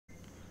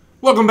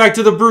Welcome back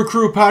to the Brew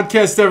Crew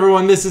podcast,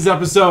 everyone. This is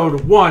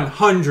episode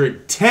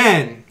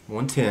 110.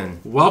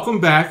 110. Welcome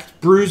back.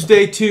 Brews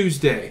Day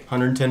Tuesday.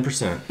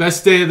 110%.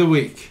 Best day of the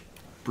week.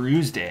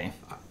 Brews Day.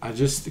 I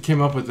just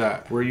came up with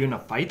that. Were you in a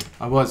fight?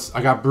 I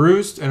got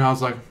bruised, and I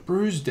was like,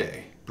 Brews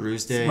Day.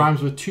 Brews Day. It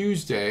rhymes with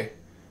Tuesday.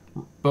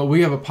 But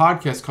we have a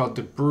podcast called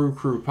the Brew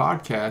Crew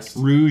Podcast.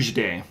 Rouge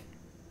Day.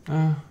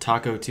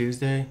 Taco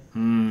Tuesday.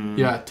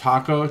 Yeah,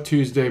 Taco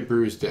Tuesday,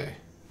 Brews Day.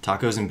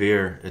 Tacos and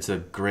beer. It's a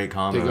great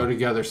combo. They go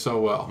together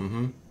so well.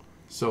 Mm-hmm.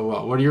 So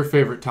well. What are your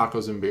favorite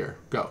tacos and beer?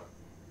 Go.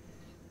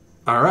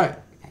 All right.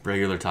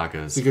 Regular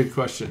tacos. It's a good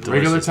question.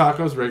 Delicious. Regular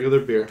tacos,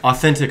 regular beer.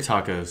 Authentic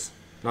tacos.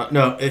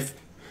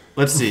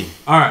 Let's see.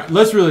 All right,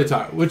 let's really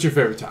talk. What's your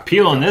favorite taco?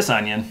 Peeling this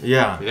onion.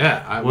 Yeah.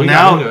 Yeah. Well,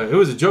 now it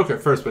was a joke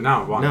at first, but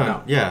now I want to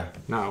know. Yeah.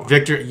 No.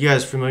 Victor, you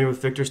guys familiar with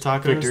Victor's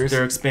Tacos? Victor's.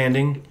 They're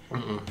expanding.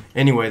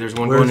 Anyway, there's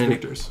one Where's going in.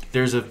 Victor's?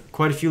 There's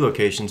quite a few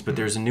locations, but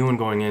there's a new one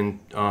going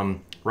in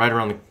right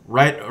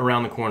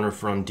around the corner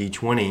from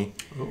D20.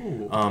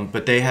 Ooh.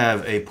 But they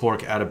have a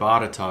pork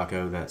adobada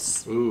taco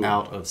that's Ooh.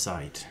 out of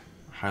sight.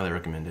 Highly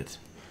recommend it.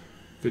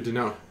 Good to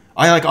know.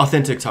 I like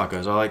authentic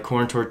tacos. I like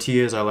corn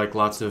tortillas. I like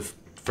lots of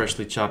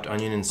freshly chopped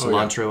onion and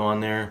cilantro on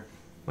there.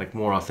 Like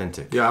more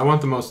authentic. Yeah, I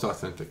want the most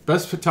authentic.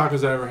 Best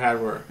tacos I ever had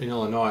were in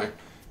Illinois.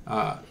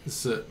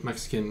 This is a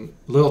Mexican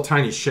little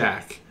tiny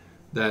shack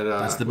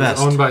that's the was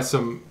best. owned by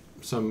some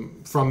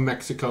from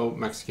Mexico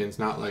Mexicans,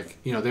 not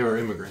like they were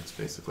immigrants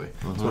basically.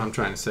 That's what I'm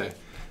trying to say.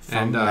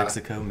 From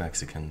Mexico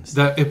Mexicans.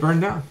 It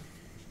burned down.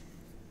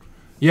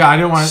 Yeah, I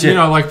didn't want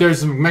to. Like there's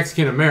some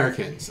Mexican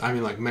Americans. I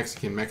mean, like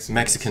Mexican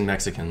Mexicans.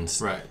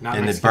 Mexicans. Right. Not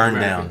and Mexican it burned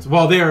Americans. down.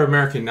 Well, they are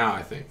American now,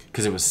 I think.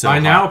 Because it was so By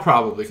hot. now,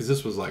 probably, because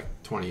this was like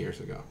 20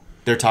 years ago.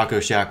 Their taco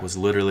shack was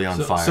literally on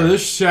fire. So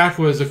this shack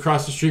was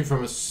across the street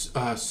from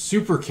a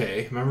Super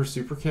K. Remember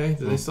Super K?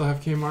 Do they still have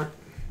Kmart?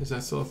 Is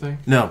that still a thing?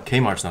 No,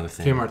 Kmart's not a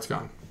thing. Kmart's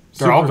gone.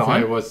 They're all Super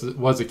K gone? was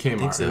a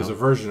Kmart. so. It was a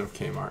version of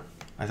Kmart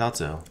I thought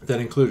so.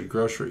 that included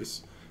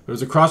groceries. It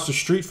was across the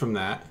street from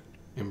that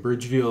in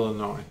Bridgeview,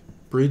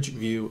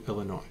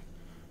 Illinois.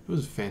 It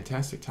was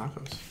fantastic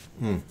tacos.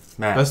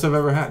 Matt. Best I've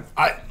ever had.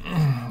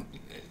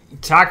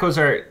 Tacos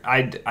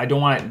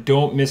are.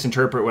 Don't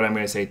misinterpret what I'm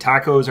going to say.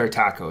 Tacos are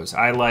tacos.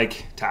 I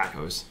like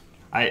tacos.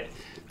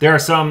 There are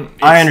some.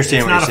 I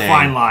understand it's what not you're a saying.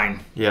 fine line.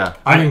 Yeah.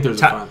 I think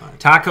there's a fine line.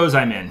 Tacos,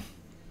 I'm in.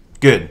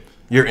 Good.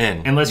 You're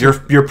in. Unless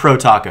you're pro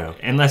taco.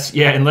 Unless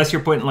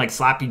you're putting like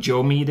sloppy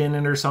Joe meat in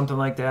it or something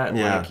like that.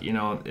 Yeah.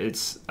 Like,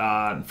 it's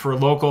for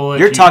local.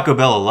 You're Taco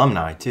Bell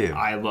alumni too.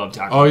 I love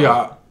Taco Oh Bell.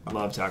 yeah. I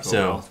love Taco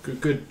So Bell.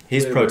 Good.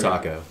 he's flavor. pro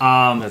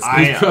taco.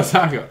 He's pro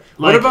taco.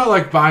 What like- about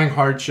like buying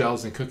hard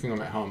shells and cooking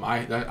them at home?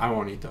 I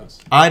won't eat those.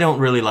 I don't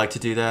really like to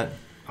do that.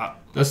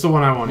 That's the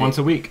one I won't Once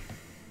eat. a week.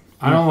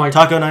 I don't like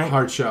Taco night?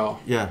 hard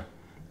shell. Yeah.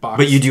 Boxed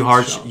But you do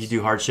hard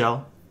shells.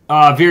 shell?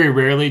 Very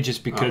rarely,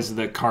 just because of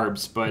the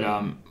carbs. But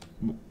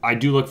I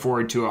do look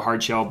forward to a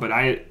hard shell. But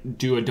I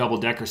do a double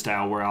decker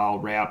style where I'll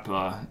wrap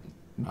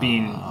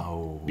bean.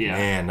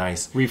 Man,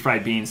 nice.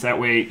 Refried beans. That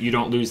way you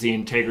don't lose the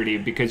integrity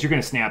because you're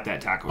going to snap that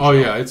taco. Oh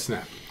shell. yeah, it's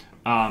snapped.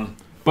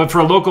 But for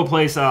a local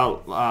place,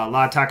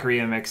 La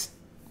Taqueria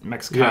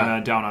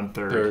Mexicana down on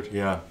Third.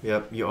 Yeah.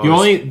 Yep. The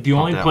only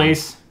that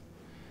place.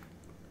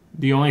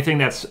 The only thing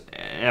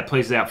that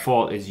place is at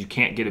fault is you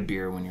can't get a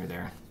beer when you're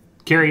there.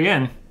 Carry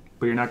in,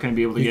 but you're not going to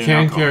be able to You get can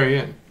an alcohol. carry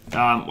in.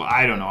 Well,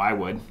 I don't know. I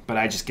would, but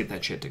I just get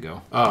that shit to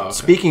go. Oh, okay.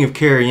 Speaking of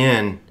carry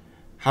in,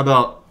 how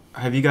about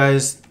have you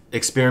guys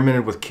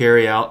experimented with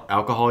carry out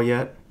alcohol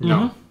yet?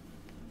 No.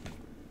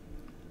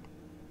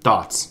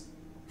 Thoughts?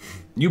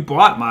 You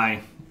bought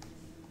my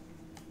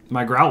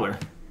growler.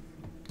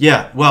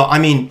 Yeah. Well, I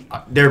mean,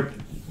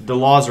 the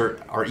laws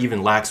are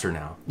even laxer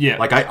now. Yeah.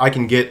 Like I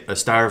can get a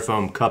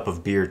styrofoam cup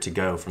of beer to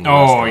go from the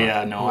Oh restaurant.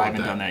 yeah, no, I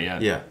haven't that. done that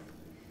yet. Yeah.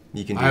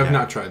 You can do I have that.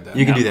 not tried that.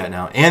 You can do that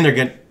now. And they're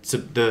going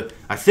to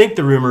I think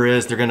the rumor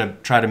is they're going to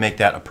try to make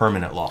that a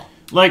permanent law.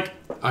 Like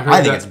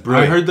I think it's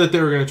brilliant. I heard that they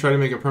were going to try to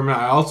make it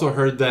permanent. I also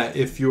heard that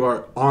if you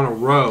are on a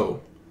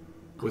row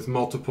with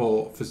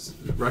multiple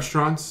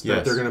restaurants, that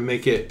Yes. they're going to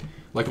make it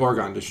like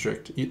Oregon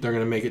District. They're going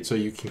to make it so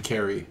you can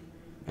carry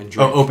and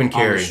drink open on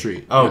carry. the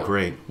street. Oh, Yeah.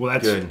 great. well,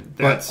 that's good.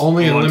 that's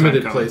Only a in long time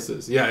limited coming.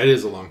 places. Yeah, it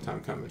is a long time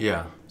coming.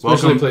 Yeah.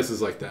 Especially Welcome.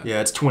 places like that. Yeah,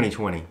 it's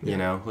 2020. You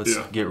know, let's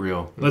get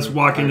real. Let's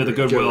walk into the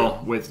agree.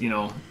 Goodwill with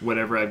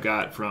whatever I've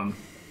got from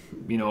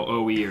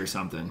OE or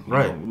something. You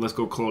Right. know, let's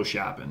go clothes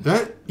shopping.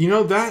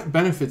 That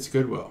benefits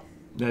Goodwill.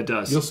 That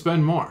does. You'll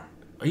spend more.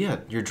 Oh, yeah,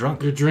 you're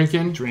drunk. You're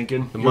drinking.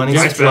 Drinking. The money's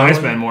I flowing.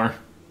 spend more.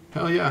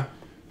 Hell yeah.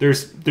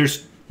 There's.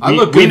 I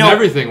look good in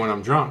everything when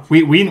I'm drunk.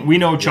 We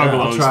know I'll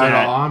chuggalos try it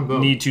that all on,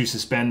 boom. need to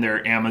suspend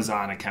their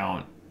Amazon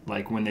account,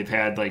 like when they've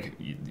had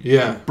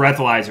Yeah.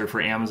 breathalyzer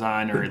for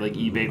Amazon or like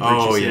eBay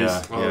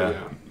purchases. Oh, yeah.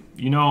 Oh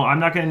yeah. I'm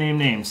not going to name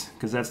names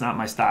because that's not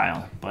my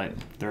style, but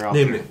they're out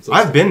Name there. it.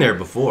 I've been there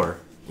before,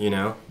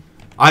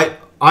 I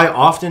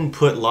often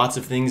put lots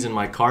of things in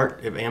my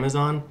cart of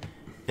Amazon,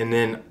 and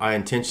then I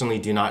intentionally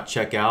do not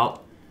check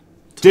out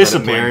to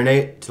Discipline. let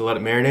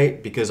it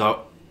marinate because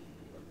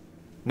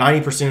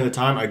 90% of the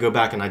time, I go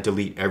back and I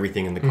delete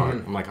everything in the cart.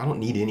 I'm like, I don't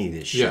need any of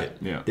this shit.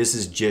 Yeah. This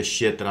is just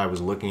shit that I was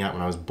looking at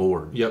when I was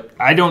bored. Yep.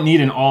 I don't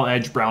need an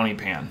all-edge brownie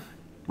pan.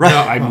 Right.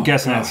 I'm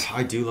guessing that's...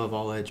 I do love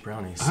all edge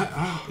brownies.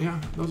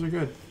 Yeah, those are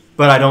good.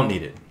 But I don't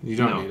need it. You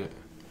don't need it.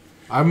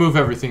 I move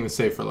everything to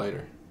save for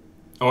later.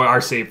 Oh,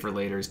 our save for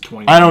later is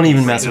 20. I don't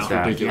even mess with That's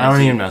that. ridiculous. I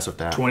don't even mess with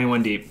that.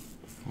 21 deep.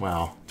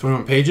 Wow.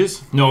 21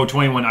 pages? No,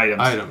 21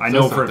 items. I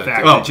know That's for a not that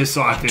fact. deep. I just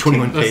saw it 15.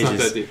 21 That's not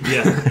pages. that deep.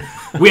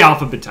 Yeah. We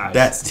alphabetized.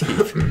 That's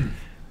deep.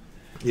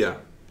 Yeah.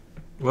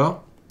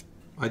 Well,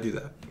 I do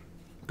that.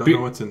 Don't Be-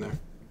 know what's in there.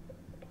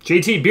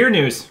 JT, beer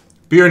news.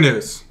 Beer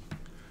news.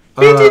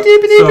 So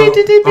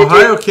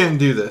Ohio can't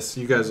do this.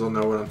 You guys will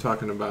know what I'm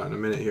talking about in a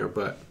minute here,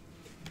 but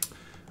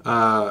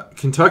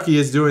Kentucky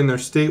is doing their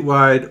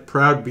statewide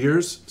Proud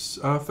Beers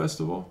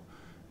festival.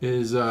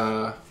 Is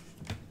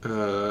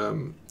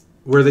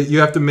where you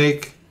have to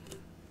make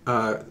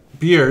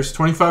beers.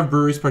 25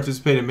 breweries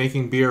participate in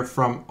making beer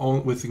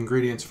with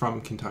ingredients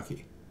from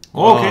Kentucky.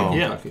 Oh, okay,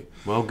 yeah. Kentucky.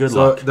 Well, good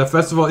So luck. the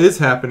festival is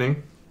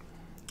happening.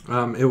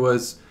 It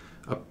was,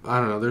 I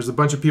don't know, there's a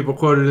bunch of people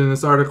quoted in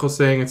this article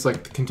saying it's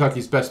like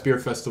Kentucky's best beer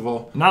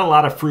festival. Not a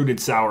lot of fruited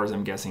sours,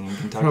 I'm guessing, in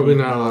Kentucky. Probably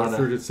not a lot of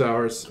fruited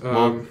sours.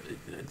 Well,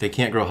 they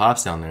can't grow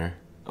hops down there.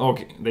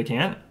 Okay, they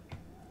can't?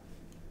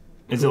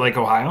 Is it like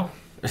Ohio?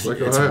 It's like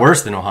It's Ohio.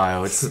 worse than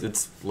Ohio.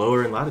 It's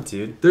lower in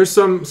latitude. There's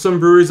some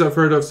breweries I've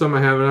heard of, some I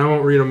haven't. I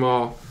won't read them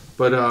all,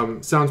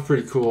 but sounds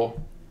pretty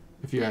cool,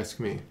 if you ask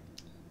me.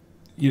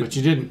 But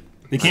you didn't.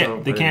 They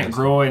can't. They can't nice.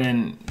 grow it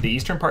in the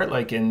eastern part,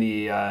 like in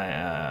the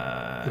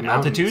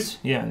altitudes.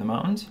 Yeah, in the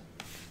mountains.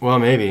 Well,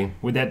 maybe.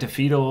 Would that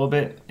defeat a little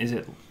bit? Is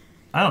it?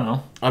 I don't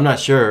know. I'm not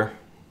sure.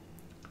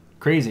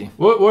 Crazy.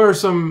 What are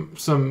some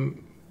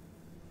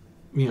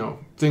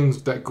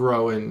things that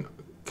grow in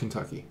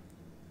Kentucky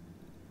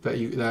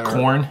that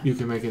Corn. you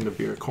can make into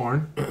beer?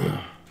 Corn.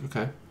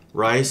 Okay.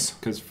 Rice?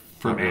 Because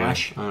for Not really.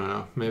 mash. I don't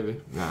know. Maybe.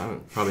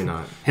 No, probably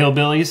not.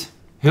 Hillbillies.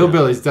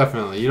 Hillbillies,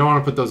 definitely. You don't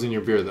want to put those in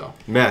your beer, though.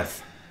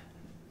 Meth.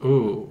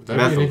 Ooh, that'd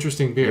be Meth an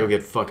interesting beer. You'll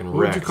get fucking What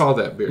would wrecked. you call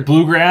that beer?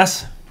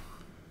 Bluegrass.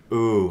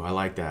 Ooh, I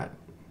like that.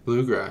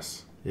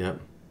 Bluegrass. Yep.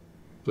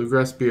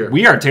 Bluegrass beer.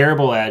 We are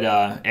terrible at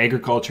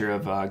agriculture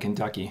of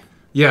Kentucky.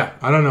 Yeah,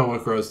 I don't know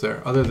what grows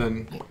there other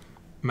than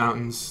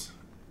mountains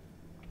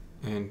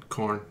and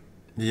corn.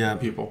 Yeah.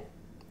 People.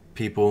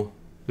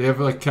 They have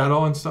like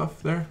cattle and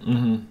stuff there?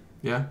 Mm-hmm.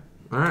 Yeah.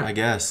 All right. I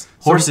guess.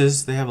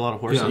 Horses. They have a lot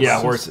of horses.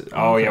 Yeah, horses.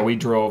 Oh, yeah, we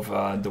drove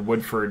the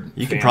Woodford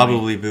You could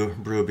family. probably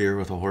brew a beer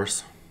with a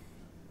horse.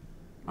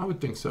 I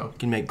would think so. You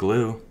can make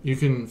glue. You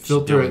can Should be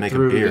filter able to it make a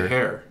through beer. the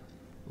hair.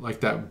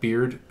 Like that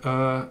beard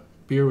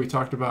beer we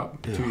talked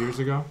about 2 years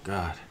ago.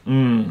 God.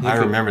 Mm. I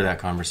could remember that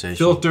conversation.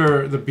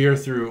 Filter the beer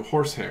through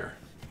horsehair.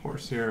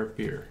 Horsehair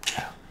beer.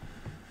 Yeah.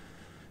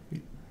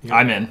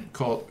 I'm in.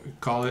 Call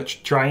it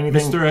Try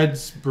anything. Mr.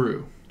 Ed's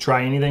Brew.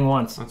 Try anything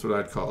once. That's what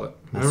I'd call it.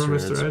 Remember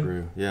Ed's Mr. Ed?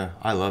 Brew. Yeah,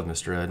 I love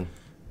Mr. Ed.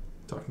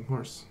 Talking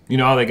horse. You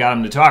know how they got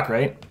him to talk,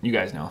 right? You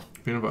guys know.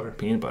 Peanut butter.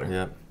 Peanut butter.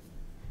 Yep.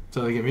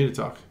 So they get me to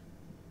talk.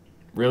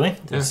 Really?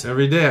 Yes.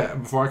 Every day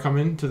before I come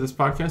into this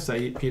podcast, I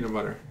eat peanut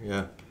butter.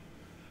 Yeah.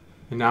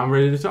 And now I'm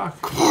ready to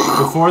talk.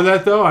 Before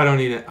that, though, I don't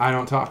eat it. I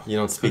don't talk. You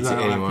don't speak 'Cause to I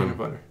don't have anyone. peanut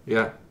butter.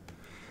 Yeah.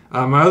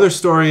 My other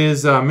story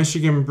is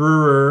Michigan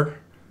brewer.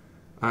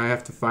 I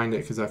have to find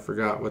it because I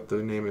forgot what the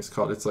name is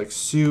called. It's like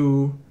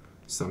Sioux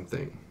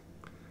something.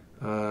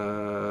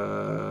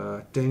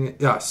 Dang it.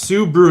 Yeah,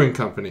 Sioux Brewing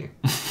Company.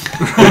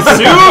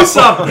 Sue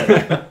something.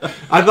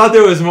 I thought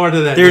there was more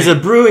to that. There's name. a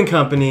brewing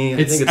company. I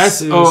It's think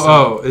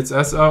SOO. It's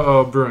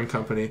SOO Brewing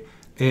Company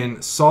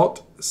in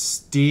Sault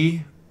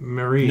Ste.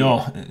 Marie.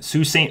 No,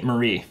 Sault Ste.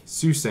 Marie.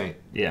 Sault Ste.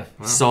 Yeah.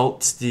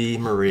 Sault Ste.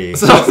 Marie.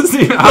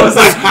 I was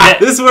like,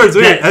 this word's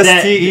weird.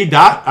 that- STE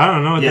dot? I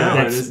don't know what that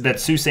word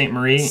that's is. Sault Ste.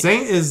 Marie.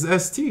 Saint is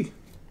ST.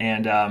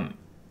 And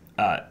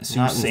Sault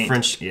Not Ste. in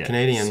French, yeah.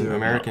 Canadian, Sioux,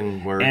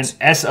 American words.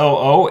 And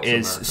SOO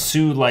is America.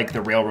 Sioux, like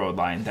the railroad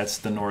line. That's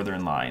the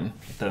northern line,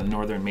 the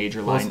northern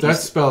major Well, line. that's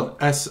east- spelled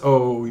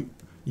SOUIX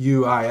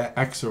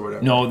or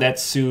whatever. No,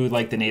 that's Sioux,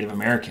 like the Native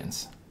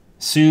Americans.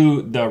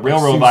 Sioux, the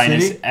railroad Sioux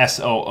line City? is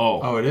SOO.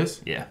 Oh, it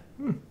is? Yeah,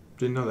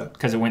 Didn't know that.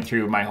 because it went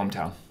through my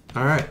hometown.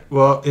 All right.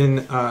 Well,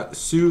 in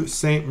Sault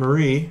Ste.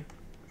 Marie,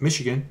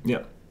 Michigan,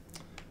 Yep.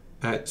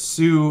 at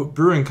Sioux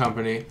Brewing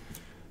Company,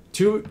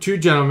 two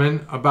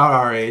gentlemen about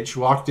our age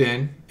walked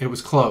in. It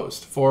was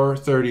closed,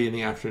 4:30 in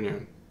the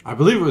afternoon. I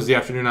believe it was the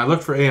afternoon. I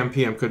looked for AM,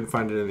 PM, couldn't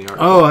find it in the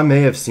article. Oh, I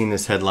may have seen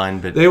this headline,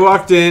 but They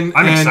walked in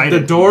I'm and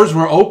excited. the doors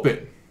were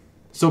open.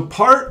 So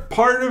part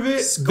of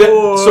it,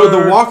 Score! so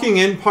the walking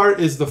in part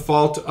is the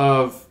fault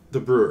of the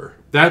brewer.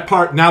 That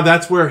part, now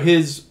that's where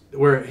his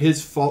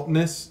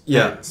faultness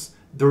Yeah. ends.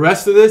 The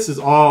rest of this is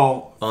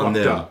all On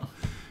fucked them.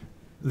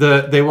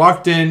 up. They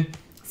walked in,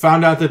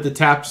 found out that the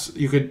taps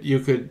you could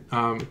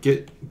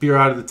get beer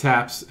out of the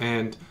taps,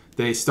 and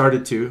they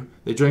started to.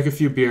 They drank a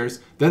few beers.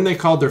 Then they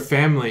called their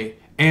family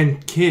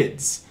and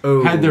kids.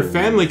 Oh. Had their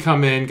family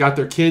come in, got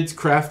their kids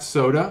craft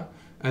soda,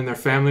 and their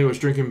family was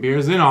drinking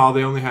beers. In all,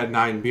 they only had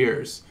 9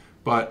 beers,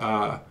 but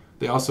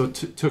they also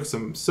took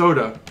some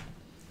soda.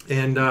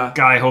 And God,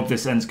 I hope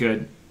this ends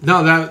good.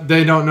 no, that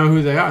they don't know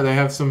who they are. They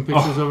have some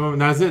pictures of them,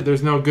 and that's it.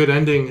 There's no good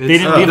ending. They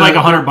didn't leave like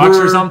 $100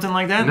 or something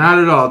like that? Not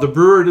at all. The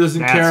brewer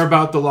doesn't That's- care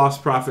about the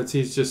lost profits.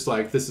 He's just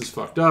like, this is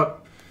fucked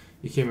up.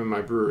 You came in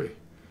my brewery,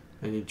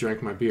 and you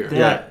drank my beer.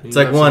 Yeah, And it's you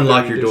like have one, some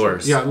lock dirty your dishes.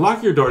 doors. Yeah,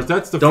 lock your doors.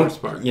 That's the Don't,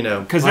 first part. you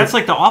know. Because that's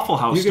like the Awful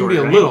House You can story, be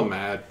a right? little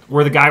mad.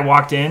 Where the guy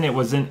walked in, it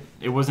wasn't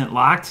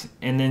locked,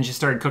 and then just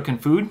started cooking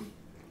food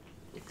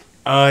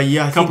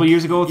Yeah, a couple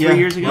years ago, 3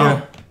 years ago.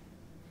 Yeah.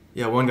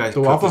 Yeah, one guy. The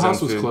Waffle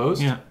House was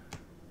closed? Yeah.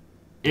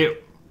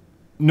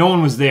 No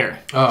one was there.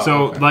 Oh,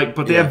 so okay. like,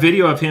 but they Yeah. have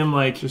video of him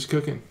like Just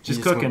cooking.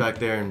 Just cooking. went back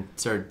there and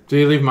started Did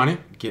he leave money?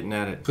 getting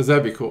at it. Because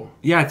that'd be cool.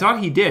 Yeah, I thought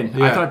he did. I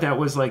Yeah. thought that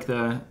was like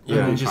the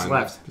Yeah, he just Fine.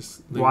 left.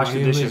 Just leave Wash money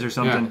the and dishes leave. or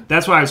something. Yeah.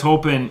 That's why I was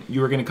hoping you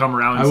were going to come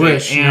around and I say,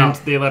 wish. and no.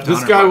 they left This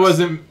 $100. guy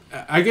wasn't.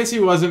 I guess he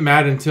wasn't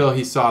mad until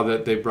he saw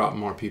that they brought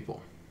more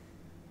people.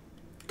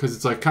 Because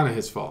it's like kind of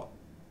his fault.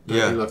 That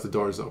Yeah. he left the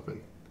doors open.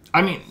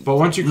 I mean, But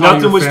once you call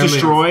nothing your was family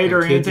destroyed and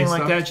or kids anything and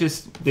like stuff- that.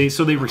 Just they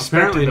respected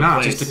Apparently the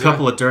not. place. Just a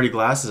couple of dirty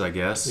glasses, I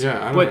guess. Yeah,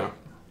 I don't But- know.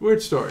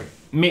 Weird story.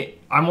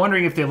 I'm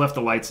wondering if they left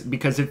the lights,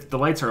 because if the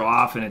lights are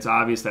off and it's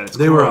obvious that it's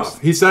They closed. were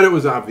off. He said it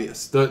was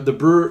obvious. The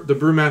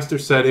brewmaster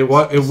said it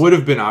would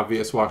have been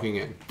obvious walking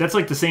in. That's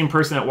like the same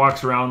person that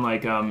walks around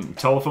like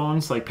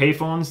telephones, like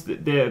payphones.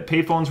 The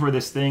payphones were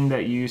this thing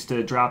that you used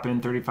to drop in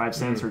 35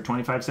 cents or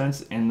 25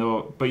 cents,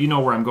 but you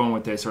know where I'm going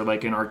with this, or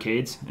like in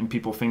arcades and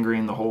people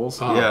fingering the holes,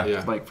 Oh, Yeah.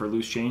 yeah. like for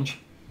loose change.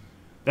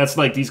 That's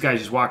like these guys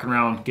just walking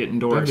around getting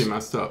That'd doors. be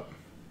messed up.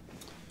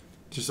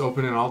 Just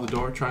opening all the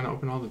doors, trying to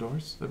open all the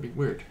doors. That'd be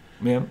weird.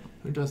 Yeah.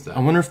 Who does that? I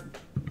wonder if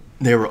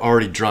they were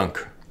already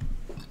drunk.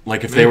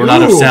 Like if they Maybe. were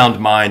not of Ooh. sound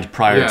mind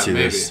prior Yeah, to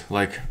maybe. this.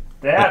 Like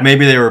That-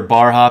 maybe they were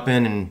bar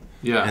hopping and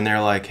Yeah. and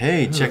they're like,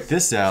 hey, check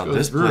this out. go to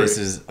This the brewery." place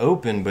is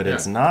open, but Yeah.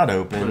 it's not But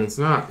open. it's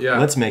not. Yeah.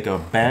 Let's make a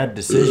bad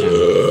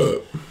decision.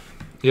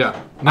 Yeah.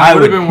 Now, I it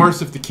would have would- been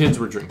worse if the kids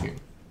were drinking.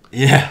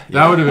 Yeah.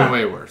 That would have been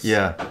way worse.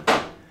 Yeah.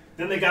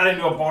 Then they got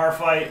into a bar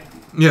fight.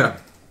 Yeah.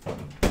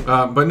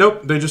 But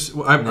nope. They just.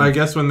 I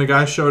guess when the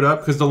guy showed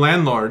up, because the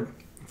landlord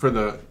for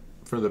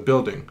the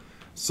building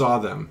saw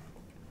them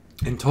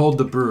and told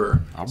the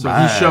brewer. So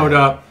right. he showed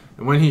up,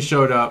 and when he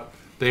showed up,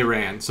 they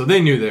ran. So they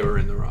knew they were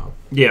in the wrong.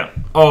 Yeah.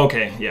 Oh,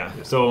 okay. Yeah.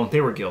 So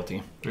they were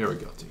guilty. They were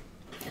guilty.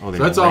 Oh, they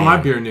So that's all my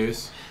ran. beer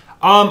news.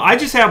 I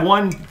just have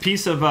one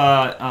piece of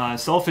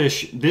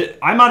selfish.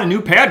 I'm on a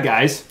new pad,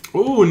 guys.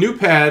 Ooh, new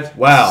pad.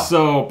 Wow.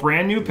 So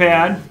brand new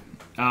pad.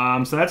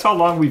 So that's how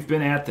long we've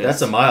been at this.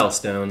 That's a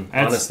milestone,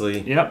 That's-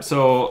 honestly. Yep.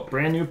 So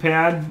brand new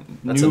pad.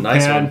 That's new a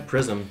nice pad. one.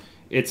 Prism.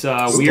 It's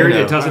weird.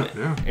 Steno. It doesn't.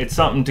 Yeah. It's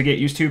something to get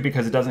used to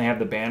because it doesn't have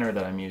the banner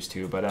that I'm used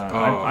to. But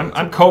I'm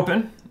that's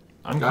coping.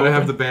 I'm Gotta coping.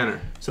 have the banner.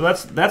 So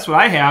that's what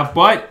I have.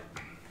 But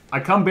I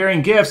come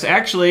bearing gifts.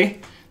 Actually,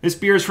 this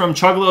beer is from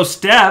Chuggalo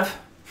Stev.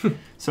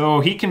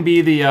 So he can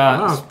be the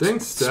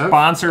thanks, Steph.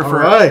 sponsor for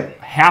right.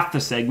 half the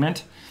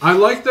segment. I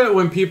like that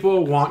when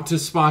people want to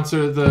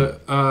sponsor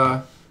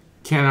the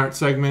can art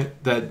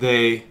segment, that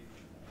they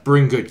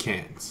bring good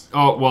cans.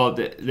 Oh well,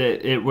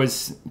 it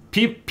was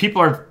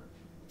people are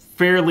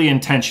fairly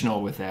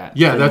intentional with that.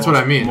 Yeah, for that's the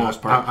what I mean.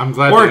 Most part. I'm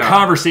glad Or they are.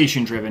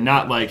 conversation driven,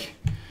 not like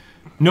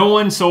no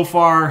one so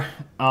far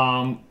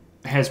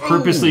has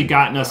purposely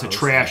gotten us a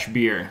trash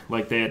beer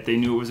like that. They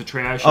knew it was a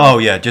trash. Oh,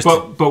 yeah. Just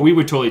but we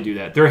would totally do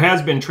that. There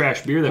has been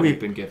trash beer that we've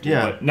been gifted,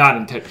 yeah. but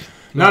not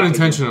Not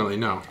intentionally,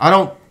 no.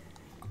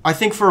 I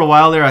think for a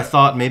while there, I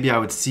thought maybe I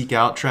would seek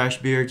out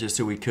trash beer just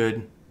so we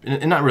could,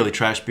 and not really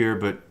trash beer,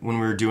 but when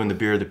we were doing the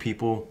beer of the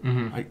people,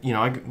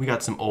 we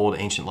got some old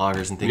ancient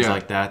lagers and things Yeah.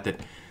 like that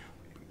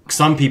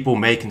some people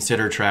may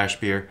consider trash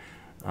beer.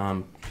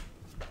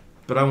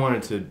 But I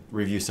wanted to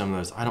review some of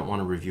those. I don't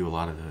want to review a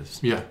lot of those.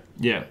 Yeah,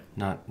 Yeah,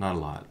 Not a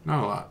lot.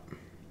 not a lot.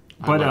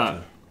 but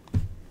like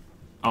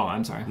oh,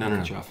 I'm sorry. No.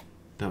 Cut you off.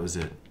 That was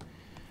it.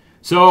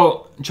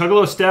 So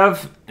Chuggalo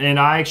Stev and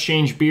I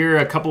exchanged beer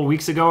a couple of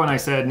weeks ago, and I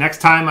said next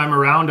time I'm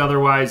around.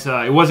 Otherwise,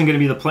 it wasn't going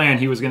to be the plan.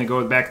 He was going to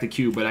go back to the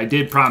queue, but I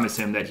did promise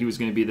him that he was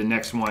going to be the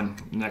next one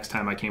next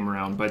time I came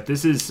around. But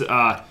this is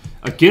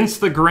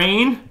Against the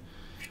Grain,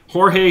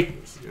 Jorge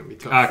It's gonna be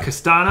tough.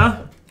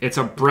 Castana. It's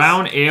a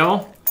brown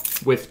ale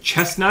with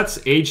chestnuts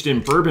aged in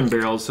bourbon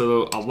barrels,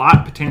 so a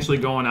lot potentially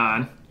going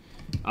on.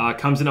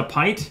 Comes in a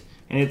pint,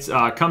 and it's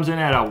comes in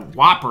at a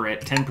whopper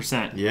at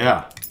 10%.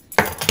 Yeah.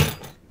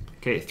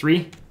 Okay,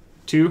 3,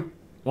 2,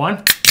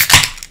 1.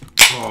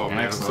 Oh man,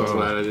 I'm so Excellent.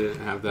 glad I didn't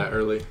have that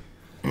early.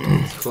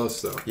 It's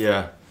close though.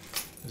 Yeah.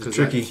 It's Because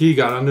tricky. he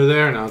got under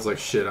there, and I was like,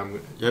 shit,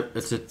 I'm. Yep.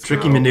 It's a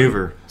tricky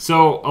maneuver.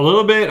 So a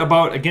little bit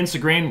about Against the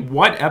Grain.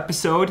 What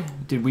episode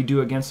did we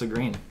do Against the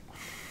Grain?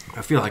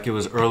 I feel like it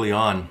was early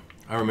on.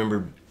 I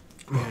remember.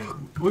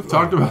 We've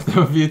talked about them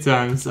a few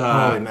times.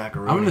 Holy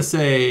macaroni. I'm gonna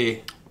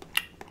say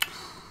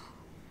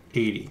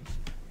 80.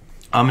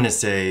 I'm gonna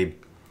say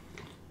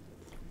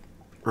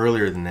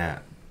earlier than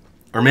that,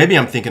 or maybe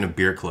I'm thinking of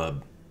Beer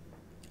Club.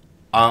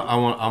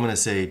 I'm gonna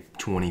say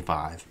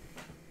 25.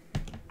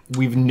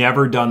 We've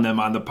never done them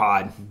on the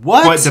pod.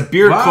 What? But the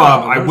Beer Wow,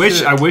 Club, no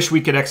shit. I wish we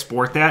could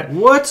export that.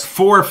 What?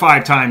 4 or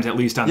 5 times at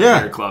least on the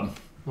Yeah. Beer Club.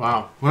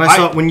 Wow.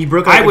 When you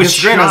broke out I was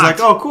Against the Grain, I was like,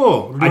 shocked. oh,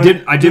 cool.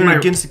 I did my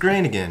Against the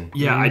Grain again.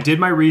 Yeah, I did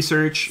my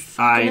research.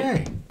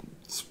 Okay.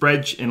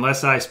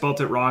 Unless I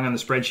spelt it wrong on the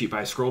spreadsheet, but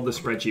I scrolled the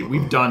spreadsheet.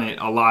 We've done it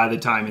a lot of the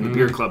time in the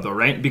beer club, though,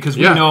 right? Because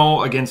we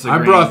know Against the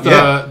Grain. I brought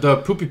the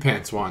poopy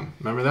pants one.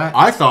 Remember that?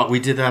 I thought we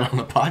did that on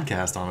the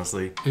podcast,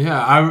 honestly.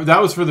 Yeah,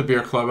 that was for the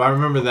beer club. I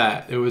remember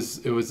that. It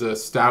was a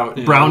stout.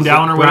 Brown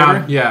down or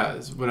whatever?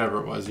 Yeah, whatever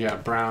it was. Yeah,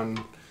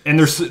 brown. And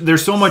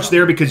there's so much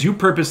there because you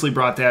purposely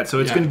brought that, so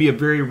it's going to be a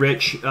very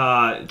rich.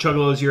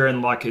 Chuggalos, you're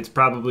in luck. It's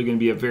probably going to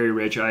be a very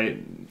rich, I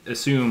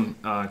assume,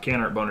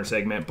 can art boner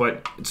segment.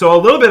 But so a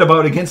little bit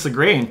about Against the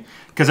Grain,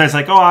 because I was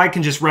like, I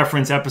can just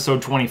reference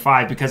episode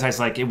 25 because I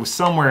was like, it was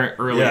somewhere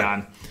early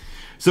on.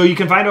 So you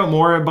can find out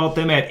more about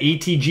them at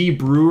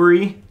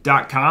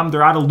atgbrewery.com.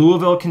 They're out of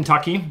Louisville,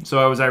 Kentucky.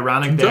 So it was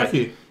ironic that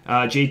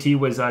JT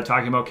was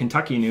talking about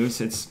Kentucky news.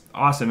 It's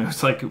awesome. It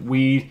was like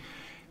we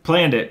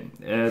planned it.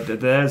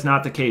 That is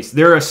not the case.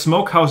 They're a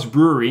smokehouse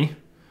brewery,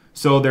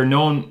 so they're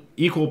known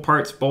equal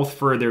parts both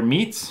for their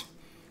meats,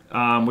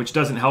 which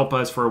doesn't help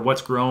us for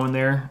what's growing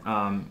there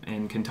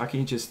in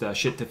Kentucky, just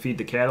shit to feed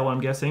the cattle,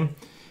 I'm guessing.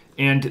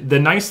 And the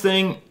nice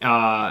thing,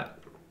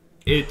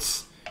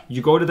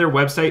 you go to their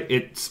website,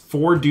 it's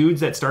 4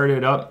 dudes that started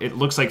it up. It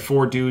looks like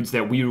 4 dudes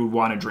that we would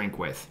want to drink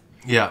with.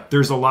 Yeah.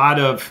 There's a lot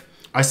of...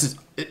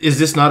 Is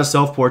this not a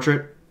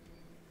self-portrait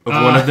of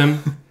one of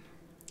them?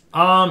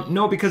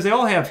 No, because they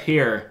all have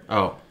hair.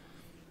 Oh.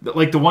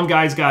 Like the one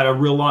guy's got a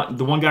real long...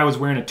 The one guy was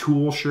wearing a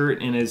Tool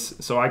shirt in his...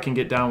 So I can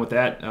get down with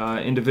that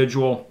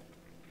individual.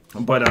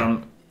 But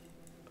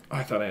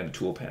I thought I had a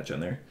Tool patch on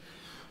there.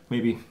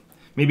 Maybe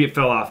it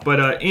fell off.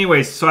 But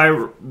anyways, so I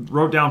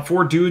wrote down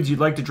 4 dudes you'd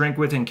like to drink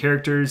with and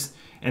characters.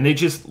 And they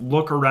just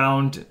look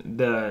around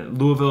the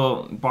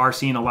Louisville bar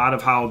scene. A lot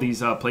of how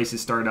these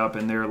places start up.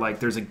 And they're like,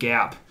 there's a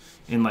gap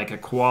in like a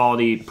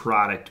quality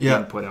product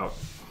being put out.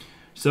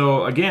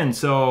 So again,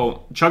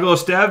 Chuggalo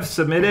Stev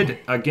submitted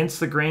Against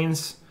the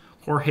Grain's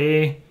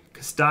Jorge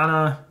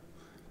Castana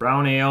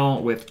brown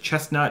ale with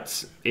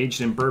chestnuts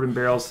aged in bourbon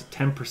barrels,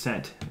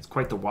 10%. It's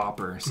quite the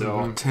whopper.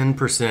 So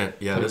 10%.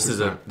 Yeah,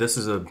 10%. This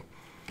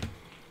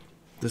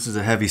is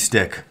a heavy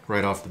stick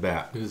right off the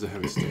bat. It is a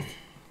heavy stick.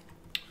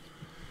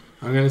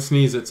 I'm gonna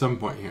sneeze at some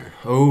point here.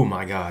 Oh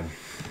my god.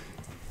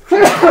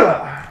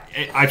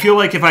 I feel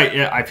like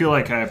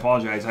I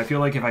apologize. I feel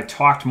like if I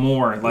talked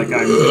more, like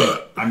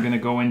I'm gonna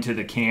go into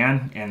the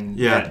can, and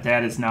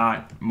that is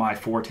not my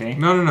forte.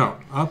 No.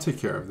 I'll take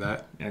care of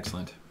that.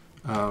 Excellent.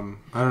 I don't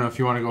know if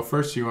you want to go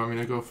first. You want me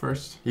to go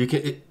first? You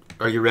can.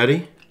 Are you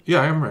ready?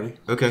 Yeah, I am ready.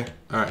 Okay.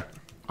 All right.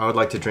 I would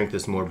like to drink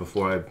this more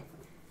before I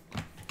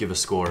give a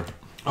score.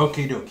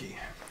 Okie dokie.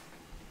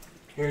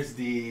 Here's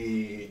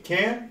the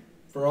can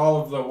for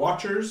all of the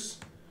watchers.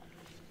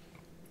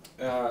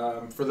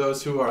 For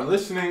those who are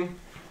listening,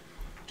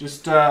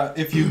 just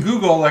if you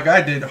Google, like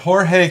I did,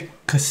 Jorge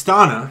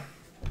Castana,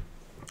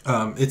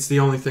 it's the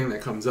only thing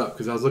that comes up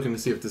because I was looking to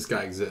see if this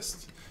guy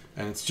exists,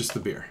 and it's just the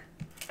beer.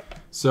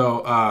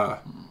 So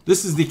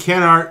this is the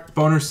Can Art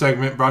Boner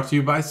segment brought to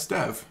you by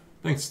Stev.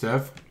 Thanks,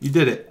 Stev. You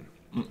did it.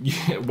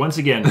 Once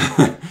again,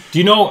 do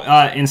you know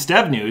in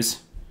Stev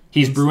news,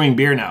 he's brewing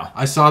beer now?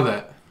 I saw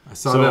that. I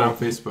saw that on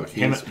Facebook.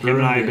 Him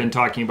and I have been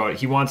talking about it.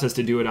 He wants us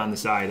to do it on the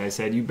side. I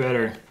said,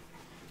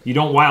 you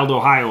don't Wild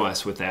Ohio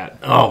us with that.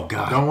 Oh,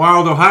 God. Don't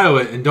Wild Ohio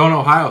it, and don't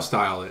Ohio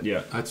style it.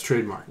 Yeah. That's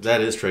trademarked. That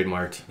is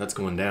trademarked. That's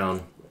going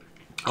down.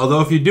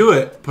 Although if you do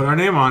it, put our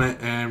name on it,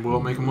 and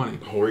we'll make money.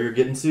 Or you're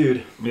getting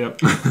sued. Yep.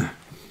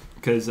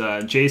 Because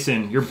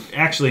Jason,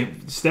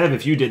 Stev,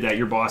 if you did that,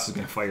 your boss is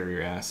going to fire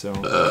your ass. So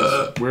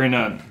we're in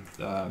a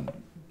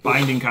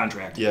binding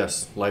contract.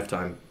 Yes,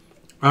 lifetime.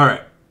 All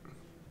right.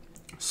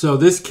 So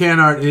this can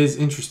art is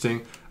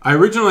interesting. I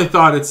originally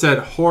thought it said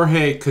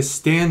Jorge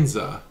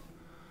Costanza,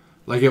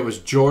 like it was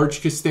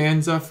George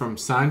Costanza from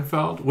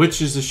Seinfeld,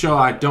 which is a show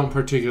I don't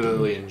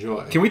particularly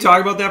enjoy. Can we talk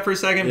about that for a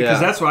second?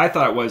 Because that's what I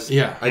thought it was.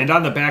 Yeah. And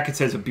on the back it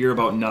says a beer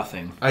about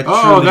nothing.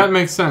 That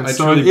makes sense. I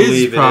so truly it is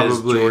believe probably it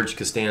is George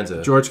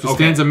Costanza. George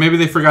Costanza. Okay. Maybe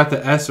they forgot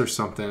the S or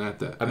something at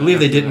the. I believe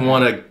they didn't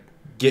want to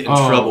get in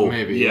trouble.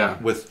 Maybe. Yeah.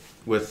 With.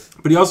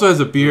 But he also has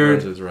a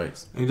beard. His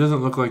rights. And he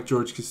doesn't look like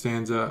George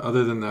Costanza,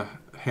 other than the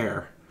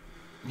hair.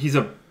 He's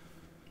a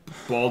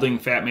balding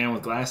fat man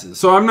with glasses.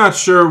 So I'm not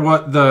sure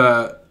what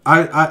the.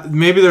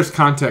 Maybe there's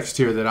context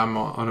here that I'm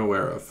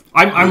unaware of.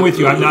 I'm with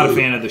you. I'm not a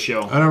fan of the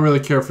show. I don't really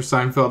care for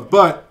Seinfeld,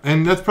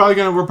 and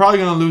we're probably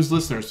gonna lose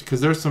listeners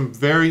because there's some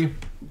very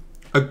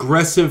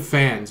aggressive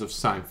fans of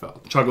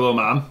Seinfeld. Chuggalo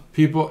Mom.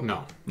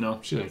 No,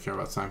 she didn't care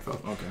about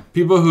Seinfeld. Okay.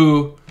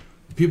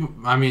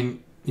 I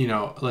mean,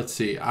 let's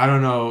see. I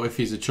don't know if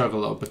he's a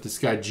Chuggalo, but this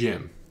guy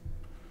Jim,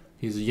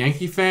 he's a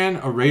Yankee fan,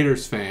 a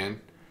Raiders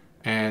fan,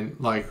 and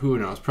like who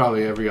knows,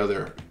 probably every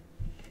other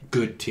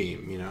good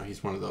team.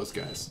 He's one of those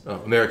guys. Oh,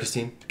 America's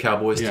team,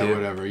 Cowboys too. Yeah,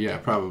 whatever. Yeah,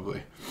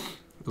 probably.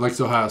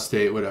 Likes Ohio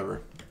State,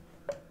 whatever.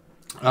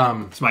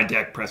 It's my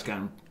Dak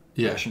Prescott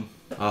impression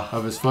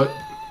of his foot.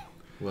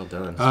 Well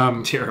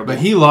done. Terrible. But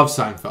he loves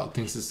Seinfeld.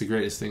 Thinks it's the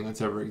greatest thing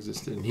that's ever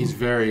existed, and he's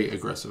very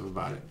aggressive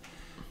about it,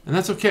 and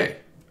that's okay.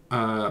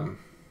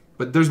 But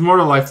But there's more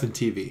to life than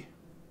TV.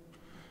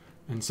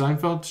 And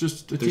Seinfeld's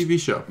just a TV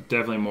show.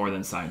 Definitely more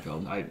than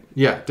Seinfeld.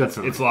 Yeah,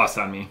 definitely. It's lost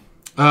on me.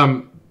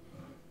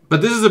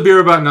 But this is a beer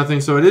about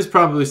nothing, so it is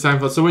probably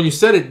Seinfeld. So when you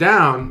set it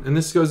down, and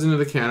this goes into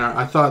the can,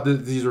 I thought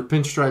that these were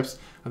pinstripes.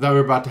 I thought we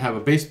were about to have a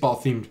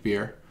baseball-themed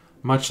beer,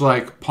 much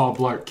like Paul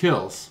Blart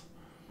Kills,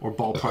 or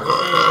Ballpark.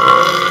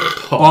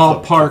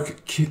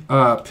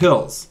 Ballpark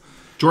Pills.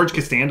 George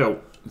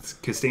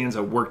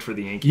Costanza worked for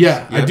the Yankees.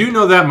 Yeah, yep. I do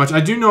know that much.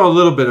 I do know a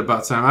little bit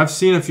about Simon. I've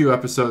seen a few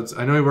episodes.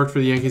 I know he worked for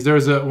the Yankees. There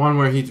was one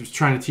where he was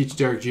trying to teach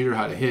Derek Jeter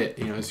how to hit.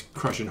 He's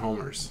crushing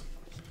homers.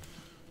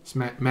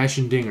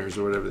 Smashing dingers,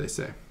 or whatever they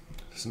say.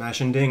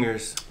 Smashing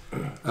dingers.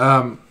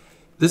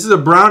 This is a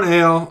brown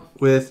ale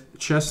with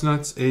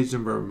chestnuts aged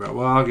in bourbon barrel.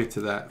 Well, I'll get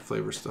to that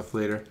flavor stuff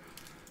later.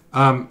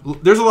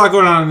 There's a lot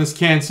going on in this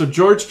can. So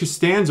George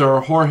Costanza,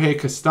 or Jorge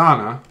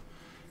Castana,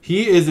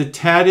 he is a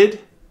tatted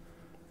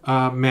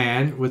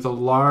man with a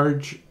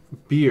large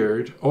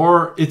beard.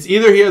 Or it's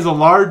either he has a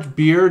large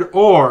beard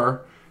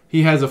or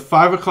he has a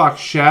 5 o'clock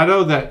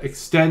shadow that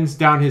extends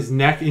down his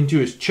neck into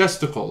his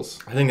chesticles.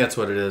 I think that's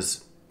what it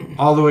is.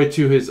 All the way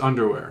to his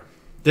underwear.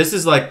 This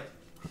is like...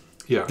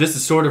 Yeah. This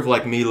is sort of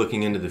like me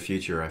looking into the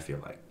future, I feel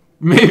like.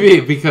 Maybe,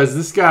 because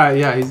this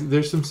guy,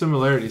 there's some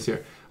similarities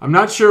here. I'm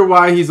not sure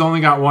why he's only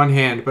got one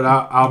hand, but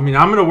I'm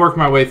going to work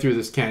my way through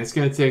this can. It's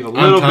going to take a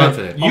little bit. I'm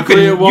confident.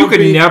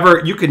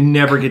 You could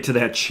never get to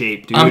that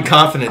shape, dude. I'm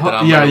confident that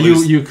I'm Yeah,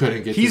 you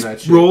couldn't get to that shape.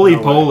 He's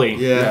roly-poly.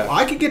 Yeah.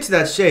 I could get to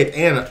that shape,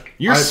 and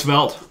you're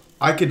svelte.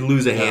 I could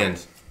lose a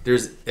hand.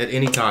 There's at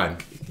any time.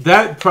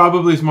 That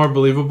probably is more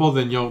believable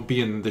than you'll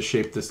be in the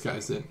shape this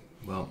guy's in.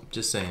 Well,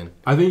 just saying.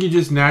 I think you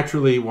just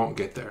naturally won't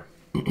get there.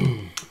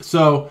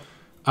 So,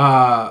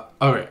 all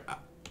right.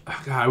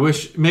 God, I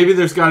wish maybe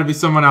there's got to be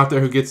someone out there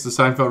who gets the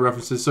Seinfeld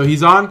references. So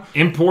he's on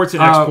Imports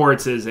and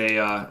Exports is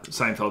a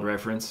Seinfeld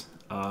reference.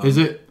 Is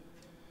it?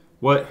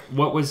 What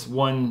was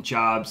one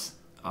Jobs?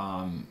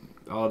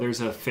 There's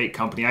a fake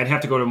company. I'd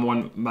have to go to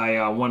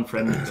my one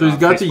friend. So he's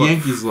got the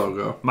Yankees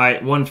logo.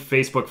 My one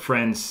Facebook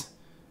friend's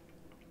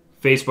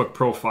Facebook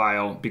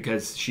profile,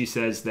 because she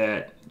says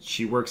that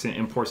she works in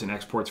imports and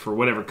exports for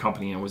whatever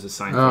company, and it was a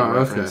Seinfeld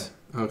reference.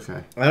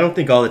 Okay. I don't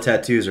think all the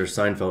tattoos are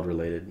Seinfeld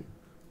related.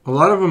 A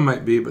lot of them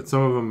might be, but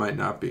some of them might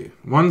not be.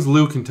 One's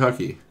Lou,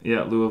 Kentucky.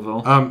 Yeah,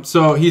 Louisville.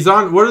 So he's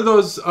on. What are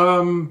those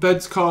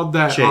beds called?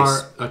 That Chase.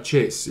 are a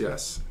Chase.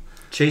 Yes.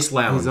 Chase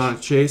Lounge. He's on a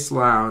Chase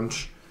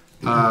Lounge.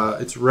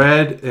 It's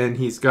red, and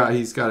he's got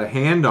a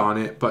hand on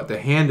it, but the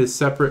hand is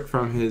separate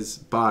from his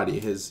body.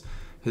 His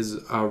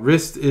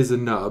wrist is a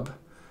nub.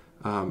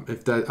 I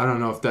don't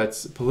know if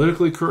that's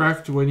politically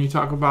correct when you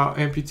talk about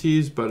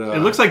amputees, but it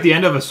looks like the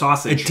end of a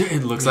sausage.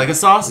 It looks like a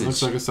sausage. It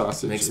looks like a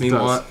sausage. Makes me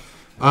want.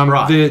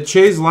 The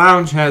Chase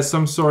Lounge has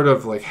some sort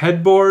of like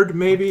headboard,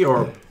 maybe,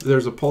 or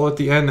there's a pole at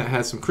the end that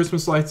has some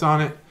Christmas lights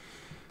on it.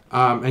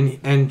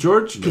 And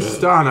George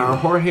Castana, or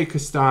Jorge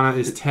Castana,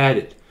 is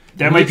tatted.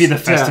 That might be the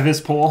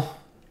Festivus pole.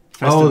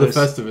 Oh, the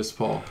Festivus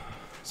pole.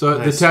 So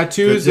nice. The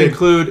tattoos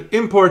include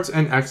imports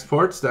and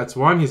exports. That's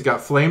one. He's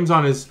got flames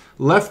on his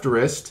left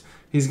wrist.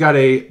 He's got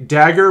a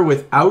dagger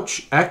with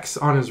ouch X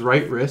on his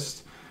right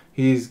wrist.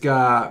 He's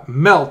got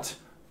melt,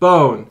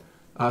 bone,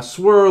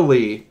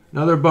 swirly,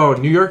 another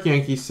bone, New York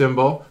Yankees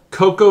symbol,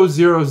 Coco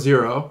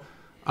 00,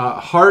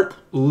 heart,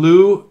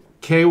 Lou,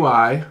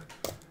 KY,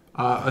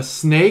 a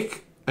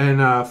snake,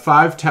 and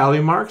 5 tally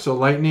marks, a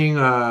lightning,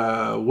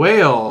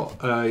 whale,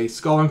 a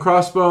skull and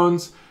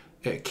crossbones,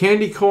 a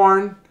candy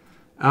corn.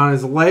 On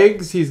his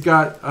legs, he's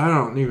got, I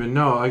don't even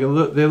know,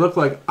 they look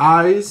like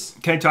eyes.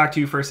 Can I talk to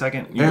you for a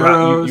second? You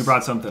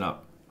brought something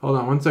up. Hold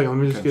on one second. Let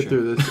me just get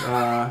through this.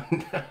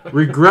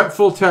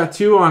 Regretful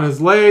tattoo on his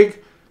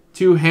leg,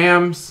 2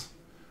 hams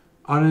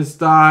on his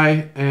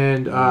thigh,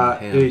 and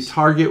a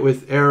target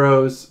with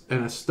arrows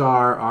and a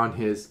star on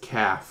his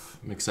calf.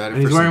 I'm excited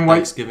and for he's wearing some white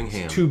Thanksgiving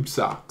ham. Tube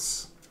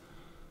socks.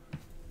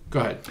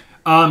 Go ahead.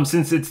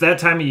 Since it's that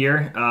time of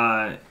year,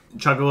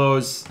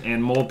 Chuggalos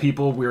and Mold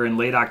People, we're in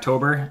late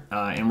October,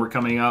 and we're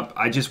coming up.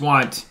 I just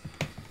want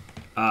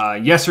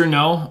yes or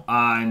no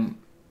on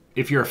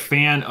if you're a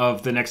fan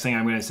of the next thing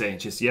I'm going to say.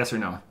 Just yes or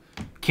no.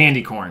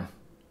 Candy corn.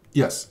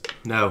 Yes.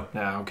 No.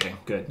 Okay,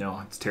 good. No,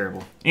 it's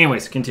terrible.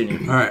 Anyways,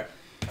 continue. All right.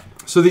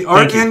 So the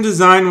art and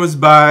design was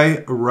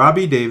by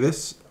Robbie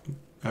Davis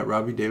at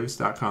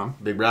robbiedavis.com.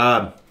 Big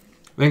Rob.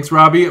 Thanks,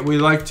 Robbie. We'd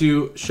like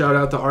to shout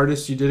out the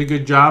artist. You did a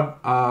good job,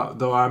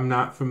 though I'm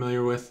not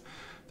familiar with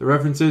the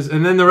references.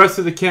 And then the rest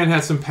of the can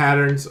has some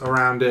patterns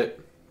around it.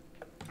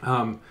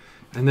 And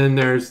then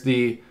there's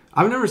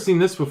I've never seen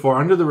this before.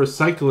 Under the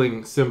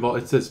recycling symbol,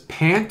 it says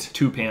pant.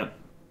 2 pant.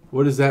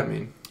 What does that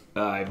mean?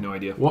 I have no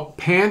idea. Well,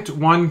 pant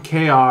 1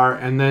 KR,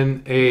 and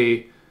then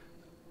 2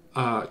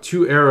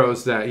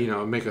 arrows that,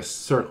 make a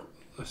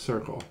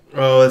circle.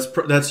 Oh,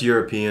 that's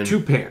European.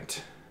 2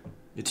 pant.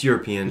 It's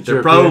European. It's They're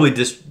European. probably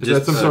just Is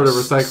that some sort of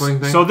recycling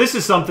thing? So this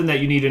is something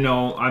that you need to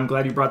know. I'm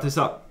glad you brought this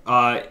up.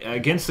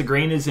 Against the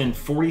Grain is in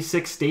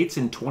 46 states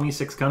and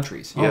 26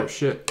 countries. Oh,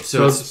 shit.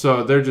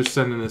 So they're just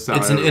sending this out.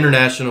 It's an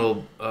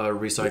international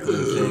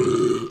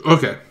recycling thing.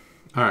 Okay.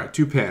 All right,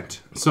 2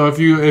 pant. So if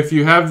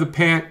you have the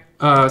pant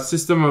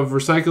system of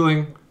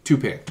recycling, 2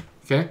 pant.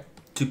 Okay.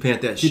 2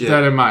 pant that Keep shit.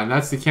 that in mind.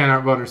 That's the Can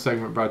Art Boner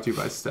segment brought to you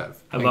by Stev.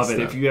 I love it.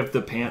 If you have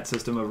the pant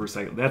system of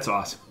recycling, that's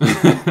awesome.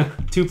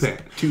 2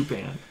 pant. 2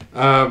 pant.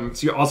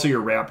 It's also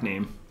your rap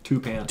name. 2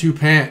 pant. 2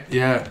 pant.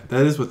 Yeah,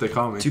 that is what they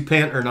call me. 2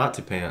 pant or not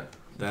to pant?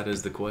 That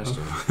is the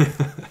question.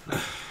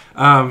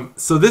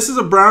 So this is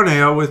a brown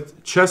ale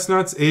with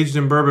chestnuts aged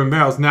in bourbon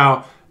barrels.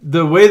 Now,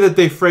 the way that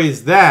they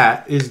phrase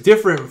that is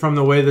different from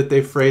the way that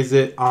they phrase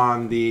it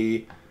on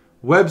the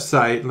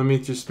website. Let me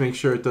just make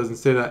sure it doesn't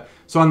say that.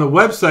 So on the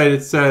website,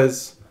 it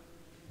says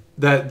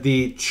that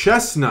the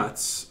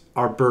chestnuts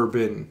are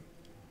bourbon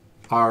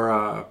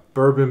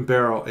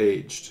barrel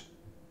aged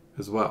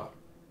as well.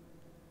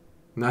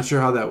 I'm not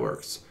sure how that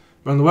works.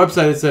 But on the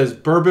website, it says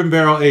bourbon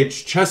barrel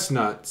aged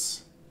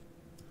chestnuts,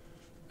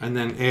 and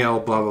then ale,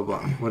 blah, blah,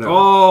 blah, whatever.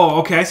 Oh,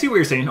 okay. I see what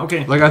you're saying.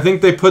 Okay. Like, I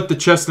think they put the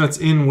chestnuts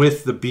in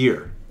with the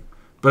beer.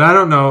 But I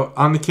don't know.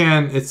 On the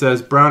can, it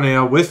says brown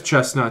ale with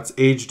chestnuts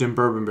aged in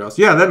bourbon barrels.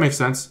 Yeah, that makes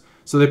sense.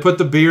 So they put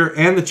the beer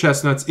and the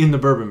chestnuts in the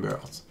bourbon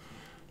barrels.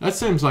 That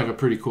seems like a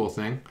pretty cool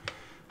thing.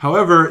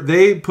 However,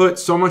 they put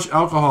so much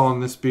alcohol in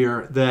this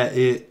beer that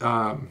it,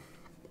 man,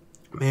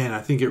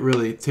 I think it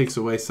really takes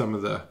away some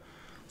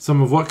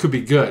of what could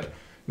be good.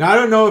 Now, I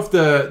don't know if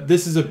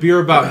this is a beer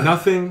about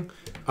nothing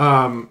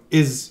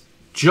is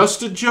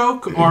just a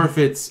joke or if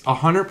it's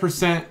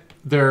 100%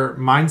 their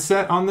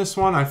mindset on this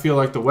one. I feel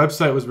like the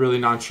website was really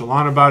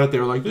nonchalant about it. They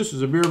were like, this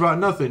is a beer about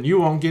nothing.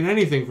 You won't get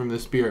anything from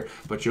this beer,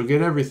 but you'll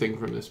get everything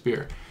from this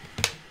beer.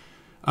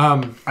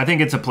 I think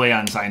it's a play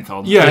on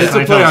Seinfeld. Yeah, it's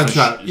a play on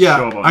Seinfeld's Seinfeld.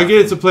 Yeah, I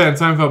get it's a play on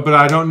Seinfeld, but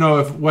I don't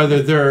know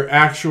whether their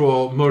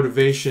actual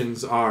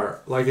motivations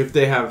are, like, if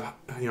they have,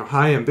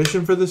 high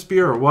ambition for this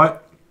beer or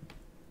what.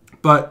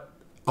 But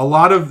a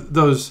lot of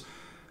those,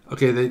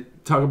 they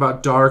talk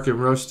about dark and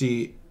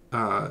roasty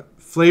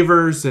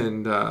flavors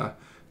and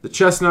the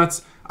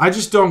chestnuts. I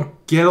just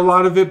don't get a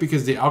lot of it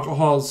because the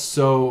alcohol is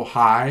so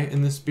high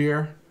in this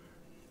beer.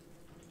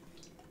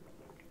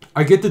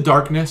 I get the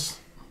darkness.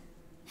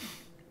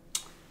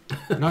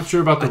 Not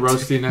sure about the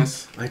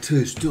roastiness. I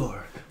taste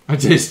dark. I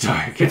taste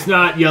dark. It's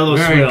not yellow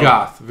very swill.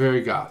 goth,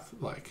 very goth.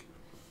 Like,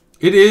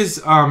 it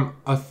is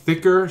a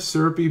thicker,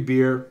 syrupy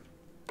beer.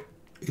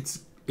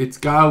 It's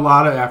got a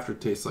lot of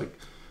aftertaste, like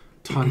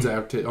tons of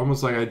aftertaste.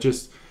 Almost like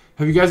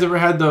have you guys ever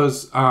had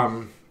those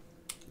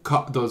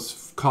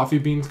coffee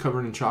beans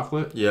covered in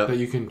chocolate that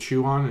you can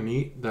chew on and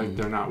eat?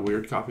 They're not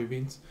weird coffee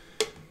beans.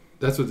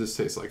 That's what this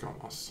tastes like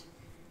almost.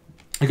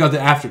 I got the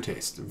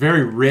aftertaste.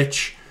 Very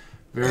rich,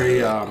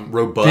 very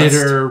robust.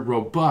 bitter,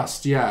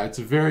 robust. Yeah, it's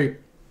a very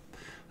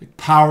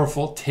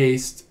powerful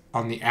taste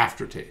on the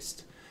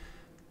aftertaste.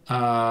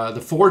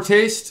 The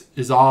foretaste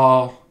is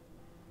all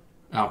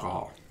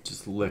alcohol.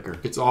 Just liquor.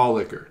 It's all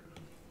liquor.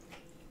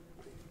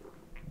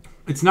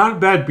 It's not a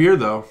bad beer,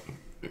 though.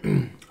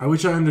 I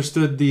wish I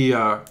understood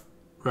the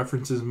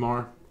references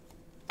more.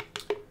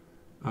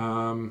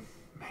 Man.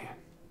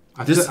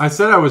 I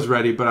said I was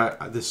ready,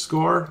 but the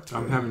score,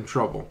 I'm having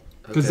trouble.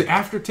 Because the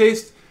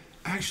aftertaste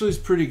actually is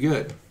pretty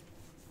good.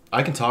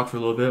 I can talk for a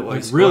little bit. While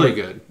It's really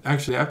good.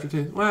 Actually,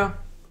 aftertaste, well,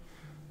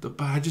 but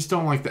I just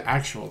don't like the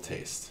actual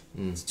taste.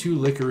 It's too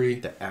liquory.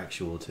 The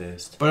actual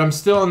taste. But I'm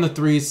still in the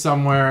threes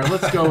somewhere.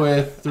 Let's go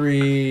with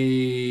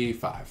 3.5.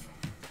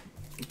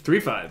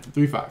 3.5.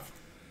 3.5.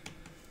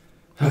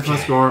 That's my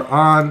score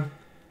on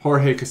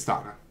Jorge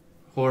Castana.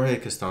 Jorge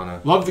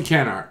Castana. Love the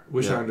can art.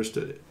 Wish I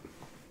understood it.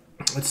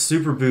 It's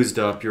super boozed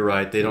up. You're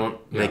right. They don't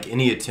make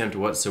any attempt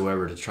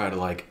whatsoever to try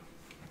to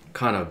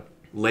kind of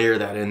layer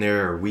that in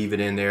there or weave it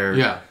in there.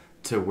 Yeah.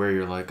 To where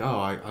you're like, oh,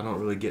 I don't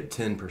really get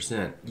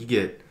 10%. You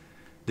get,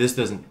 this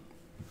doesn't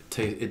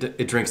taste,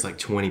 it drinks like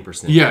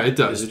 20%. Yeah, it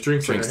does. It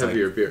drinks like a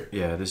heavier beer.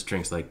 Yeah, this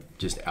drinks like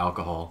just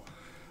alcohol.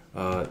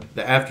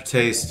 The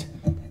aftertaste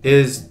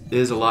is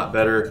a lot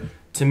better.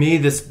 To me,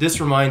 this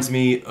reminds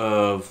me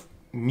of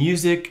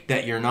music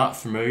that you're not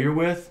familiar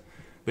with,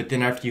 but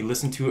then after you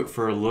listen to it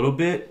for a little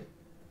bit,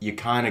 you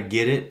kind of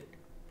get it.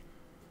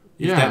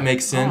 If that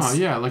makes sense. Oh,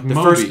 yeah, like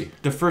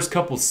the first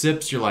couple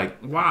sips, you're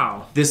like,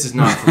 wow, this is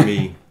not for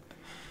me.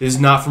 This is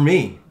not for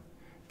me.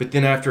 But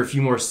then after a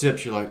few more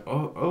sips, you're like,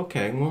 oh,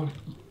 okay, well,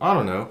 I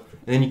don't know.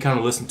 And then you kind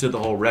of listen to the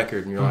whole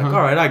record, and you're like,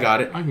 all right, I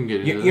got it. I can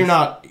get it. You're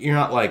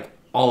not like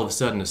all of a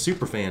sudden a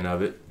super fan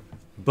of it,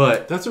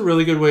 but that's a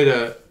really good way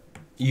to.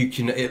 You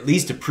can at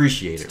least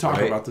appreciate it. Talk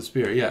right? about this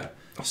beer, yeah.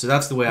 So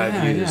that's the way I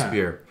view this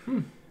beer.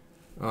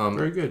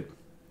 Very good.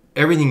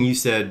 Everything you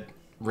said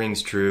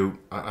rings true.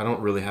 I don't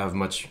really have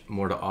much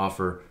more to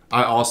offer.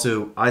 I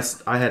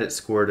had it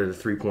scored at a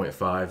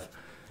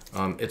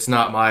 3.5. It's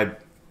not my.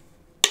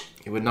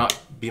 It would not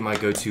be my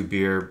go-to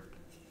beer.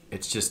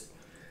 It's just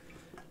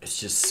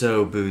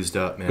so boozed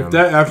up, man. If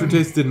that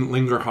aftertaste didn't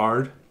linger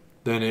hard,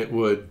 then it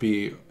would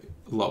be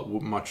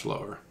much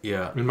lower.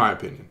 Yeah. In my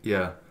opinion.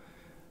 Yeah.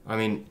 I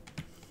mean,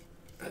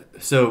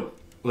 so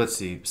let's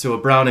see. So a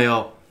brown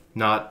ale,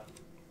 not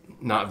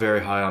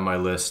very high on my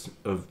list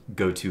of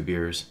go-to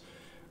beers.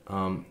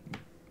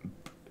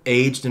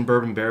 Aged in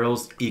bourbon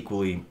barrels,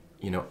 equally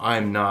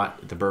I'm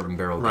not the bourbon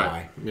barrel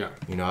guy. Yeah.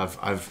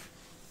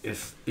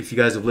 If you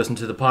guys have listened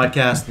to the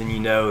podcast, then you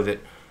know that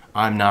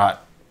I'm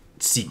not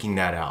seeking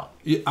that out.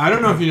 I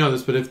don't know if you know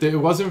this, but if it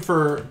wasn't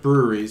for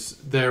breweries,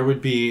 there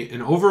would be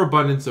an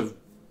overabundance of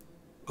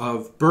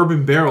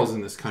bourbon barrels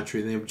in this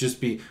country. We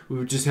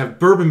would just have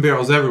bourbon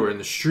barrels everywhere in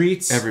the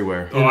streets,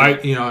 Everywhere. In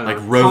like our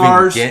roving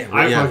cars, yeah.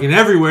 fucking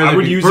everywhere. I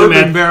would use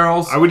bourbon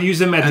barrels. I would use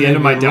them at the end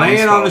of my laying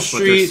downspouts, on the but they're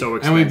street, so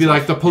and we'd be expensive.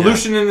 like, the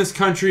pollution in this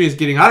country is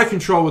getting out of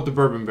control with the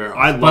bourbon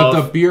barrels.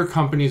 But the beer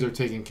companies are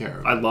taking care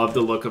of it. I love the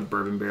look of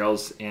bourbon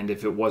barrels, and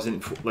if it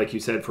wasn't, like you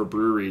said, for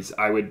breweries,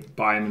 I would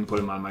buy them and put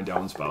them on my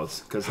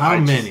downspouts. How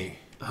many?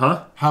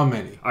 How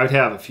many? I'd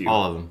have a few.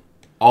 All of them.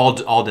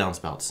 All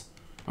downspouts.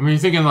 I mean, you're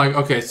thinking like,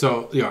 okay,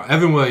 so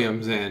Evan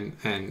Williams and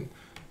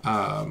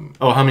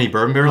how many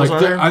bourbon barrels are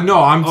there?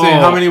 I'm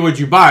saying how many would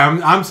you buy?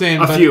 I'm saying,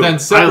 but few. then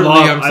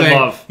separately, I'm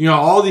saying,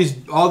 all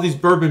these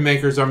bourbon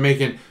makers are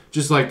making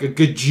just like a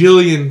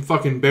gajillion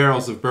fucking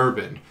barrels of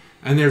bourbon,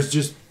 and there's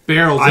just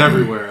barrels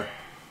everywhere.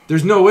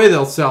 There's no way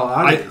they'll sell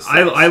out of this.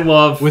 I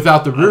love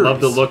without the breweries. I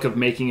love the look of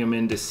making them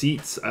into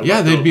seats.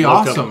 They'd be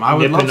awesome. I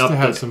would love to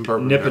have some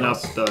bourbon nipping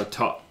barrels. up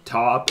the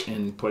top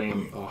and putting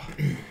them. Oh.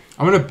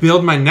 I'm gonna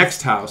build my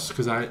next house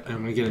because I'm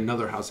gonna get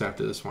another house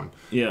after this one.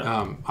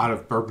 Yeah. Out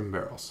of bourbon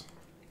barrels.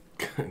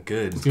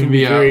 Good. It's gonna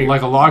be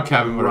like a log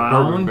cabin, but a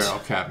bourbon barrel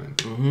cabin.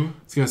 Mm-hmm.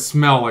 It's gonna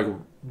smell like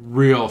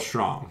real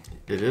strong.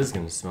 It is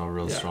gonna smell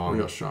real strong.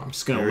 Real strong. I'm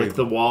just gonna lick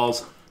the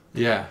walls.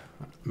 Yeah.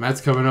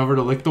 Matt's coming over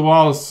to lick the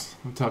walls.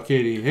 I'll tell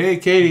Katie, hey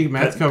Katie,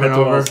 Matt's coming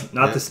over. Walls.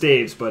 Not the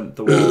staves, but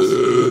the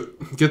walls.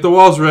 Get the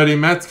walls ready.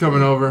 Matt's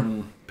coming over.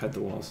 Pet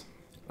the walls.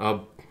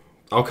 I'll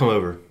come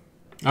over.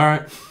 All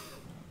right.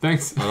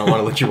 Thanks. I don't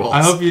want to lick your walls.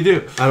 I hope you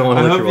do. I don't want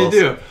to lick your walls. I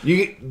hope you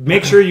do. You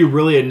make sure you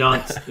really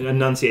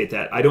enunciate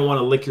that. I don't want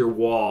to lick your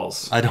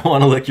walls. I don't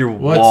want to lick your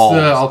walls.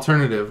 What's the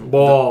alternative?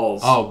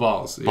 Balls.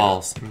 Balls. Yeah.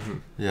 Balls. Mm-hmm.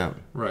 Yeah.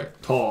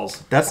 Right.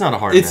 Balls. That's not a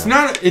hard. It's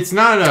not. It's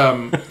not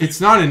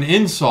an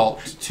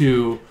insult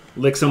to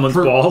lick someone's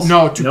balls.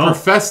 No,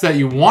 profess that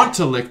you want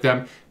to lick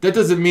them. That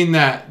doesn't mean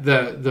that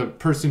the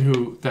person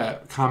who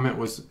that comment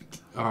was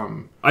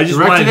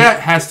directed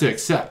at has to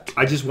accept.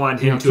 I just want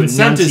him to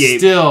consent enunciate.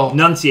 Is still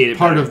enunciate it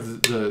part better.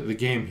 of the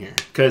game here.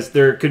 Because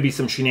there could be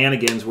some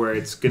shenanigans where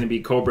it's going to be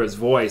Cobra's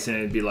voice and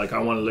it'd be like, I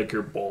want to lick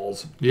your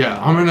balls.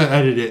 Yeah, I'm going to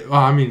edit it. Well,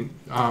 I mean,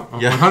 I'm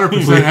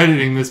 100%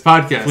 editing this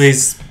podcast.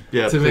 Please.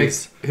 Make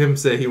him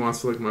say he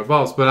wants to lick my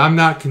balls, but I'm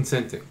not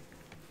consenting.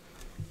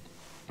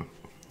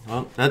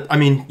 Well,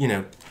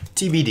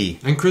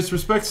 TBD. And Chris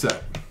respects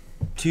that.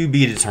 To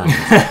be determined.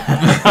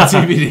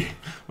 TBD.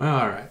 Well,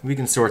 all right. We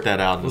can sort that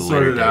out. We'll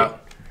sort it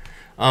out.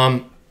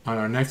 On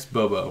our next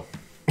Bobo.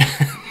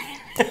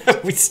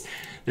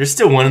 There's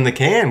still one in the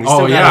can.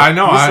 I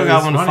know. We still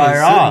got one to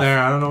fire off. There.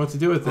 I don't know what to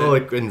do with it. Oh,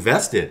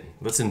 invest it.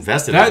 Let's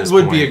invest it. That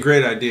would be a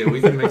great idea.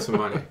 We can make some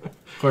money.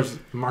 Of course,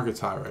 the market's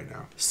high right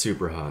now.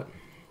 Super hot.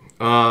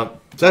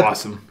 That's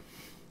awesome.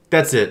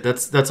 That's it.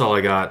 That's all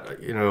I got.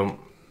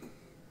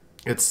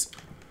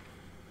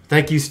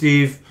 Thank you,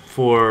 Steve,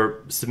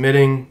 for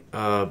submitting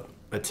a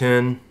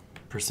 10%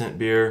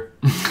 beer.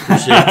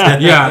 Appreciate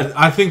that. Yeah,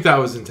 I think that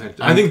was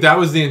intentional. I think that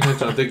was the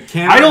intention. The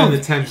can and the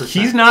 10%.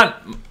 He's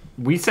not.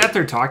 We sat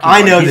there talking.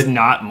 I know he's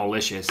not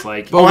malicious.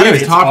 Like, it's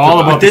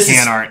all about the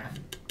can art.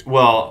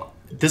 Well,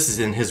 this is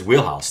in his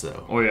wheelhouse,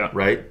 though. Oh yeah.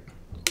 Right.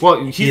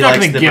 Well, he's not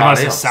going to give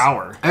us a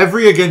sour.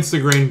 Every against the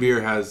grain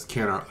beer has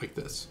can art like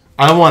this.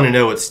 I want to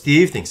know what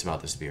Steve thinks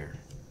about this beer.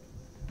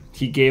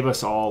 He gave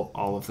us all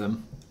of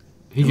them.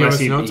 He gave us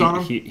notes on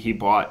them? He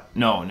bought...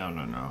 No.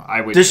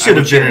 This should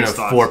have been in a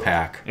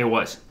 4-pack. It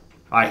was.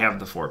 I have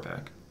the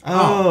 4-pack.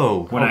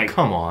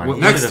 Come on. Well,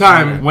 next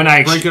time,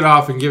 break it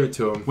off and give it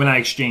to him. When I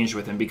exchanged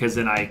with him, because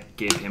then I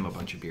gave him a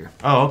bunch of beer.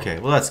 Oh, okay.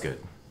 Well, that's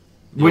good.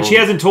 He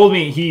hasn't told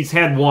me. He's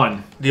had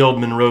one. The old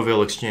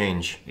Monroeville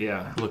exchange.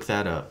 Yeah. Look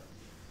that up.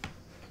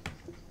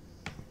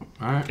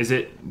 All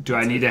right. Do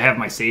I need to have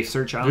my safe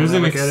search on? There's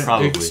an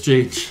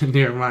exchange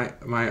near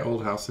my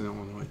old house in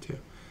Illinois, too.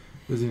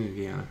 It was in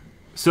Indiana.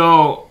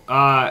 So,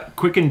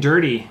 quick and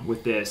dirty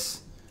with this.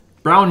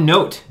 Brown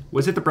Note.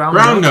 Was it the Brown Note?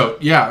 Brown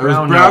Note, yeah. It was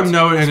Brown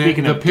Note,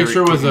 and the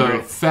picture was a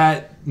dirt.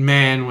 fat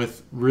man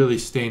with really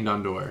stained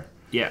underwear.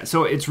 Yeah,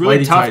 so it's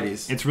really tough.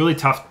 Tighties. It's really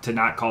tough to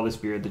not call this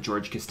beer the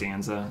George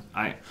Costanza.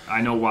 I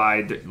know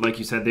why. Like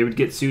you said, they would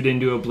get sued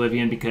into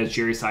oblivion because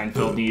Jerry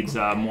Seinfeld needs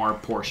more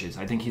Porsches.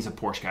 I think he's a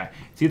Porsche guy.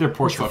 It's either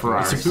Porsche or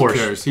Ferrari. It's a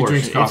Porsche. He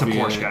drinks coffee. It's a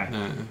Porsche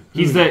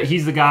guy.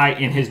 He's the guy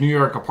in his New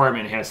York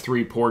apartment has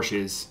 3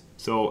 Porsches.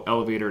 So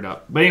elevator it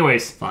up. But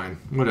anyways, fine,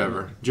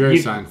 whatever. Jerry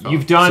Seinfeld.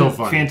 You've done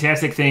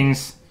fantastic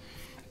things.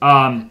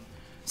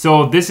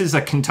 So this is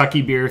a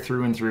Kentucky beer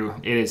through and through.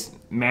 It is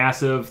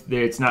massive.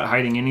 It's not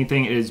hiding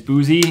anything. It is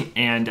boozy,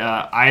 and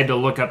I had to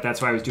look up.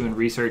 That's why I was doing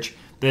research.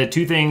 The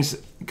 2 things,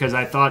 because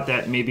I thought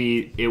that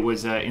maybe it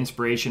was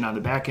inspiration on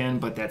the back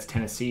end, but that's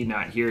Tennessee,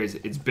 not here. Is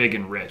it's big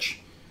and rich.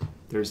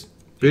 There's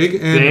big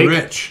and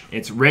rich.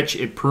 It's rich.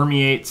 It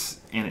permeates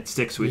and it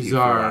sticks with you for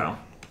a while.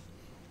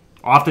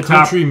 Off the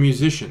top, country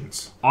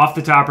musicians. off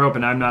the top rope,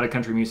 and I'm not a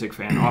country music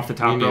fan. Off the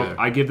top Me rope, neither.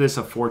 I give this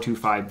a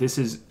 4.25. This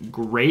is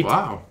great,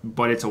 Wow.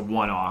 but it's a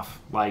one-off.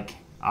 Like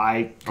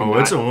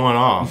It's a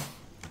one-off.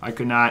 I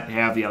could not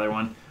have the other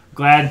one.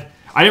 Glad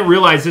I didn't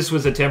realize this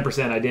was a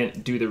 10%. I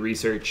didn't do the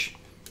research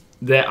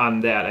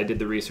on that. I did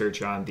the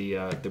research on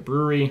the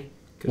brewery.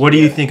 What do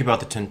you think about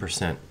the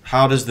 10%?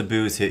 How does the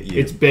booze hit you?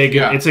 It's big.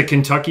 Yeah. It's a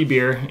Kentucky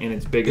beer, and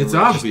it's big. It's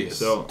and rich. obvious.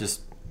 So,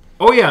 just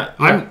oh yeah,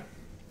 Yeah.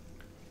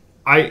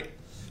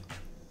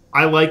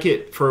 I like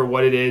it for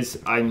what it is.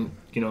 I'm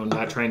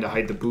not trying to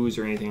hide the booze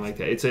or anything like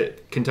that. It's a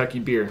Kentucky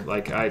beer.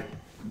 Like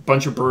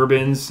bunch of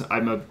bourbons.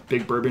 I'm a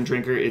big bourbon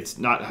drinker. It's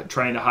not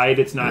trying to hide.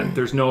 It's not.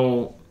 There's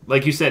no.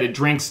 Like you said, it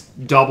drinks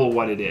double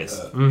what it is.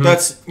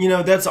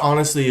 that's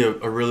honestly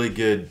a really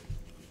good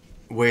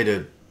way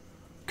to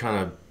kind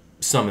of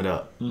sum it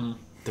up. Mm-hmm.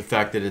 The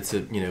fact that it's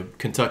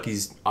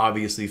Kentucky's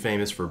obviously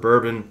famous for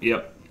bourbon.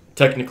 Yep.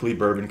 Technically,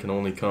 bourbon can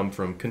only come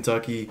from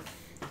Kentucky,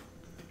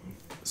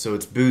 so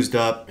it's boozed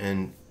up,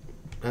 and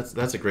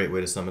that's a great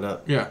way to sum it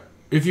up. Yeah.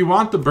 If you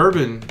want the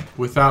bourbon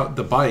without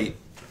the bite,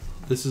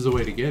 this is a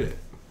way to get it.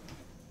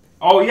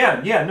 Oh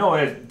yeah. No,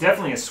 it's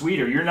definitely a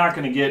sweeter. You're not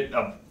going to get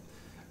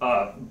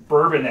a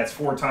bourbon that's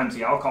 4 times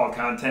the alcohol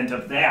content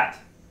of that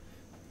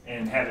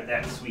and have it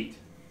that sweet.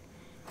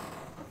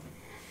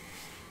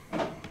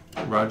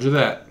 Roger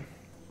that.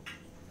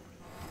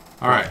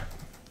 All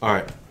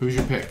right. Who's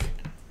your pick?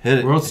 Hit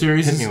it. World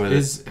Series Hit me with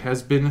it.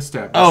 has been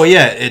established. Oh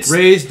yeah, it's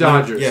Rays,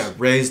 Dodgers. Yeah,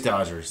 Rays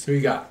Dodgers. Who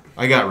you got?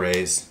 I got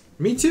Rays.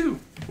 Me too.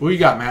 What you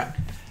got, Matt?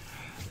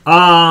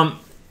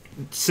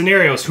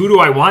 Scenarios. Who do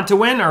I want to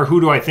win, or who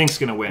do I think's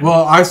going to win?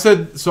 Well, I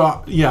said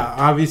so. Yeah,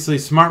 obviously,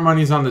 smart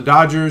money's on the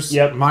Dodgers.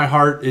 Yep. My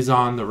heart is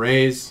on the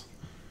Rays.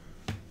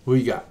 Who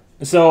you got?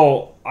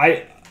 So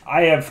I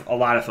have a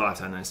lot of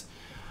thoughts on this.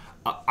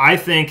 I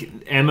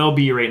think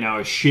MLB right now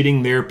is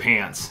shitting their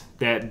pants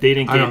that they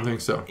didn't get I don't think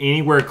so.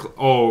 anywhere.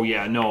 Oh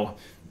yeah, no.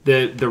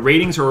 The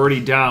ratings are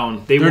already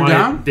down. They're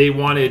down? They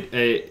wanted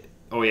a.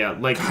 Oh yeah,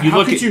 like God, you how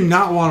look could at you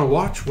not want to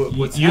watch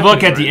what's you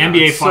look happening at the right now?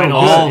 NBA It's so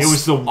finals. good. It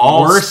was the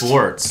all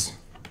worst.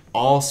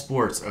 All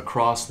sports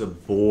across the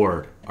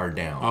board are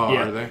down. Oh,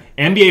 Yeah. are they?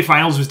 NBA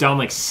finals was down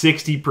like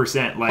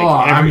 60%.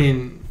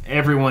 Like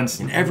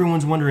everyone's And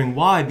everyone's wondering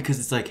why, because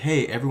it's like,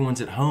 hey,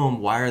 everyone's at home.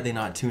 Why are they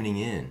not tuning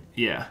in?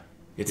 yeah.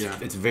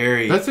 It's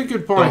very. That's a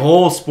good point. The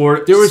whole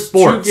sport. There was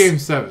sports. 2 Game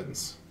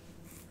 7s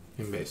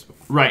in baseball.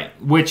 Right,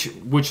 which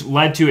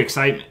led to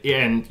excitement,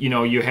 and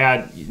you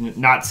had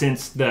not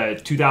since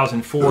the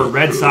 2004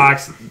 Red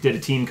Sox did a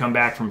team come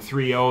back from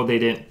 3-0. They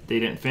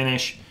didn't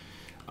finish.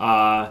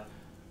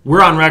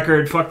 We're on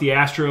record. Fuck the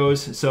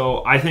Astros.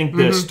 So I think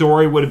the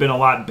story would have been a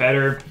lot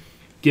better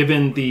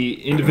given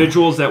the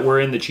individuals that were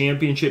in the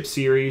championship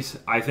series.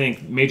 I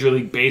think Major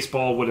League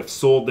Baseball would have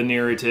sold the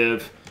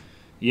narrative,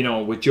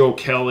 with Joe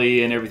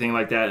Kelly and everything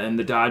like that, and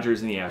the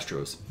Dodgers and the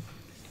Astros.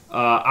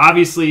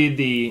 Obviously,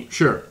 the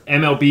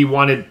MLB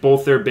wanted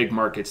both their big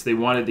markets. They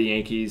wanted the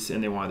Yankees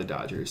and they wanted the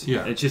Dodgers.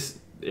 Yeah. It just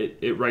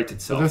it writes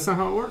itself. But that's not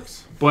how it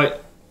works.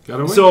 But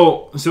Gotta win.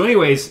 so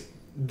anyways,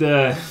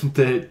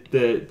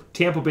 the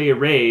Tampa Bay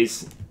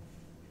Rays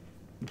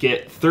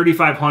get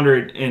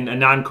 3,500 in a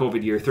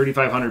non-COVID year,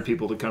 3,500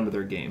 people to come to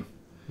their game.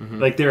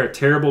 Like they're a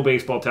terrible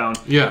baseball town.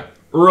 Yeah.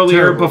 Earlier,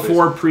 Terrible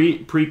before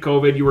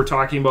pre-COVID, you were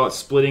talking about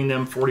splitting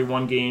them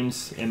 41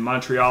 games in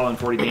Montreal and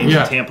 40 games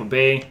in Tampa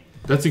Bay.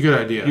 That's a good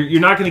idea.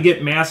 You're not going to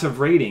get massive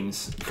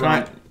ratings.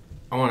 I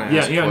want to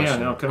ask a question.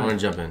 No, come I on. want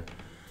to jump in.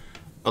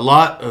 A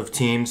lot of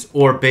teams,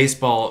 or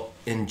baseball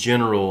in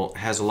general,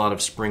 has a lot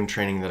of spring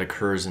training that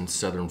occurs in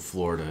southern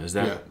Florida. Is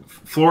that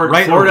Florida,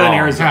 right or Florida and wrong?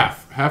 Arizona.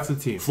 Half the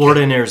team.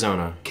 Florida and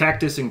Arizona?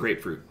 Cactus and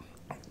grapefruit.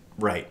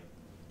 Right.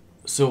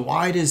 So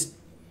why does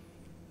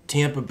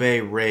Tampa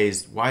Bay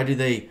Rays? Why do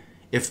they?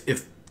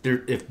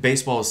 If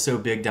baseball is so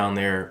big down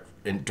there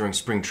during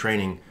spring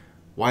training,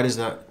 why does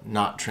that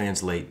not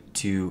translate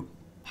to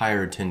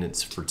higher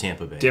attendance for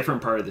Tampa Bay?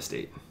 Different part of the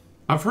state.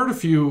 I've heard a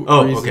few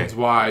reasons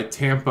why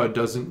Tampa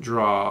doesn't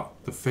draw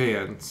the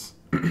fans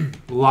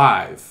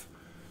live.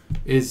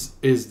 Is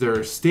their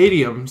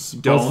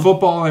stadiums, both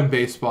football and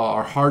baseball,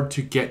 are hard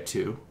to get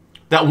to.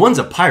 That one's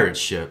a pirate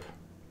ship.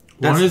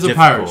 One is a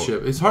pirate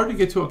ship. It's hard to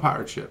get to a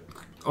pirate ship.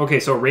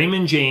 Okay, so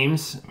Raymond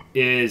James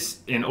is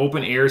an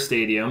open-air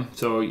stadium,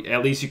 so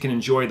at least you can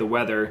enjoy the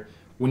weather.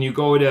 When you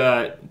go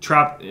to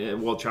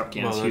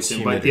Tropicana's Houston,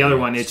 humidity. but the other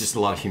one, it's just a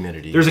lot of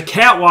humidity. There's a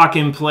catwalk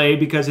in play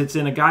because it's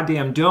in a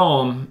goddamn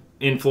dome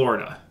in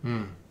Florida.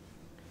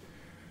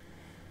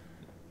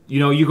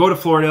 You go to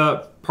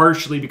Florida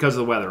partially because of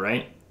the weather,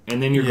 right?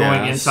 And then you're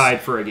going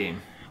inside for a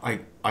game.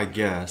 I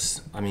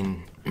guess. I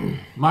mean,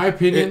 my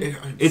opinion,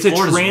 it's Florida's a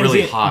transient.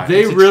 really hot.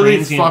 They it's a really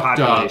transient fucked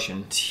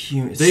population.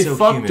 up. They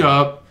fucked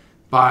up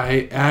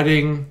by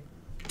adding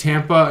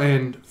Tampa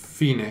and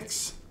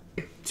Phoenix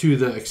to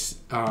the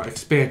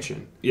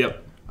expansion.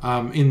 Yep.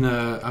 In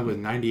the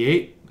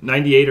 98?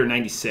 98 or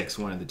 96,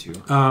 one of the two.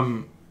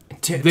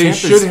 They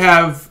should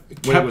have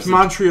kept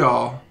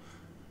Montreal,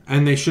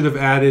 and they should have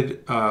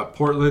added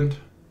Portland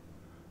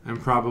and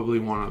probably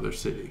one other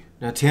city.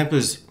 Now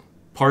Tampa's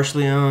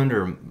partially owned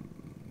or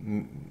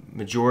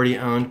majority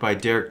owned by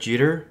Derek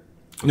Jeter.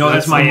 No,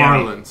 that's the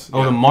Miami. Marlins.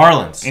 Oh, the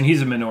Marlins. And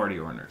he's a minority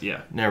owner.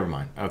 Yeah. Never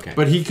mind. Okay.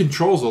 But he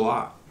controls a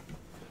lot.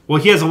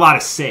 Well, he has a lot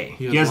of say.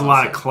 He He has a has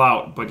lot of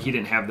clout, but he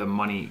didn't have the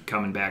money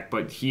coming back.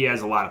 But he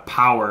has a lot of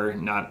power,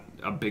 not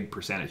a big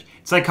percentage.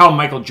 It's like how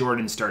Michael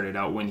Jordan started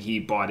out when he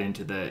bought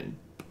into the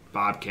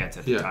Bobcats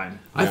at the time.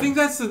 I think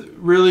that's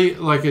really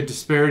like a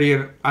disparity,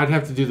 and I'd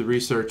have to do the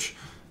research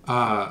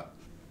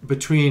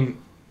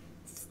between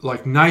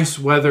like nice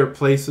weather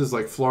places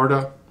like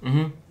Florida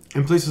and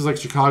places like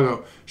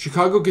Chicago.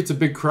 Chicago gets a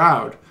big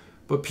crowd,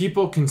 but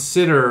people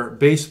consider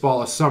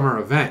baseball a summer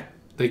event.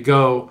 They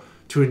go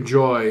to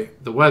enjoy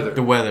the weather.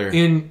 The weather.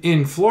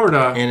 In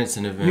Florida, And it's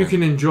an event. you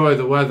can enjoy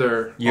the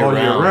weather all year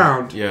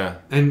round. Yeah.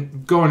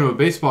 And going to a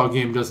baseball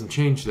game doesn't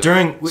change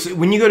that.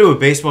 When you go to a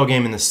baseball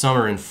game in the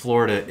summer in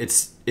Florida,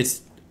 it's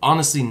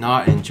honestly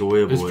not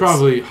enjoyable. It's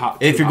probably hot.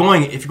 If you're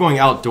going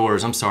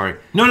outdoors, I'm sorry.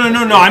 No.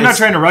 I'm not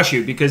trying to rush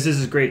you because this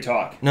is great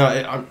talk. No,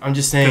 I'm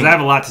just saying. Because I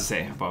have a lot to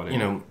say about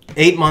it.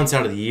 8 months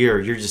out of the year,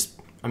 you're just.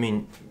 I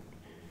mean,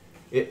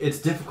 it's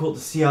difficult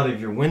to see out of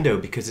your window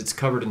because it's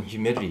covered in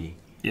humidity.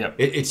 Yep.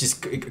 It's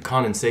just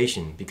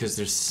condensation because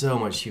there's so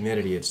much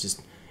humidity. It's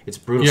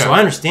brutal. Yeah. So I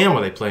understand why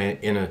they play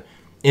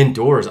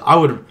indoors.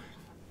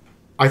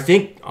 I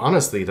think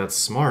honestly that's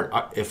smart.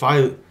 If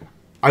I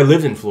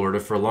lived in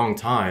Florida for a long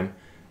time,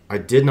 I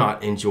did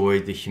not enjoy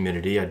the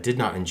humidity. I did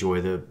not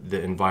enjoy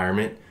the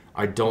environment.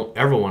 I don't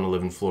ever want to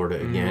live in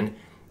Florida again.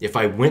 If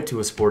I went to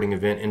a sporting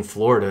event in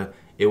Florida,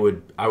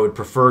 I would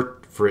prefer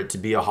for it to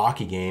be a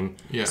hockey game,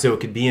 so it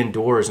could be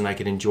indoors and I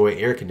could enjoy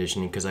air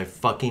conditioning because I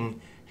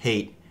fucking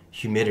hate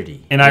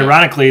humidity. And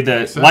ironically,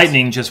 the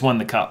Lightning just won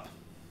the cup.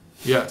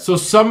 Yeah, so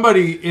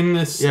somebody in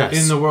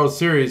in the World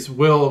Series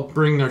will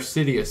bring their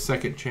city a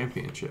second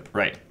championship.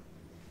 Right.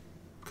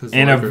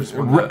 And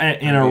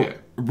a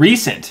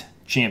recent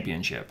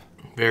championship.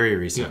 Very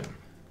recent.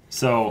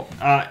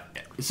 Yeah.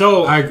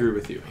 So I agree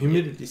with you.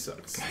 Humidity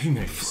sucks.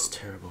 Humidity is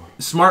terrible.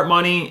 Smart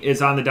money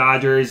is on the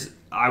Dodgers.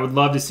 I would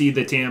love to see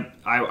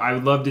I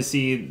would love to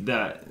see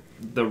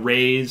the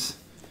Rays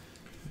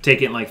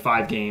take it in like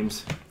 5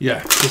 games.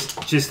 Yeah.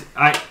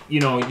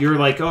 You're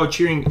like, oh,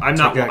 cheering. I'm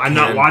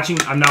not watching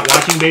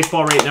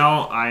baseball right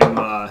now.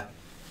 I'm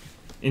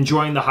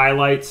enjoying the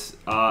highlights.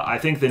 I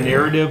think the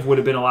narrative would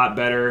have been a lot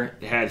better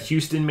had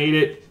Houston made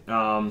it.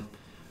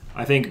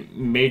 I think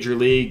Major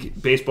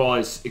League Baseball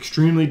is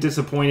extremely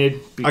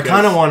disappointed because I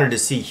kind of wanted to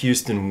see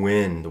Houston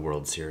win the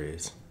World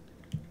Series.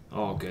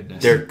 Oh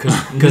goodness.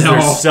 Because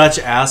they're such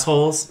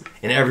assholes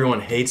and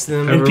everyone hates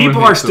them. And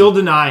people are still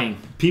denying.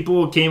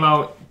 People came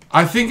out.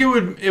 I think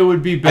it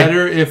would be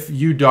better if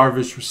Yu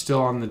Darvish was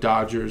still on the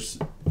Dodgers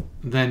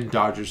than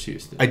Dodgers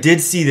Houston. I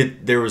did see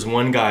that there was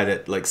one guy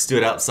that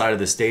stood outside of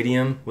the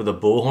stadium with a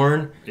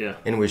bullhorn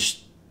and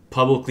was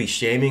publicly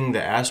shaming the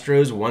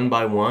Astros one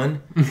by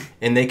one,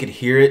 and they could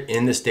hear it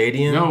in the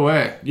stadium. No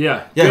way.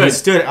 Yeah. Yeah, Good. he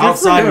stood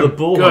outside of the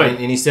bullhorn Good.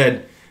 and he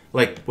said,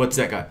 like, what's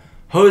that guy?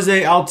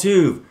 Jose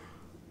Altuve.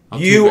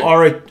 You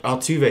are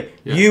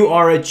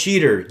a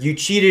cheater. You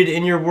cheated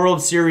in your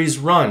World Series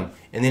run.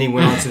 And then he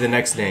went on to the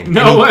next name.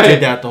 No and he way.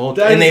 did that the whole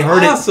time. That And they is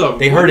heard awesome. it.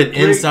 They heard it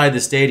Great. inside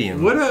the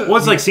stadium. Well,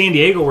 it's like San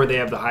Diego where they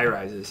have the high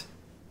rises.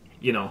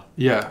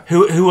 Yeah.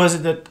 Who was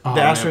it that the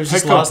Astros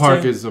just lost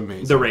Park to? is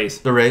amazing. The Rays.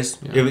 The Rays.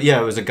 Yeah.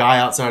 It was a guy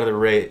outside of the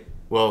Rays.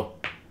 Well,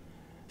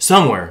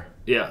 somewhere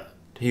Yeah.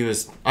 he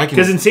was.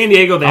 Because in San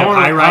Diego they have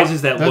high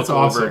rises that that's look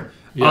awesome. over.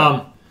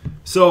 Yeah.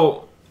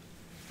 So,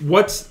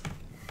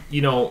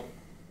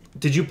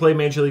 did you play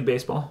Major League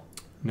Baseball?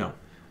 No.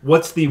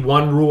 What's the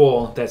one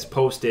rule that's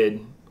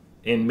posted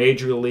in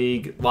Major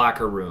League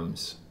locker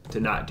rooms to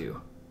not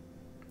do?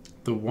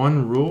 The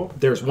one rule?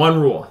 There's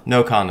one rule,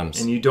 no condoms.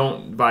 and you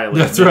don't violate.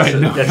 That's it. right.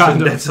 No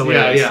condoms. That's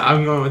hilarious. Yeah,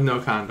 I'm going with no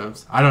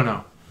condoms. I don't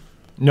know.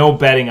 No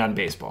betting on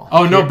baseball.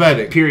 Oh, no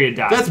betting. Period.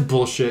 Dot. That's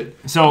bullshit.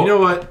 So you know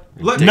what?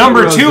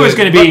 Number Pete 2 Rose is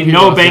going in. to Let be Pete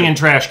no Rose banging in.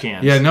 trash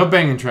cans. Yeah, no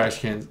banging trash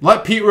cans.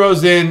 Let Pete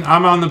Rose in.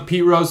 I'm on the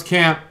Pete Rose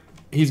camp.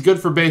 He's good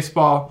for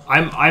baseball.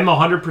 I'm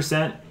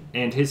 100%,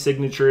 and his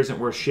signature isn't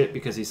worth shit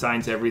because he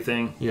signs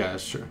everything. Yeah,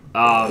 that's true.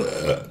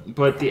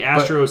 But the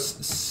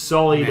Astros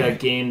sullied a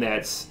game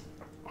that's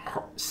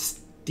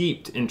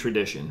steeped in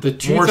tradition. The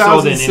More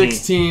so than any.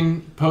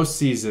 2016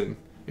 postseason.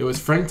 It was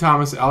Frank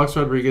Thomas, Alex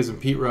Rodriguez, and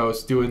Pete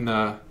Rose doing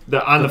the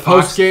Fox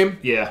post game.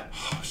 Yeah,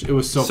 It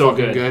was so good.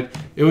 fucking good.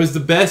 It was the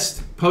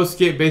best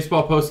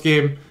baseball post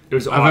game it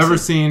was I've awesome. ever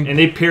seen. And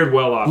they paired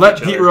well off. Let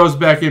each Pete other. Rose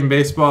back in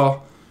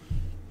baseball.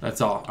 That's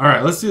all. All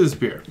right, let's do this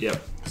beer.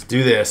 Yep. Let's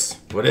do this.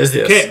 What is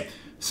this? Okay,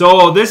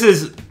 so this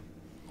is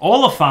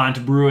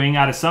Oliphant Brewing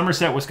out of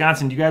Somerset,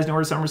 Wisconsin. Do you guys know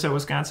where Somerset,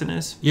 Wisconsin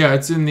is? Yeah,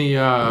 it's in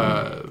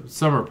the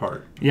summer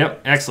part.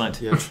 Yep,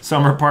 excellent. Yep.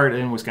 Summer part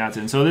in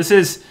Wisconsin. So this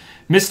is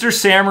Mr.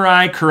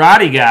 Samurai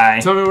Karate Guy.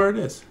 Tell me where it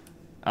is.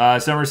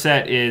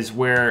 Somerset is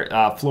where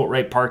Float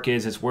Right Park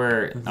is. It's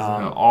where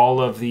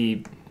all of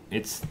the...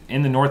 It's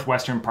in the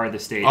northwestern part of the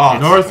state. Oh,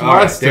 It's Northwest. All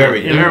right, there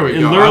we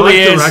it go.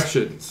 literally I like is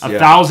directions.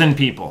 1,000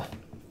 people.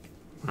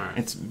 All right.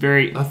 It's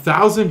very...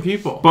 1,000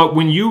 people. But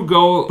when you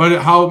go...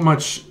 But how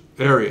much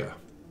area?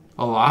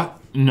 A lot.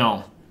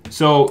 No.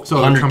 So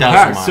 100,000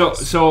 compact.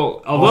 miles.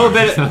 So a little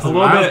bit.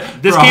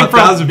 This For came from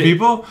 1,000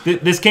 people.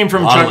 This came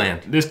from lot of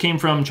land. This came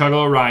from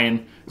Chugalo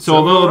Ryan. So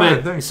a Chugalo little Ryan,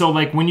 bit. thanks. So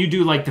like when you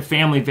do like the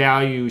Family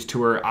Values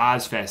tour,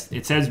 Ozfest,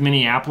 it says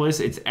Minneapolis.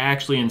 It's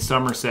actually in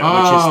Somerset, which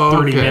is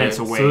 30 minutes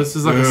away. So this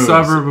is like a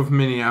suburb of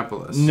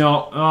Minneapolis.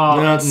 No,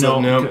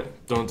 no,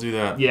 don't do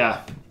that.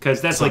 Yeah,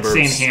 because that's like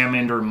Suburbs. St.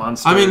 Hammond or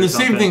Munster. I mean, or the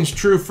same something. thing's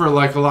true for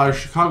like a lot of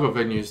Chicago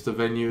venues. The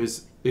venue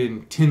is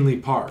in Tinley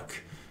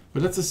Park,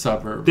 but that's a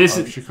suburb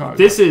of Chicago.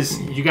 This is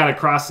you got to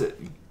cross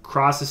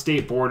the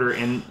state border,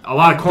 and a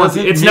lot of corners.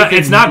 Doesn't It's make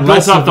not it built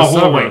less up of the a whole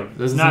suburb. way. It's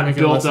Doesn't not make it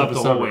built less up of a the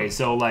whole suburb. way.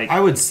 So like I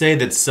would say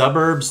that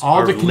suburbs all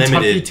are the Kentucky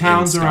limited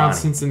towns in around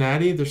styling.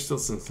 Cincinnati, they're still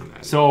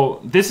Cincinnati. So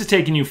this is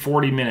taking you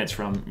 40 minutes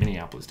from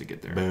Minneapolis to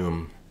get there.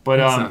 Boom. But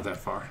It's not that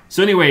far.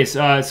 so anyways, so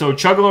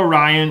Chugalo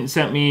Ryan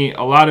sent me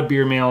a lot of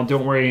beer mail.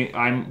 Don't worry,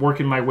 I'm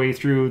working my way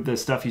through the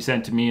stuff you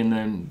sent to me and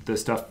then the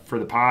stuff for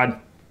the pod.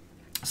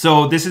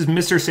 So this is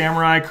Mr.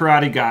 Samurai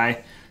Karate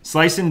Guy,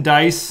 Slice and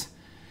Dice,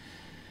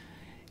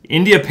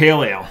 India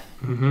Pale Ale.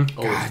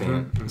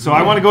 Oliphant. So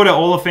I want to go to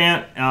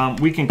Oliphant.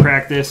 We can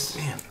crack this.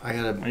 I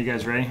gotta. Are you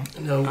guys ready?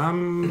 No.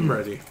 I'm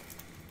ready.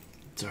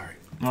 Sorry.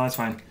 No, that's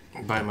fine.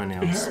 Bite my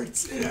nails. It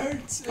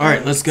hurts. All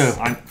right, let's go.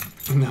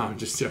 No, I'm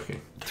just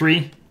joking.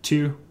 3,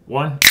 2,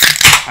 1.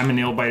 I'm a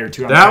nail biter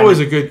too. I'm That trying was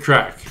to a good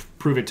crack.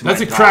 prove it to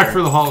That's my a crack daughter.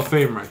 for the Hall of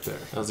Fame right there.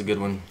 That was a good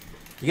one.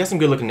 You got some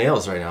good looking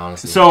nails right now,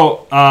 honestly.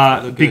 So,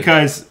 look good.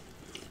 because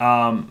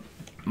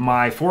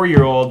my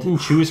 4-year-old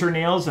chews her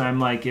nails, and I'm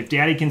like, if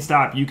Daddy can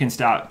stop, you can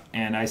stop.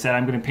 And I said,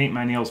 I'm going to paint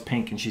my nails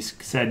pink. And she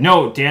said,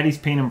 no, Daddy's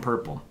painting them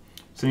purple.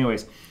 So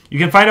anyways, you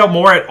can find out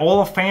more at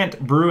Oliphant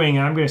Brewing,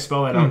 and I'm going to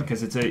spell that out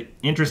because it's an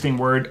interesting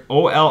word,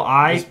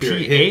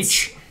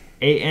 OLIPHANT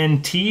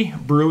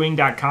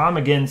brewing.com.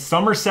 Again,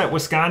 Somerset,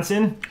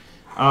 Wisconsin.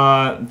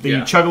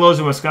 The Chuggalos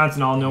in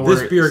Wisconsin all know where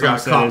This beer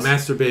got Somerset caught is.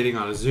 masturbating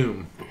on a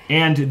Zoom.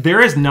 And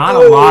there is not a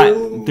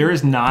lot. There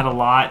is not a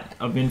lot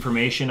of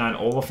information on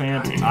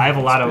Oliphant. I have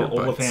a lot of Beer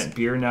bites. Oliphant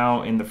beer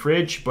now in the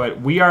fridge,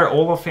 but we are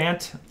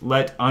Oliphant.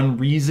 Let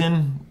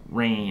unreason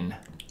reign.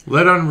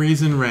 Let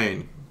unreason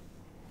reign.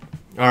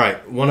 All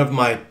right, one of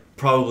my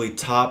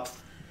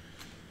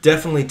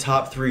definitely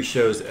top 3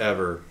 shows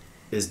ever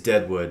is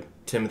Deadwood.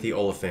 Timothy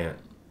Oliphant.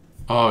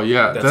 Oh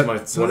yeah,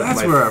 That's one of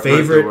my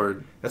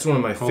favorite. That's one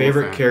of my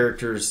favorite Oliphant.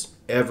 characters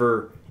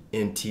ever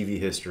in TV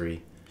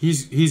history.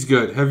 He's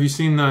good. Have you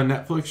seen the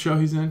Netflix show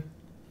he's in?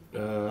 I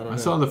don't know. I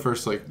saw the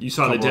first You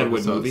saw the couple Deadwood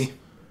episodes. movie?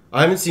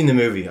 I haven't seen the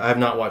movie. I have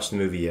not watched the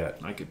movie yet.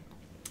 I could.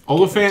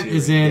 Oliphant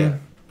is in. Yeah,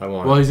 I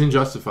want. Well, he's in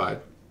Justified,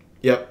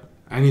 Yep.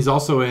 and he's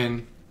also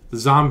in the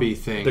zombie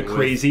thing. The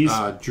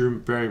Crazies? With, Drew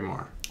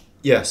Barrymore.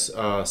 Yes.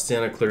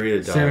 Santa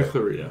Clarita Diet. Santa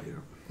Clarita. Yeah.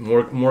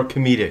 More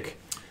comedic.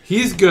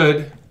 He's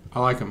good. I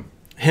like him.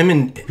 Him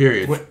and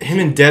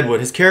Deadwood.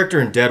 His character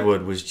in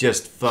Deadwood was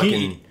just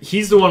fucking.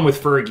 He's the one with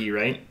Fergie,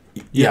 right?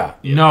 Yeah.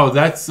 No,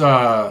 that's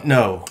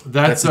No.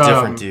 That's, a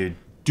different dude.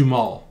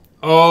 Dumal.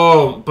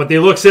 Oh, but they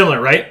look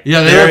similar, right?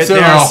 Yeah, They're- they're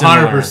they are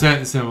similar.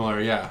 100%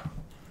 similar. Yeah.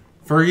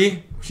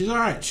 Fergie, she's all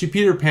right. She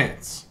peed her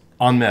pants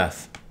On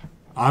meth.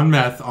 on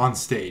meth on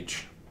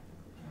stage,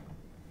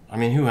 I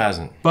mean, who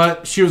hasn't?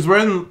 but she was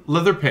wearing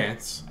leather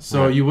pants,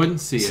 so you wouldn't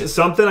see it.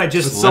 Something I But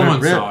just someone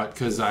rip. saw it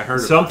because I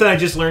heard Something I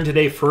just learned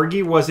today.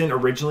 Fergie wasn't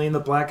originally in the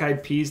Black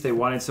Eyed Peas. They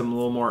wanted some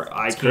little more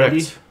eye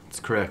candy. Correct. It's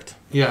correct.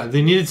 Yeah,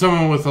 they needed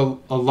someone with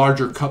a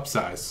larger cup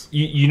size.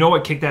 You know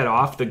what kicked that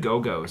off? The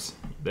Go-Go's.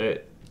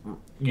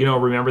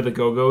 Remember the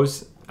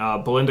Go-Go's?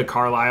 Belinda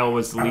Carlisle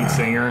was the lead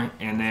singer,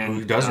 and then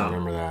Who doesn't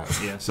remember that?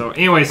 Yeah. So,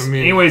 anyways, I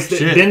mean,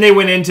 shit. then they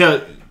went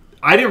into.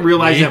 I didn't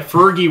realize Me? that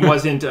Fergie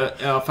wasn't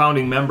a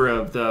founding member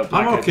of the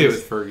Black I'm Eyed okay Peas.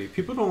 with Fergie.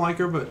 People don't like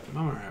her, but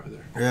I'm alright with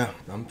her. Yeah,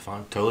 I'm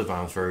fine. Totally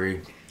fine with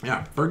Fergie.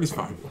 Yeah, Fergie's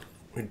fine.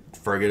 We'd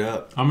Ferg it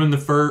up. I'm in the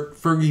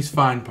Fergie's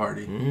fine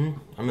party.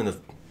 I'm in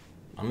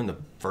the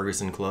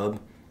Ferguson club.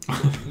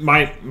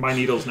 My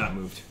needle's not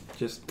moved.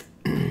 Just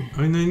I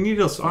mean, the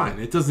needle's fine.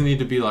 It doesn't need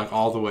to be like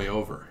all the way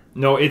over.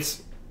 no,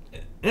 it's.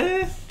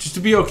 Just to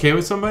be okay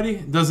with somebody,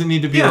 it doesn't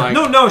need to be like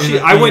no.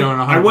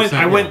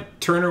 I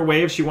went turn her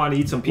way if she wanted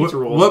to eat some pizza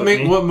rolls. What with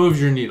me. what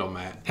moves your needle,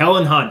 Matt?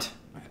 Helen Hunt.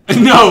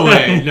 No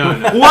way, no.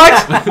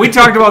 What? We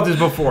talked about this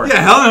before.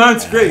 Yeah, Helen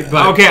Hunt's great,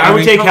 but Okay, I would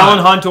mean, take come Helen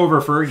on. Hunt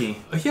over Fergie.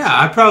 Yeah,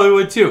 I probably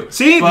would too.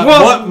 See, But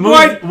well,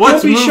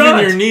 what's don't be moving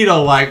shocked. your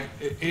needle like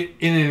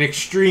in an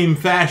extreme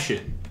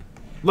fashion?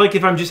 Like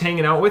if I'm just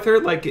hanging out with her,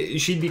 like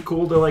she'd be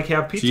cool to like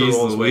have pizza Jeez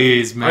rolls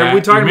Louise, with. man. Are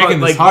we talking You're making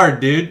about this like hard,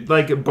 dude.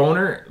 like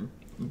boner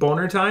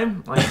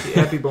time, like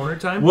happy boner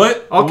time?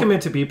 What? I'll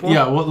commit to people.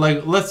 Yeah, well,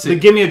 like let's see. So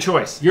give me a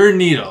choice. Your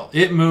needle,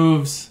 it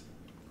moves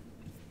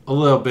a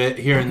little bit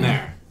here and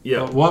there.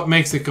 Yeah. But what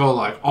makes it go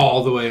like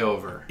all the way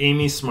over?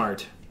 Amy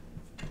Smart,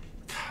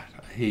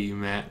 I hate you,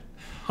 Matt.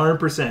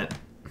 100%.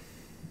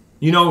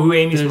 You know who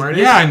Amy Smart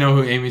is? Yeah, I know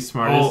who Amy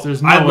Smart is.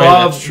 There's no I way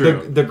love that's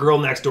true. the girl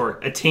next door.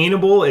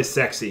 Attainable is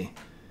sexy.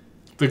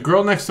 The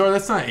girl next door,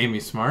 that's not Amy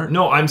Smart.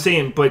 No, I'm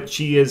saying, but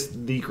she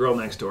is the girl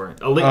next door.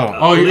 Oh,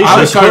 I Alicia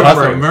was talking about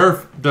the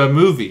Silverberg. the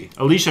movie.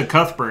 Alicia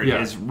Cuthbert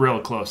Yeah. is real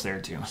close there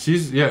too.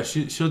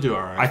 She'll do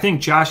all right. I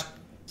think Josh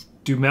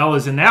Duhamel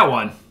is in that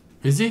one.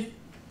 Is he?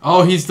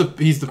 Oh, he's the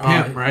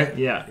pimp, right?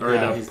 Yeah, or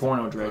Yeah, the he's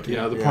porno director.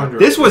 Yeah, the Yeah. porn director.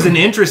 This was an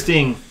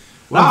interesting.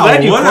 Wow, I'm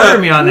glad you what cornered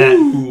me on that.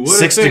 Ooh, what a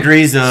 6 thing.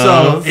 degrees of.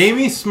 So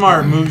Amy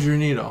Smart moves your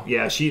needle.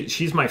 Yeah,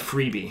 she's my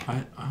freebie.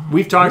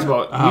 We've talked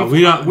about.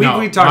 We don't. We No,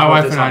 talked my about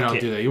wife this and I on don't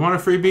Kit. do that. You want a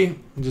freebie?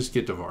 Just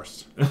get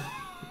divorced.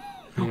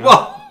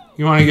 Well,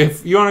 You want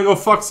to go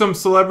fuck some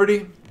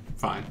celebrity?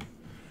 Fine.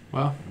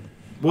 Well,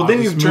 then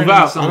I'll you've just turned move into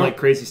out. some like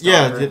crazy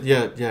stuff.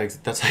 Yeah.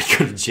 That's how you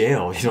go to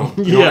jail. You don't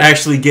Yeah.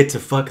 actually get to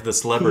fuck the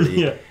celebrity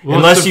Yeah.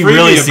 unless What's the you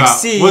really freebie about?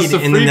 succeed, What's the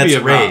and then that's freebie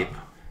about? rape.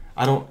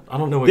 I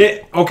don't know what.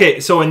 Okay,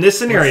 so in this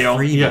scenario,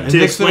 What's freebie? yeah. In To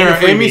this explain scenario,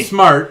 a freebie. Amy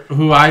Smart,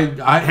 who I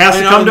has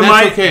to know, come to and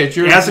my that's okay. It's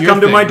your, has to your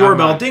come to thing, my not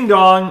doorbell, mine. ding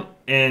dong,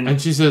 and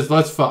And she says,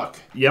 "Let's fuck."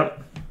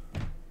 yep,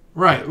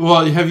 Right.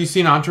 Well, have you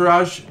seen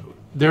Entourage?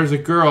 There's a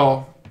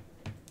girl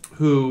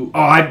who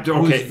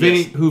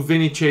who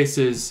Vinny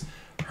chases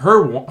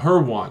her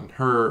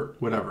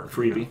whatever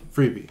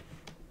freebie,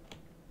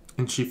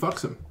 and she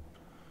fucks him.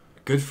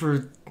 Good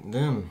for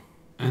them.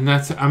 And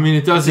that's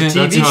it doesn't. It's a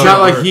TV It's show. not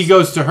like he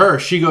goes to her;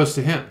 she goes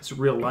to him. it's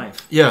real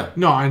life. Yeah.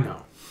 No, I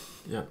know.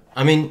 Yeah.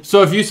 I mean,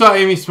 So if you saw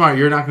Amy Smart,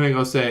 you're not going to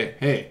go say,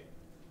 "Hey,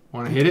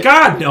 want to hit it?"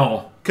 God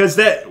no, because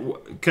You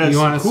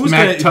want to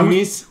smack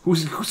tummies?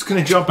 Who's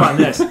gonna jump on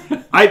this?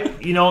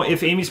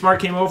 If Amy Smart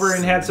came over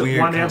and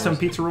wanted to have some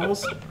pizza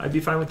rolls, I'd be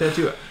fine with that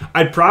too.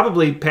 I'd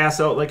probably pass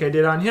out like I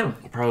did on him.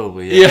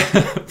 probably. Yeah.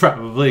 Yeah,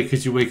 probably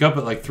because you wake up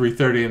at like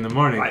 3:30 in the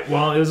morning.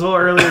 Well, it was a little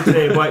earlier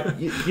today, but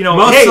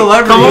Most hey,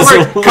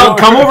 celebrities-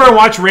 come over and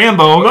watch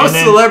Rambo. Most and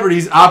then,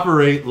 celebrities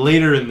operate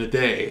later in the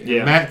day.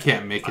 Yeah. Matt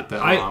can't make it that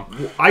long.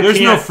 I There's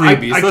no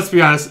can't- freebies. Let's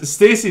be honest.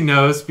 Stacy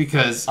knows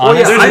because Oh,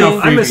 yeah, there's no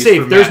freebies. I'm a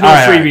safe. for There's no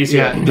Matt. All right, freebies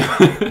yet.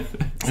 Yeah.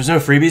 There's no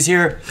freebies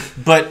here,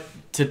 but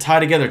to tie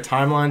together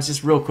timelines,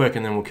 just real quick,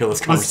 and then we'll kill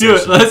this Let's do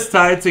conversation. it. Let's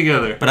tie it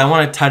together. But I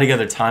want to tie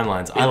together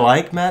timelines. I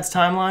like Matt's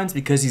timelines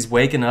because he's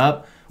waking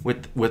up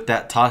with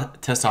that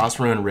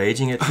testosterone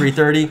raging at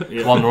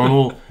 3:30, while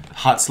normal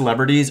hot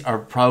celebrities are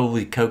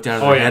probably coked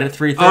out of their head at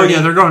 3:30. Oh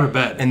yeah, they're going to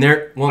bed. And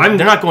they're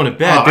not going to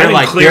bed. Oh, they're I'm in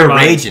like clear they're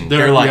mind. raging. They're-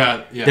 They're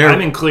like yeah. they're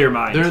I'm in clear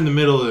mind. They're in the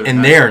middle of their and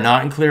night. they're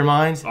not in clear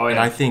minds. Oh, yeah. And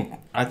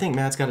I think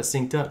Matt's got it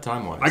synced up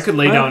time wise. I could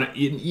lay down an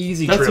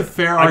easy. That's a triple.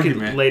 fair I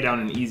argument. could lay down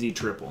an easy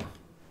triple.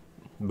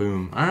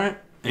 Boom. All right,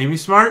 Amy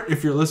Smart,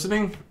 if you're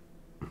listening,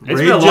 It's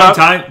been a long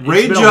time.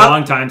 Rage It's been a up.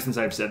 long time since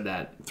I've said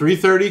that.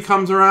 3:30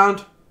 comes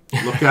around.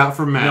 Look out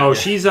for Matt. No,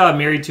 she's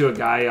married to a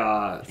guy.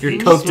 If you're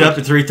coked up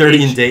at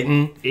 3:30 in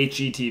Dayton,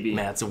 HGTV.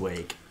 Matt's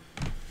awake.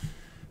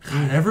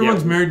 God,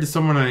 everyone's Yeah. married to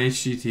someone on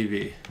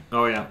HGTV.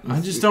 Oh yeah. I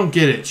just don't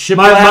get it. Ship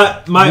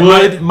My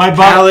wood, my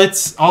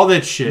pallets, all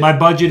that shit. My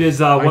budget is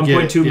get it,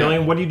 1.2 yeah.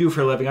 million. What do you do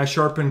for a living? I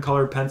sharpen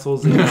colored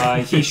pencils,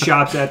 and he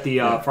shops at the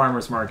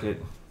farmers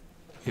market.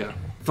 yeah,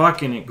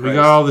 Fucking it, we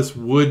got all this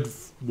wood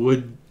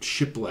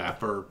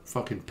shiplap or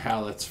fucking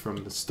pallets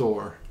from the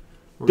store.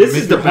 We're This gonna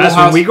is make the your whole best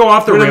when house- we go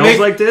off the we're gonna rails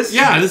like this.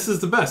 Yeah, this is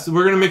the best.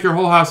 We're gonna make your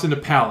whole house into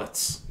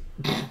pallets.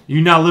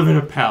 You now live in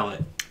a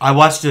pallet. I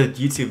watched a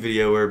YouTube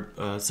video where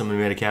someone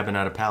made a cabin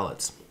out of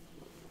pallets.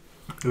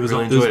 It was,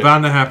 Really it was enjoyed it.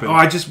 bound to happen. Oh,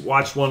 I just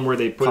watched one where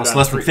they put Costs it on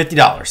less than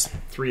 $50.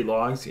 3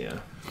 logs. Yeah.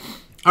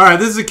 All right,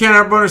 this is a Can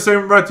Art Bonus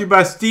segment brought to you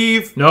by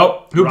Steve.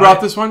 Nope. Who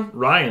brought this one?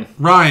 Ryan.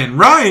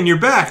 Ryan, you're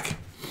back.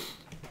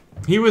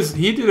 He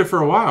did it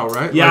for a while,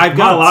 right? Yeah, Like I've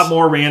got a lot months.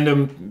 more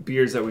random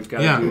beers that we've got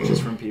to Yeah. do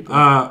just from people.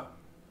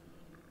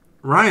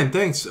 Ryan,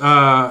 thanks.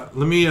 Let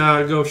me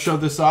go show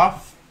this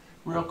off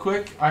real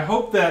quick. I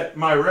hope that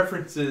my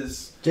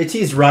references.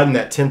 JT's riding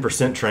that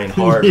 10% train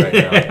hard right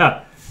now.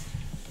 yeah.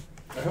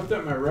 I hope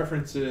that my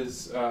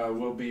references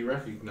will be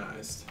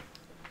recognized.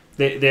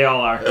 They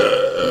all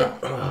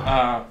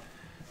are.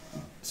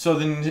 So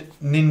the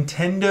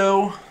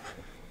Nintendo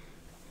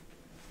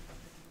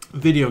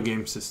video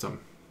game system,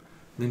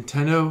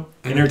 Nintendo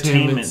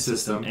Entertainment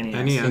System,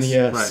 NES.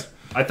 NES. Right.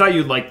 I thought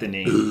you'd like the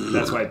name.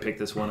 That's why I picked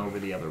this one over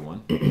the other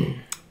one.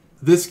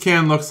 This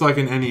can looks like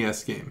an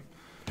NES game,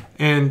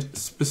 and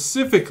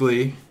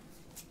specifically,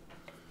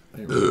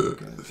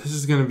 this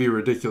is going to be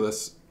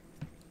ridiculous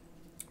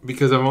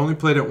because I've only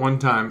played it one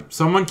time.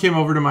 Someone came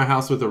over to my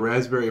house with a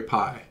Raspberry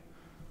Pi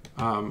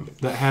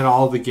that had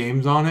all the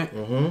games on it.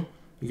 Mm-hmm.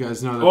 You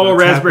guys know that. Oh, that's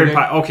Raspberry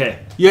happening? Pi. Okay.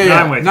 Yeah, Now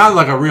I'm yeah, with not you.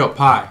 like a real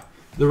Pi.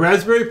 The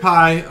Raspberry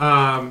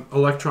Pi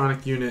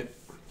electronic unit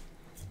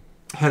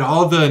had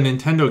all the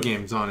Nintendo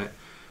games on it,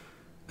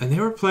 and they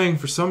were playing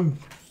for some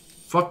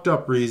fucked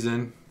up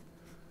reason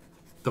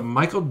the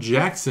Michael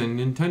Jackson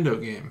Nintendo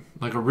game,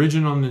 like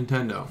original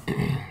Nintendo.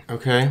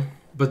 Okay.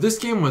 But this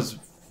game was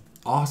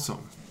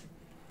awesome.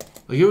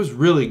 Like it was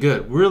really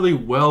good, really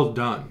well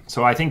done.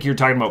 So I think you're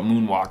talking about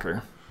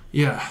Moonwalker.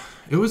 Yeah,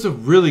 it was a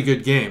really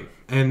good game,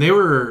 and they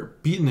were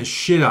beating the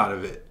shit out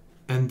of it.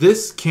 And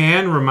this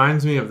can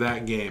reminds me of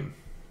that game.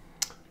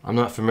 I'm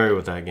not familiar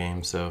with that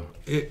game, so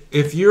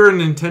If you're a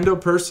Nintendo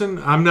person,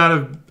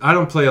 I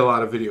don't play a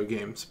lot of video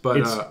games, but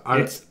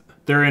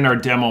They're in our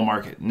demo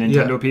market,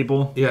 Nintendo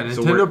people. Yeah,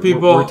 Nintendo So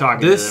people. We're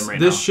talking this to them right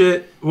this now.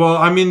 shit. Well,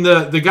 I mean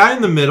the guy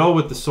in the middle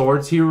with the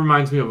swords, he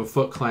reminds me of a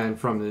Foot Clan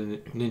from the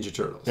Ninja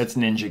Turtles. That's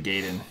Ninja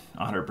Gaiden,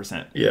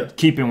 100%. Yeah.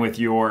 Keeping with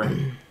your...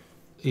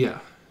 Yeah,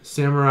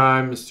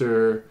 samurai,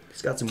 Mr.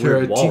 He's got some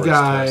weird Karate walrus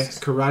guy, twists.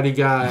 karate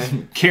guy,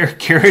 Karate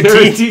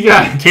karate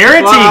guy.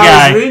 Karate Well, I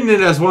guy. was reading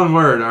it as one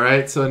word. All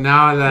right, so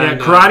now that I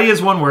know, karate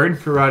is one word.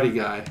 karate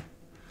guy.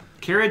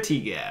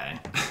 Karate guy.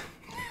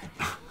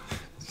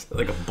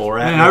 Like a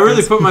Borat. Man, I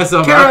really put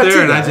myself out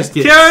there, and I guy. just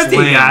get Karate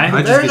slammed. guy.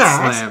 I just Very get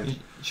nice. slammed.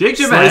 Shake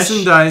your Slice mash.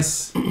 and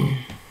dice.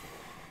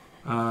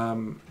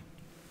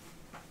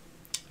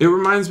 It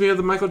reminds me of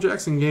the Michael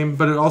Jackson game,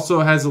 but it also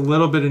has a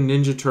little bit of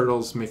Ninja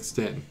Turtles mixed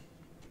in.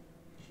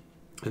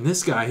 And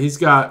this guy, he's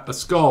got a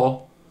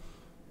skull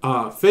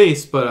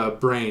face, but a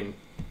brain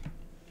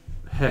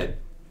head.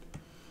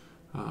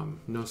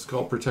 No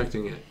skull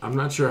protecting it. I'm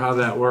not sure how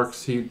that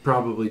works. He'd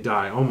probably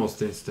die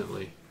almost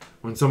instantly.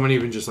 When someone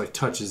even just like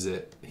touches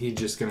it, he's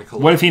just gonna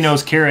collapse. What if he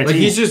knows karate? Like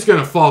he's just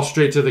gonna fall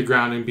straight to the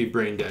ground and be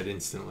brain dead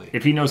instantly.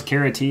 If he knows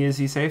karate, is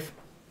he safe?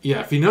 Yeah,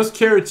 if he knows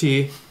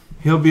karate,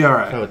 he'll be all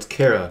right. Oh, it's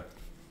Kara.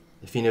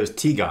 If he knows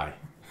T-Guy.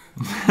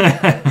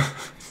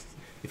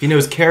 If he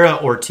knows Kara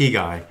or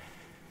T-Guy.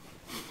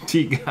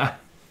 T-guy.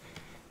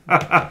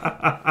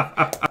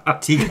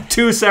 T-Guy.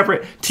 Two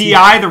separate.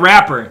 T.I. the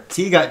rapper.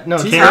 T-Guy. No,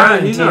 T-Guy, Kara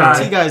and he's T-Guy.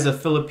 alright. T-Guy is a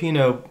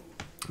Filipino.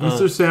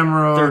 Mr.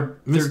 Samurai,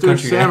 third Mr.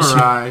 country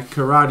Samurai,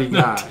 karate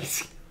guy.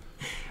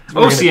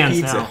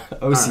 Oceans now.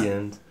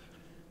 Oceans.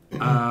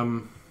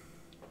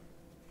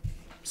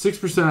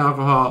 6%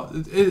 alcohol.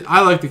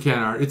 I like the can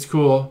art. It's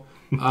cool.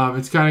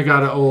 It's kind of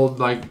got an old,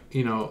 like,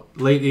 you know,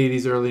 late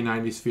 80s, early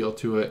 90s feel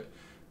to it.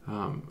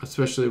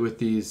 Especially with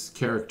these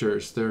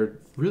characters. They're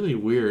really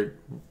weird.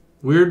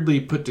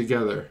 Weirdly put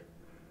together.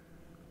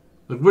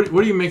 Like, what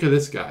do you make of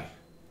this guy?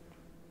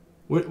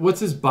 What's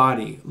his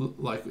body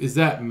like? Is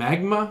that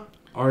magma?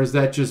 Or is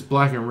that just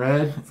black and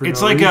red?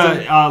 It's no like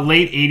reason? a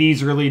late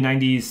 80s, early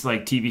 90s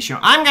like TV show.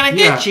 I'm going to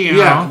get you.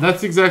 Yeah,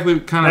 that's exactly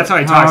kind of That's how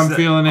he how talks. I'm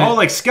feeling it. Oh,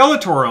 like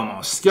Skeletor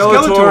almost.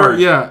 Skeletor,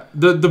 yeah.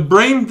 The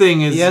brain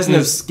thing is... He has no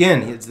is- skin.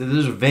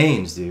 There's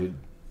veins, dude.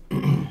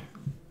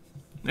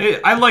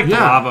 I like the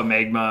Yeah. lava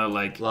magma,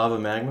 like Lava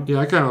magma. Yeah,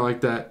 I kind of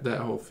like that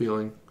whole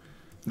feeling.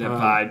 that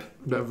vibe.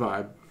 That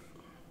vibe.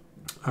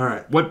 All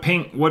right. What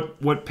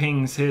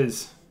pings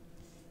his?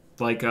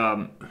 Like,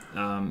 do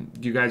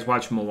you guys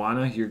watch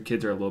Moana? Your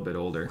kids are a little bit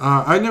older,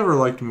 I never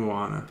liked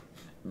Moana.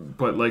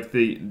 but like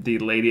the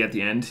lady at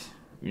the end,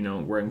 you know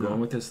where I'm going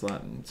with this. I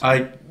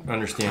I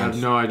understand. have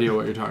no idea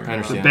what you're talking I about.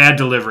 understand. Bad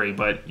delivery,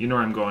 but you know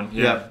where I'm going.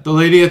 Yeah. The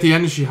lady at the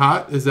end, is she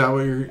hot? Is that what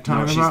you're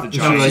talking she's about? the Is she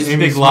giant- like She's a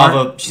Amy big Smart?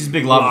 lava. She's a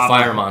big lava Lava.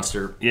 fire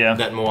monster. Yeah.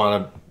 That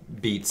Moana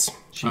beats.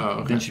 She, Oh,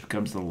 okay. Then she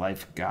becomes the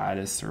life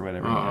goddess or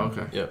whatever. Oh,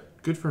 okay.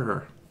 Yep. Good for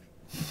her.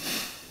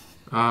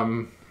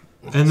 And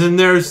then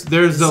there's a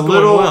is going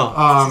little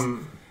well.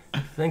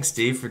 Thanks,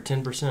 Steve, for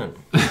 10%.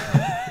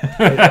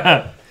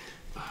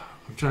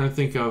 I'm trying to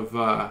think of in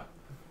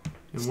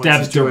what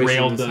Steps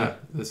situation derailed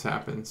this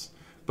happens.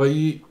 But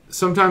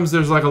sometimes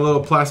there's like a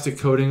little plastic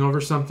coating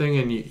over something,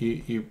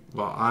 and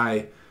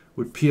I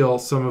would peel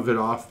some of it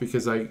off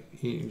because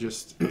you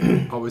just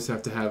always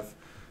have to have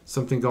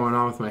something going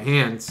on with my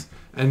hands.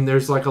 And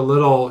there's like a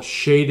little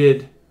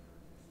shaded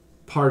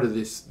part of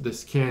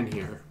this can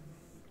here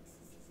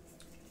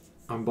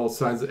on both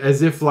sides,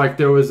 as if like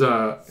there was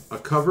a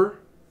cover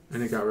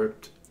and it got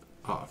ripped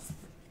off.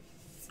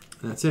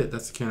 And that's it.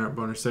 That's the Can Art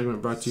Boner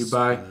segment brought to you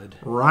by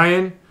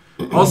Ryan.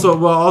 Also,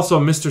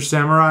 Mr.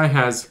 Samurai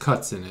has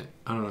cuts in it.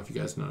 I don't know if you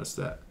guys noticed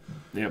that.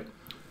 Yep.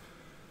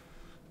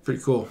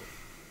 Pretty cool.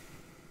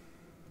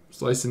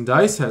 Slice and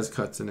Dice has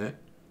cuts in it.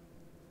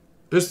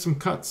 There's some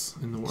cuts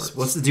in the works.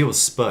 What's the deal with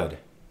Spud?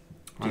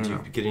 Did you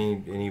get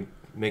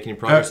make any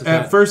progress with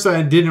At that? first,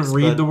 I didn't Spud.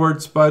 read the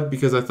word Spud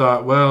because I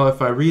thought, well,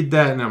 if I read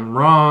that and I'm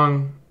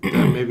wrong,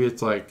 then maybe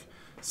it's like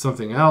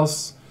something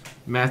else.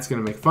 Matt's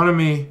going to make fun of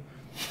me.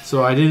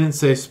 So I didn't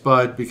say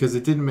Spud because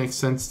it didn't make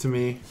sense to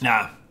me.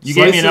 Nah, you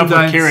Slice gave me enough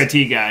and with dice.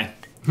 Karate guy.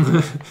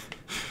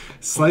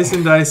 Slice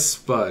and Dice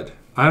Spud.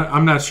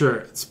 I'm not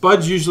sure.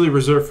 Spud's usually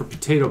reserved for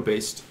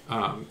potato-based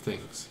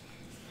things.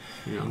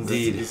 You know,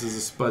 Indeed. This is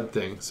a Spud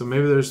thing. So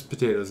maybe there's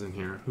potatoes in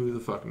here. Who the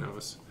fuck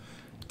knows?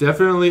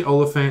 Definitely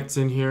Oliphant's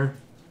in here.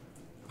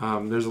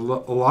 There's a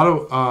lot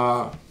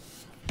of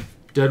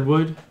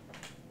Deadwood.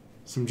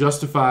 Some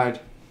Justified.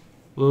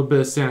 A little bit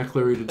of Santa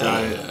Clarita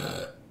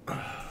Diet.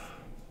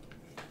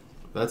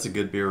 That's a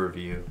good beer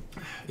review.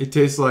 It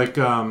tastes like,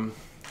 man,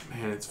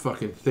 it's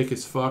fucking thick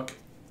as fuck.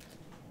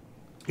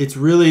 It's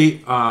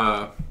really,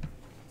 man,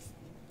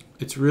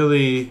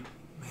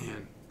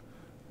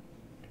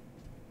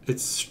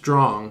 it's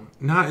strong.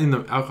 Not in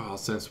the alcohol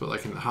sense, but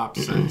like in the hop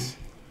sense.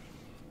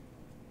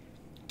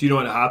 Do you know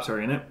what hops are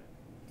in it?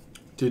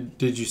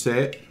 Did you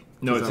say it?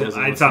 No, 'Cause I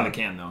wasn't it's on the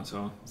listening. can though.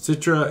 So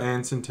Citra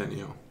and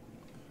Centennial.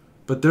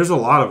 But there's a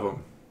lot of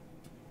them.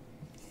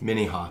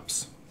 Mini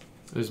hops.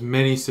 There's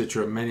many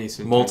Citra, many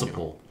Centennial.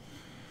 Multiple.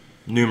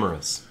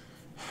 Numerous.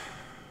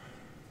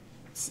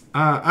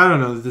 I don't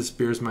know that this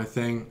beer is my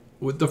thing.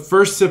 with the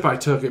first sip I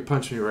took, it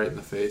punched me right in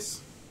the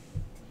face.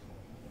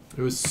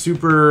 It was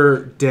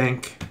super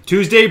dank.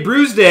 Tuesday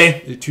Brews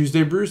Day.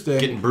 Tuesday Brews Day.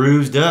 Getting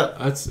bruised up.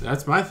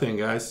 That's my thing,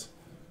 guys.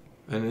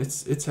 And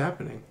it's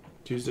happening.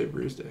 Tuesday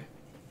Brews Day.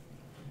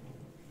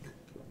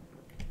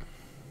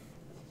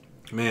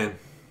 Man,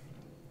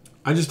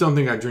 I just don't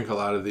think I drink a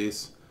lot of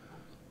these.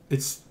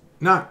 It's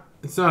not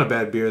a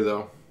bad beer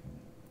though.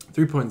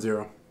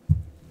 3.0.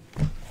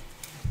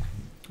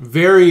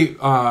 Very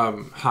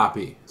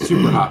hoppy,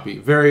 super hoppy.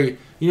 Very,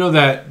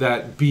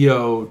 that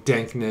BO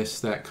dankness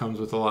that comes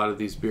with a lot of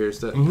these beers.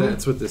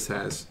 That's what this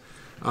has.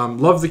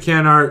 Love the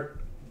can art.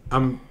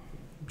 I'm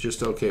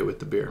just okay with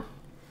the beer.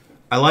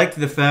 I liked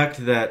the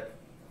fact that,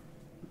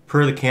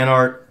 per the can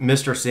art,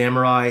 Mr.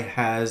 Samurai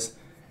has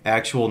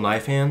actual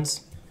knife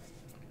hands,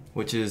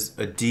 which is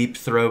a deep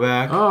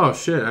throwback. Oh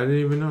shit! I didn't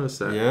even notice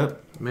that.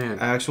 Yep, man,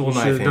 actual knife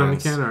hands. Should have done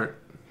the can art.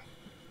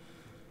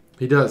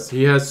 He does.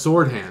 He has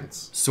sword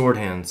hands. Sword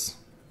hands.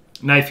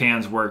 Knife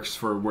hands works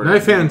for where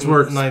knife hands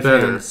works knife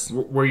better. Hands.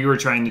 Where you were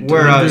trying to.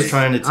 Where I was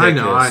trying to take I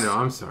know. this.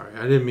 I'm sorry.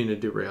 I didn't mean to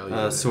derail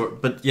you.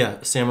 But yeah,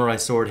 samurai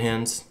sword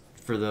hands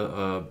for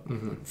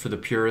the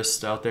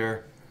purists out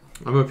there.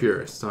 I'm a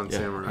purist on Yeah,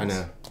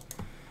 samurais.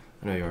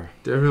 I know you are.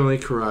 Definitely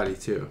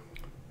karate too.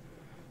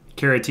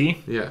 Karate?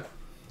 Yeah,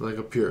 like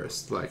a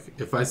purist. Like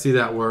if I see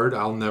that word,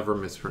 I'll never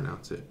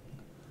mispronounce it.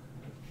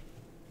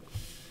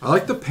 I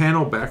like the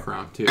panel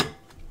background too.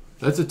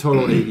 That's a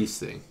total 80s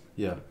thing.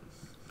 Yeah,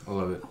 I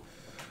love it.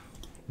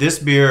 This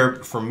beer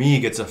for me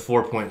gets a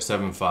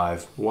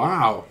 4.75.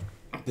 Wow.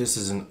 This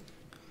is a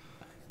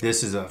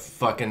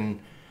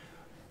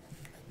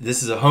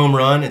home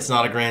run. It's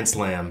not a grand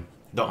slam.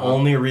 The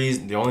only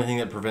thing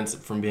that prevents it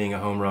from being a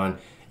home run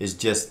is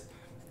just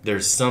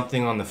there's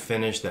something on the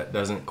finish that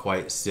doesn't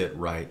quite sit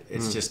right.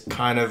 It's just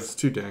kind of... It's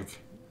too dank.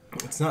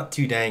 It's not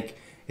too dank.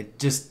 There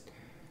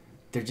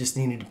just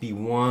needed to be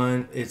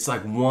one... It's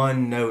like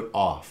one note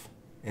off.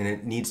 And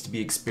it needs to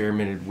be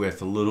experimented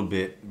with a little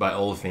bit by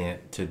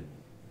Oliphant to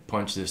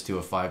punch this to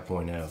a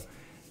 5.0.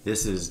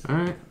 This is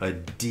a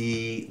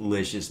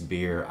delicious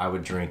beer. I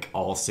would drink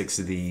all 6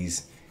 of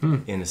these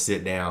in a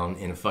sit down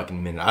in a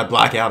fucking minute. I'd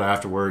black out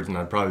afterwards and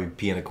I'd probably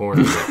pee in a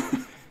corner.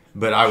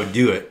 But I would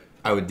do it.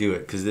 I would do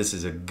it because this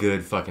is a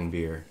good fucking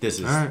beer. This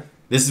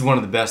is one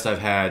of the best I've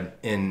had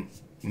in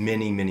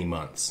many, many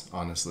months,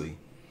 honestly.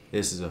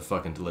 This is a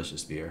fucking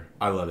delicious beer.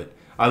 I love it.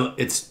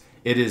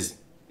 It is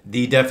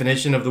the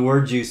definition of the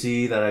word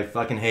juicy that I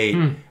fucking hate,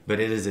 but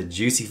it is a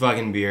juicy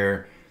fucking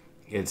beer.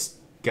 It's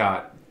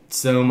got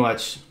so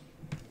much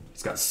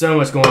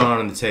going on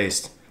in the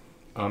taste.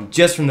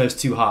 Just from those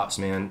 2 hops,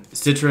 man.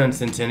 Citra and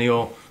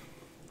Centennial,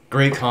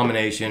 great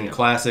combination,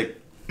 classic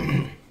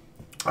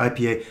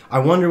IPA. I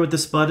wonder what the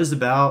Spud is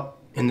about,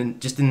 and then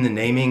just in the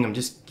naming, I'm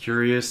just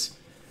curious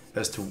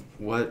as to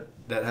what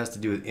that has to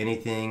do with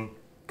anything,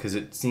 because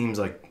it seems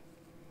like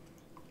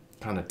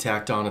kind of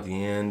tacked on at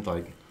the end.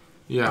 Like,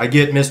 yeah, I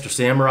get Mr.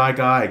 Samurai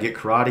guy, I get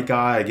Karate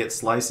guy, I get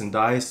Slice and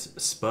Dice.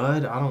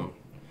 Spud, I don't.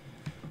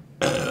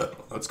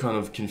 That's kind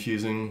of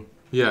confusing.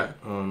 Yeah.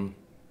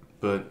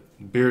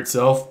 But beer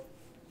itself,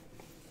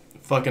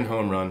 fucking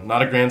home run.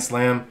 Not a grand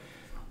slam,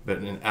 but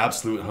an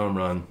absolute home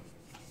run.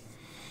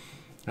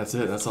 That's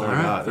it. That's all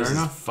I got. This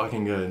is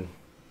fucking good.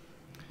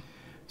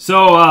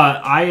 So,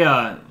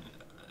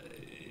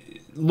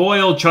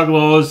 loyal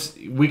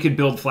Chuggalos, we could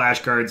build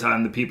flashcards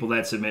on the people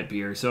that submit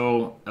beer.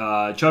 So,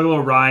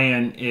 Chuggalo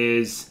Ryan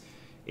is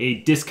a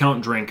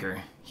discount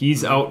drinker.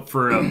 He's out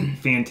for a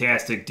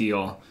fantastic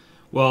deal.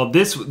 Well,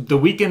 the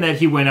weekend that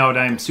he went out,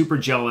 I'm super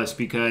jealous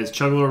because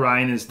Chuggalo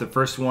Ryan is the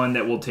first one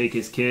that will take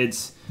his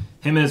kids.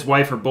 Him and his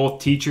wife are both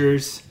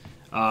teachers.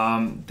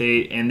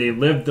 They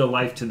lived the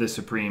life to the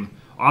supreme.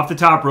 Off the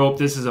top rope,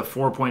 this is a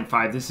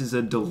 4.5. This is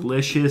a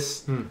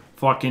delicious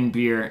fucking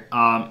beer.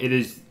 It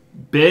is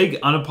big,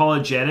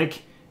 unapologetic,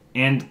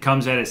 and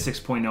comes at a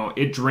 6.0.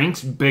 It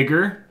drinks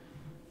bigger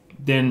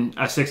than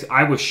a 6.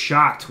 I was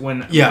shocked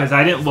because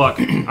I didn't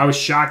look. I was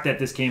shocked that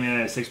this came in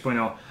at a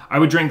 6.0. I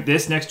would drink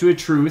this next to a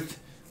Truth,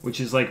 which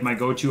is like my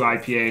go-to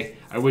IPA.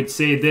 I would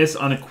say this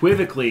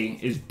unequivocally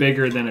is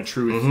bigger than a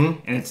Truth,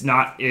 and it's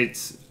not.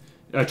 It's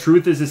a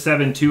Truth is a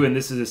 7.2, and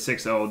this is a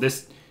 6.0.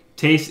 This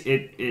tastes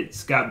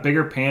it's got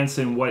bigger pants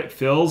than what it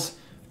fills,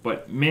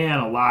 but man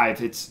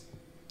alive, it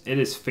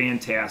is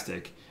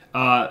fantastic.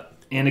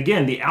 And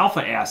again, the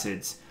alpha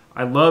acids.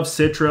 I love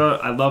Citra,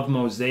 I love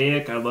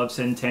Mosaic, I love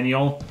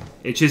Centennial.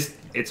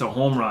 It's a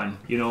home run.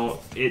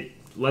 It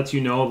lets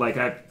you know, like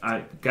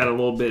I got a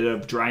little bit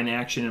of drying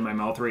action in my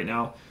mouth right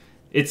now.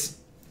 It's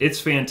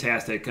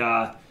fantastic.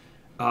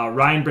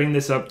 Ryan, bring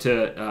this up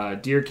to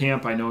Deer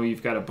Camp. I know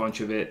you've got a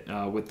bunch of it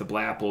with the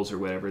Blapples or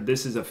whatever.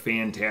 This is a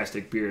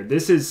fantastic beer.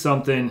 This is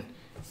something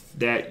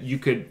that you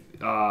could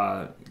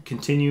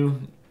continue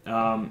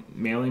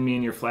mailing me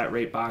in your flat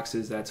rate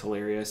boxes. That's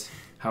hilarious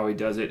how he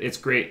does it. It's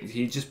great.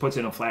 He just puts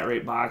in a flat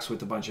rate box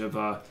with a bunch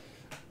of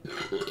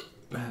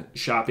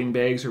shopping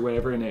bags or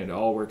whatever, and it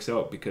all works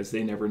out because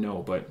they never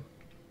know. But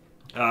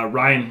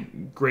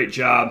Ryan, great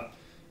job.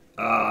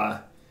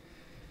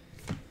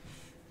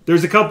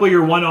 There's a couple of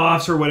your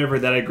one-offs or whatever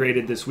that I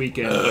graded this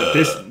weekend, but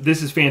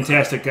this is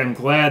fantastic. I'm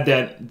glad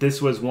that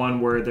this was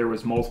one where there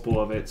was multiple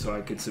of it, so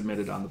I could submit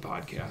it on the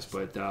podcast.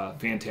 But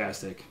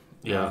fantastic.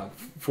 Yeah.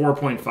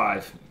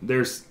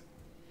 4.5.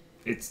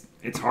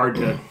 It's hard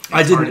to.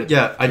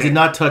 I did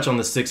not touch on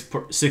the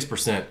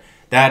 6%.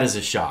 That is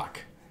a shock.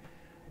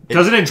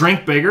 Doesn't it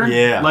drink bigger?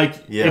 Yeah.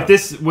 If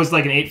this was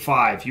like an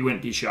 8.5, you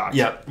wouldn't be shocked.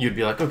 Yeah, you'd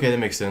be like, okay, that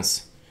makes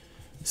sense.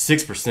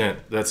 6%,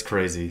 that's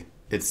crazy.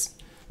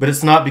 But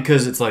it's not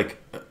because it's like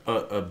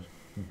a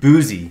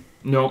booziness.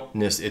 Nope.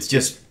 It's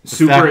just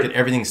the fact that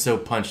everything's so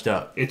punched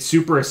up. It's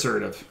super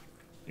assertive.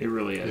 It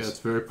really is. Yeah, it's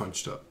very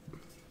punched up.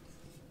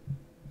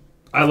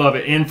 I love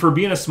it. And for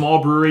being a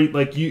small brewery,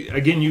 like you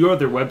go to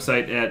their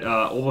website at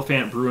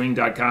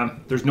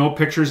olifantbrewing.com. There's no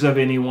pictures of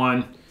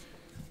anyone.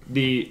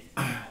 The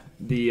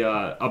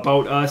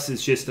about us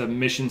is just a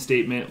mission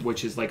statement,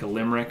 which is like a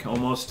limerick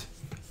almost.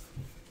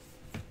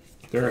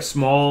 They're a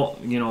small,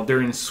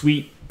 they're in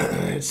sweet.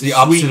 It's the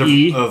opposite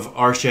of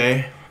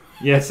Arche.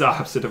 Yeah, it's the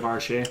opposite of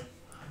Arche.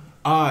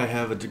 I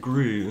have a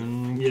degree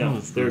in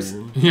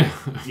chemistry.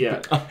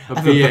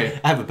 I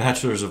have a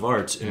bachelor's of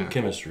arts in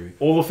chemistry.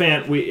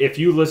 Oliphant, if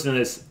you listen to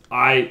this,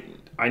 I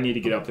need to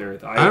get up there.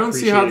 I don't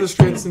see how this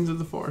gets into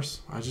the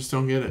force. I just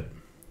don't get it.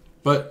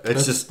 But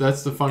that's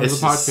the fun of the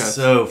podcast. It's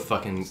so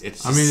fucking.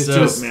 It's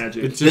just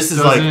magic. It just this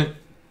doesn't.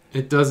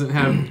 It doesn't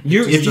have.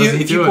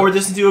 If you poured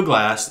this into a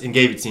glass and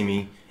gave it to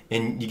me,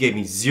 and you gave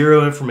me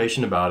zero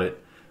information about it,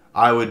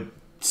 I would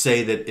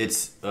say that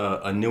it's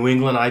a New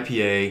England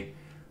IPA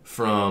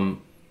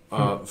from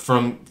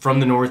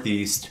the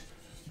Northeast,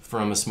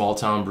 from a small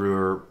town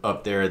brewer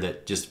up there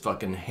that just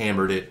fucking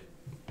hammered it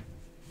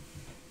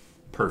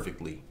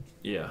perfectly.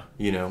 Yeah,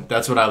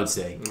 that's what I would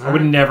say. I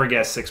would never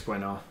guess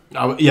 6.0.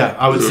 I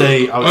would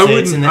say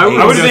it's in the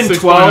I would have been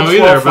 12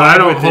 either, but I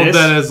don't hold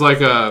that as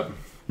like a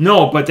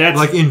but that's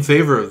like in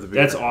favor of the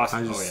beer. That's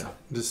awesome.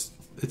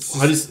 It's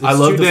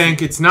too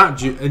dank. It's not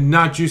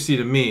juicy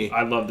to me.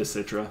 I love the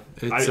Citra.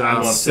 It's I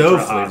love so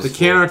Citra hops. The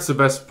can art's the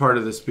best part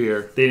of this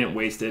beer. They didn't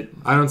waste it.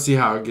 I don't see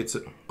how it gets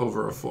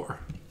over a 4.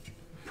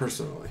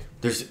 Personally,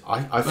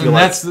 I feel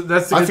like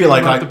that's I feel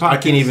like I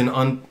can't even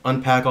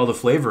unpack all the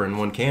flavor in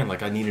one can.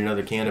 Like I need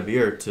another can of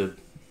beer to.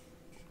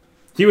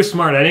 He was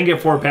smart. I didn't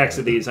get 4 packs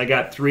of these. I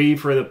got 3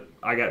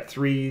 I got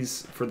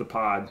 3s for the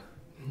pod.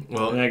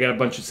 Well, and I got a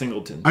bunch of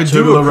singletons. I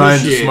do appreciate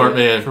Ryan's a smart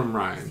man. From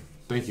Ryan.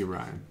 Thank you,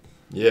 Ryan.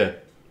 Yeah,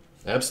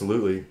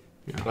 absolutely.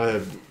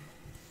 Yeah.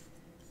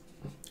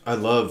 I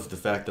love the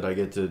fact that I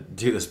get to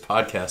do this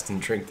podcast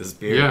and drink this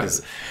beer.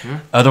 Yeah.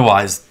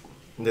 Otherwise,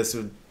 this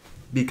would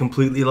be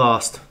completely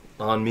lost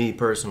on me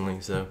personally.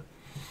 So,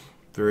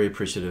 very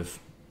appreciative.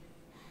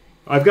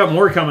 I've got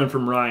more coming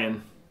from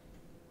Ryan.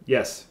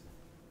 Yes.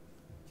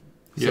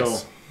 So,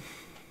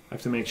 I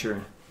have to make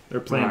sure they're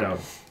planned out.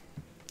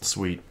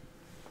 Sweet.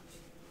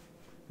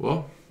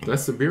 Well,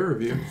 that's the beer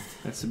review.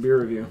 That's the beer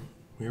review.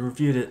 We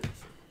reviewed it.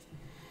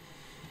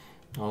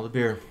 All the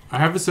beer. I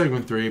have a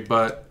segment 3,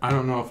 but I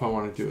don't know if I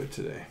want to do it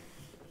today.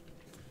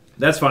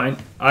 That's fine.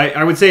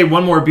 I would say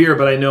one more beer,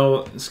 but I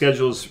know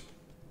schedules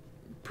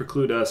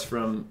preclude us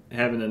from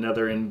having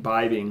another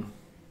imbibing.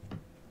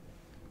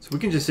 So we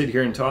can just sit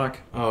here and talk.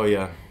 Oh,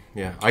 yeah.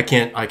 Yeah. I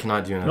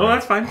cannot do another. No,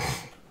 that's fine.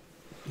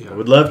 Yeah. I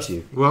would love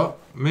to. Well,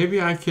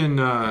 maybe I can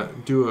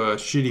do a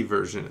shitty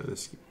version of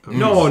this.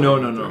 No.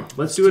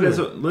 Let's do it as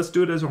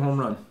a home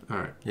run. All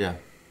right. Yeah.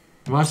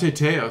 Monte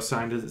Teo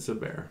signed as a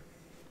bear.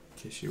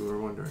 In case you were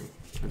wondering,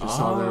 I just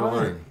saw that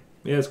alert.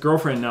 Yeah, his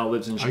girlfriend now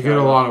lives in Chicago. I get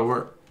a lot of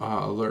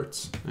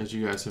alerts, as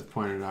you guys have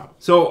pointed out.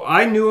 So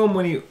I knew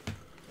him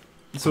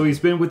So he's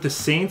been with the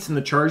Saints and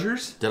the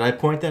Chargers. Did I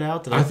point that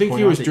out? I think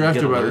he was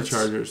drafted by the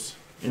Chargers.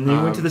 And then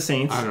he went to the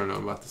Saints. I don't know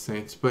about the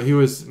Saints, but he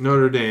was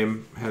Notre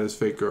Dame, had his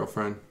fake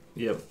girlfriend.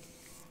 Yep.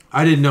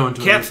 I didn't know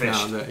until just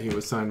now that he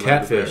was signed by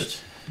the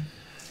Bears.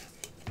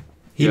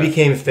 He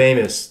became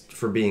famous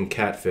for being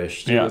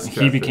catfished. Yeah,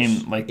 he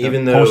became like the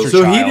even though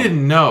poster child. He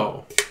didn't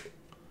know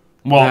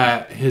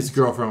that his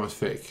girlfriend was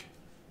fake.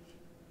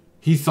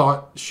 He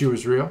thought she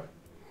was real.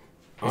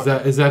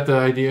 Is that the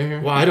idea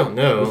here? Well, I don't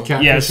know.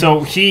 Yeah,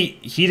 so he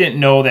didn't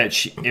know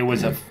that it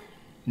was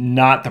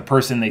not the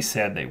person they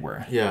said they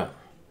were. Yeah.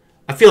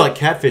 I feel like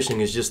catfishing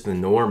is just the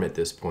norm at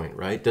this point,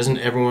 right? Doesn't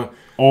everyone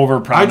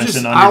overpromise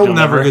and underdeliver? I'll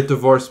never get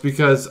divorced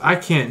because I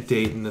can't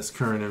date in this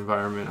current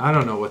environment. I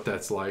don't know what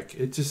that's like.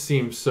 It just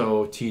seems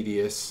so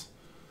tedious.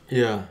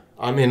 Yeah.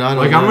 I mean, I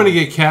don't know. I'm going to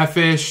get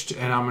catfished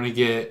and I'm going to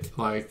get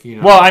wrecked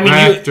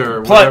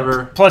or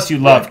whatever. Plus you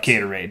love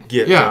Gatorade.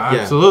 Yeah,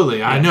 absolutely.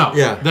 Yeah. I know.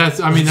 Yeah. That's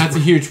a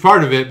huge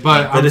part of it,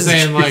 but I'm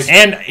saying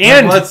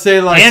and let's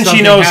say like and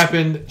something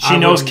happened. She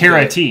knows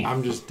Kara T.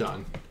 I'm just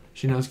done.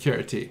 She knows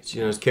Kara T. She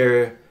knows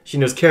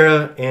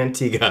Kara and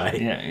T Guy.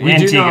 Yeah,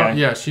 and T Guy.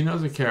 Yeah, she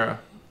knows a Kara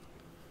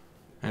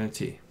and a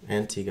T.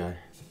 And T Guy.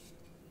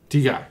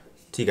 T Guy.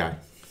 T Guy.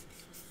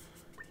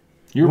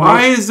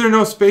 Why is there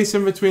no space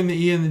in between the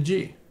E and the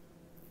G?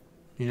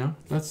 You know,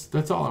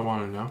 that's all I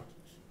want to know.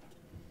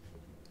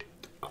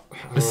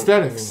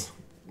 Aesthetics.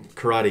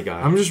 Karate Guy.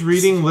 I'm just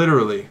reading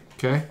literally,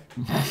 okay?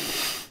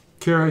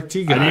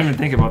 Karate I guy. didn't even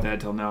think about that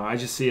till now. I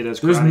just see it as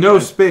There's Karate no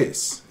Guy.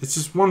 space. It's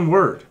just one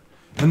word.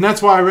 And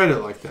that's why I read it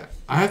like that.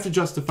 I have to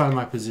justify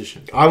my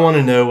position. I want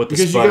to know what the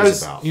Because you spud guys,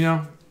 is about. you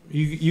know,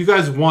 you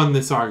guys won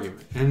this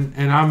argument.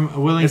 And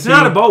I'm willing It's to...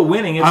 not about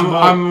winning. It's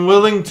about... I'm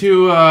willing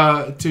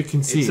to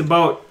concede. It's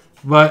about...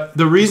 But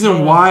the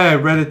reason why I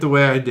read it the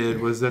way I did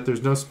was that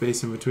there's no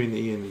space in between the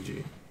E and the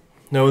G.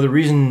 No, the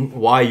reason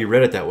why you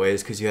read it that way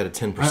is because you had a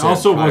 10%. I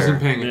also prior. wasn't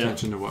paying Yeah.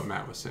 attention to what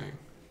Matt was saying.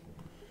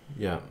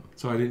 Yeah.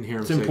 So I didn't hear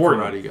him It's say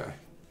important. Karate Guy.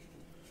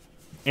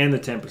 And the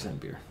 10%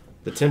 beer.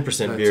 The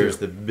 10% That beer too. is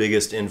the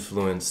biggest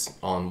influence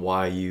on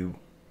why you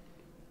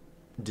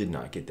did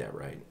not get that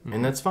right.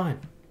 And that's fine.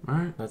 All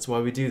right. That's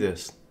why we do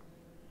this.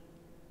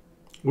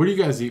 What do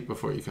you guys eat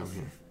before you come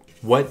here?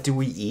 What do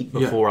we eat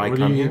before I what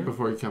come do you here? eat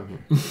before you come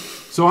here?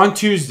 So on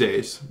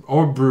Tuesdays,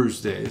 or Brews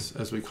Days,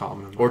 as we call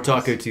them. in my Or house,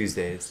 Taco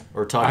Tuesdays.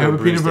 Or Taco I have a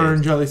Brews peanut butter Days.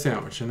 and jelly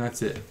sandwich, and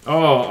that's it. Oh,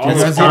 all Do you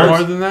That's guys the eat carbs?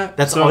 more than that?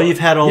 That's So- all you've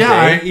had all Yeah,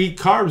 day? I eat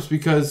carbs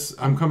because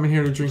I'm coming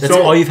here to drink. That's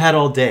all you've had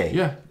all day?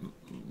 Yeah.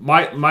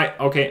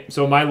 Okay,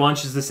 so my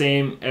lunch is the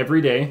same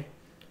every day,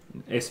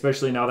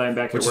 especially now that I'm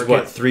back Which at is work.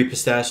 what, 3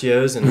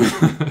 pistachios and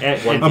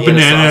At one A Vienna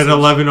banana at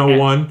sausage?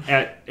 11:01.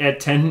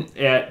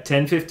 at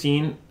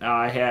 10:15,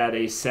 I had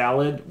a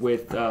salad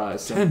with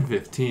some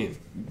 10:15.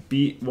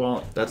 beet.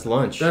 Well, That's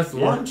lunch. That's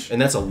lunch.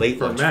 And that's a late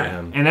For lunch for Matt.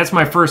 him. and that's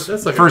my first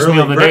That's like an first meal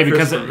of early the day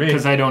because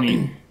breakfast for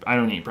me. I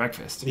don't eat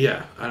breakfast.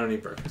 Yeah, I don't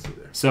eat breakfast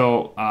either.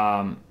 So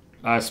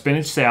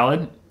spinach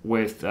salad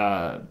with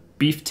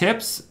beef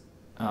tips.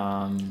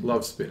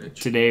 Love spinach.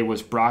 Today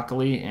was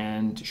broccoli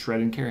and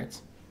shredded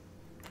carrots.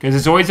 Because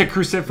it's always a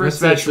cruciferous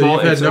That's it, so vegetable.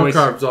 you've had It's no always,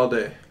 carbs all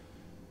day.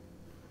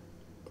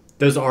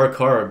 Those are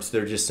carbs.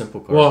 They're just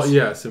simple carbs. Well,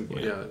 yeah, simple.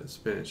 Yeah,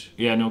 spinach.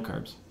 Yeah, no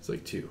carbs. It's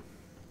like 2.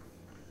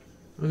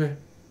 Okay.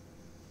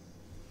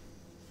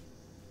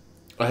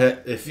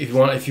 If you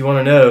want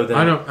to know, then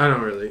I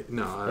don't really.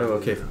 No. I don't Oh,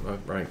 okay. really know.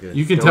 Right, good.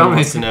 You can No tell one me.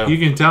 wants to know. You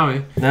can tell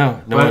me.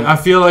 No, no. But one, I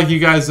feel like you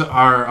guys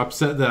are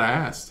upset that I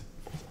asked.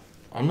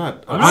 I'm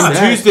not. On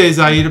upset. Tuesdays,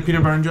 I eat a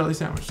peanut butter and jelly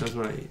sandwich. That's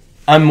what I eat.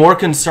 I'm more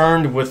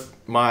concerned with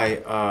my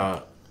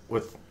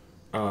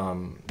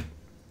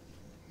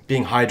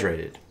being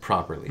hydrated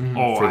properly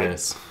Oh, for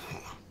this.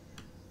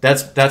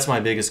 That's my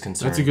biggest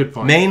concern. That's a good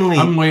point. Mainly,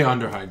 I'm way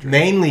underhydrated.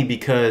 mainly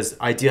because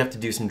I do have to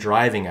do some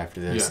driving after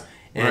this,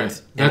 Yeah.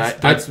 and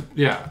Right. That's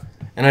yeah.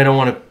 and I don't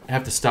want to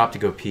have to stop to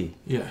go pee.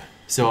 Yeah.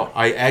 So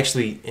I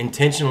actually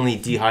intentionally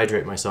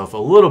dehydrate myself a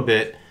little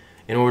bit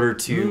in order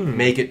to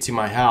make it to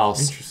my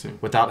house Interesting.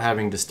 without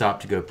having to stop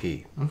to go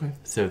pee. Okay.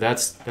 So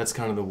that's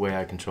kind of the way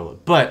I control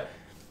it. But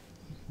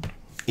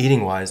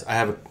eating wise, I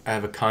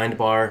have a kind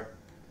bar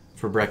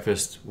for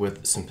breakfast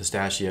with some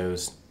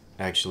pistachios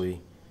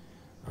actually,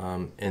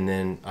 and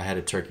then I had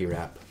a turkey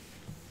wrap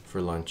for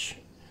lunch,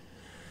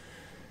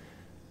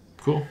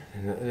 Cool.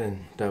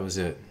 and that was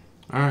it.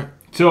 All right.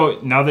 So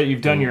now that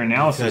you've done your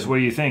analysis, Good. what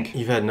do you think?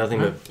 You've had nothing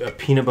but a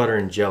peanut butter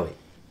and jelly.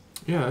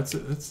 Yeah,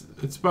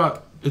 it's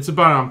about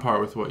on par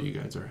with what you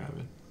guys are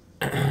having.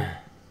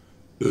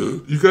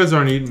 You guys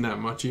aren't eating that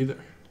much either.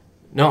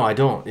 No, I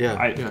don't.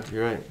 Yeah, Yeah.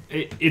 you're right.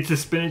 It's a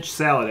spinach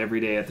salad every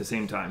day at the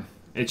same time.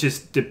 It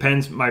just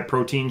depends. My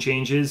protein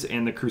changes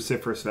and the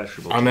cruciferous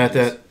vegetable. I'm at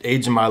changes. that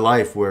age in my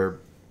life where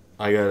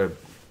I gotta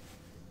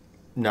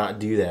not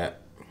do that.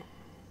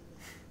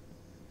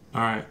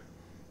 All right.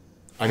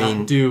 I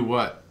mean, do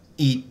what?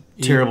 eat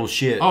terrible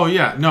shit. Oh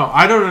yeah, no,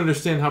 I don't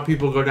understand how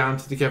people go down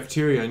to the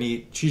cafeteria and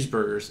eat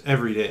cheeseburgers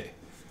every day.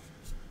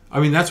 I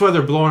mean, that's why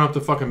they're blowing up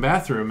the fucking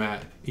bathroom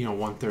at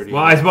 1:30.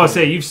 Well, I was about to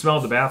say you've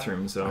smelled the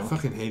bathroom, so I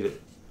fucking hate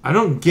it. I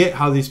don't get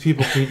how these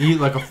people can eat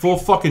like a full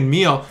fucking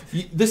meal.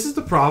 This is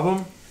the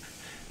problem.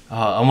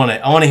 I want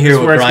to hear This is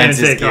what where it's grinds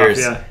gonna his take off, gears.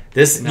 yeah.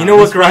 This, No, you know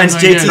what this grinds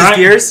grinds my JT's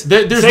gears.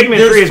 gears? There's Segment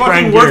 3 there's is fucking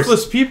grinding gears.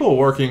 worthless people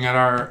working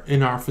at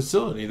in our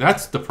facility.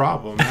 That's the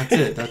problem. That's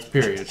it. That's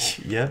period.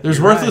 Yep. There's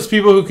you're worthless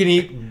people who can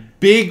eat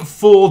big,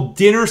 full,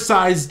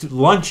 dinner-sized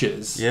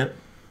lunches. Right. Yep.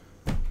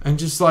 And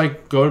just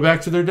like go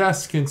back to their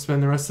desk and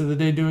spend the rest of the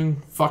day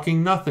doing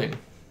fucking nothing.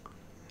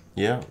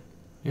 Yeah.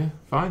 Yeah,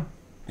 fine.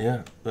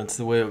 Yeah. That's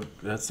the way it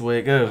That's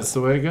goes.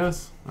 the way it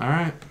goes. All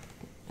right.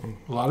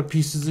 A lot of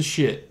pieces of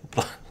shit.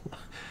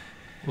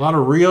 A lot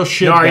of real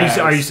shit. No,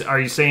 bags. are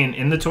you saying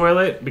in the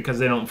toilet because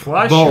they don't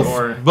flush Both.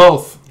 or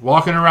Both.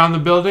 Walking around the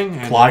building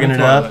and Clogging in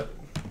the it up. toilet.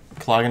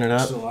 Clogging it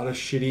There's up. a lot of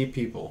shitty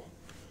people.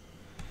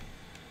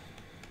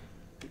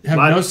 Have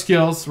Lot- no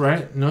skills,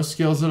 right? No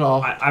skills at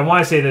all. I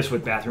want to say this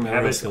with bathroom No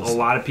habits. A skills.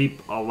 lot of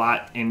people,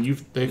 and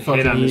you've They hit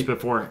fucking on this eat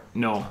before.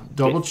 No,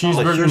 Double It's all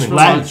a cheeseburgers human for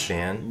lens. lunch.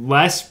 man.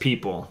 less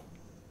people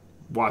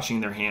washing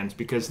their hands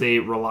because they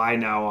rely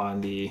now on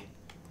the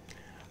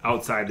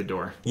outside the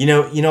door. You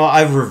know,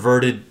 I've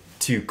reverted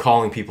to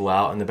calling people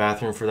out in the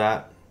bathroom for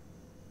that.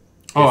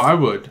 Oh, I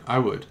would. I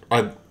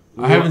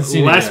I haven't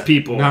seen less it yet.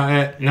 people. Not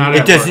at it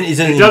work. doesn't. It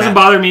It doesn't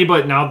bother me,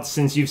 but now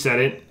since you've said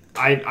it,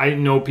 I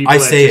know people I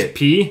that say just it.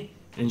 pee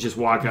and just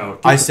walk out.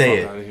 I the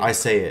say fuck outta it. here. I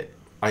say it.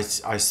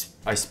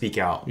 I speak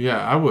out. Yeah,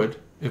 I would.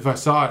 If I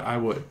saw it, I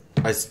would.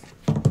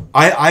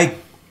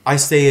 I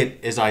say it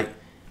as I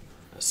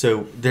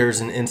So there's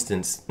an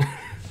instance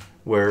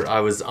where I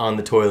was on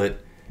the toilet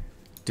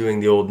doing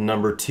the old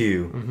number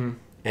 2,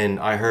 and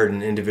I heard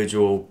an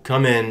individual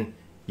come in,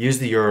 use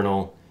the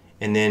urinal,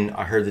 and then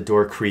I heard the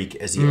door creak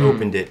as he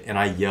opened it, and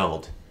I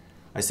yelled.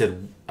 I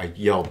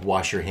yelled,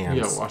 wash your hands.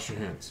 Yeah, wash your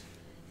hands.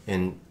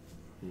 And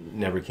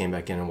never came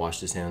back in and washed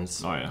his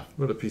hands. Oh, yeah.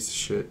 What a piece of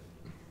shit.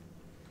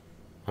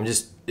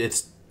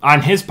 It's... On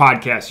his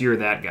podcast, you're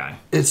that guy.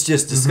 It's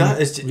just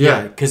disgusting.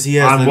 Yeah. Because he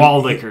has... On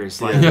wall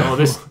liquors. Like, Yeah. oh,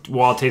 this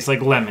wall tastes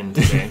like lemon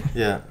today.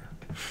 Yeah.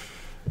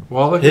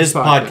 Well, His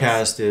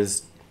podcast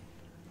is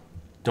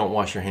don't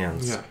wash your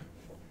hands. Yeah.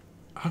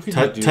 How can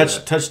you do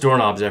that? Touch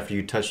doorknobs after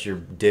you touch your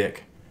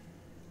dick.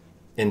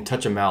 And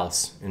touch a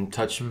mouse. And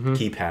touch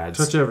keypads.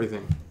 Touch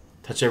everything.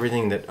 Touch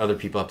everything that other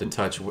people have to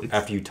touch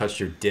after you touch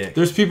your dick.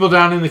 There's people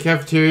down in the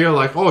cafeteria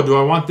like, oh, do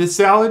I want this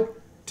salad?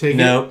 Take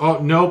Nope. it. Oh,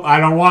 nope, I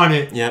don't want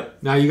it. Yep.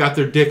 Now you got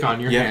their dick on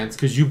your Yep. hands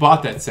because you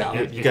bought that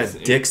salad. You got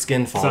dick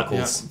skin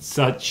follicles.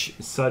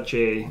 Such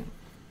a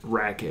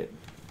racket.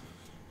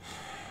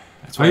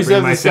 That's I why I used to bring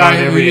have my this salad guy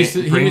who every used day.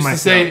 to, he Bring used my to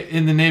say salad.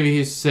 in the Navy, he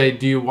used to say,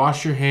 do you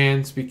wash your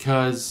hands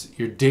because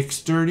your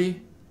dick's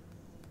dirty?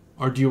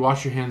 Or do you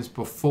wash your hands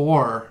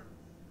before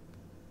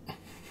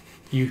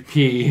you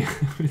pee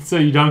so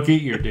you don't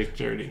get your dick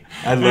dirty?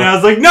 And I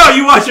was like, no,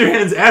 you wash your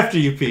hands after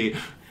you pee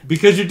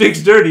because your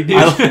dick's dirty, dude.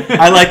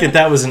 I like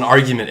that was an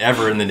argument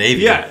ever in the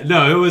Navy. Yeah,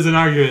 no, it was an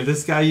argument.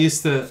 This guy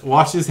used to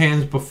wash his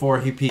hands before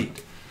he peed.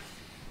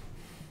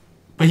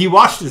 But he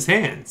washed his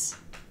hands.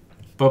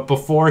 But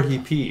before he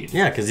peed.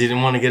 Yeah, because he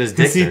didn't want to get his dick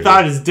Because he dirty.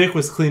 thought his dick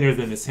was cleaner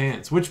than his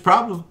hands. Which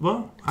probably,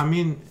 well, I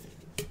mean,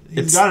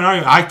 he's got an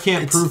argument. I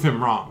can't prove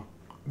him wrong.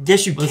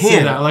 Yes, you Let's say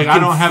can. that. Like, You I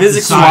can don't have to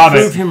physically swab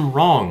prove it. him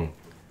wrong.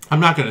 I'm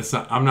not gonna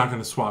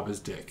swab his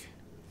dick.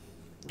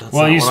 That's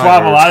Well, not you what I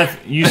swab a heard. lot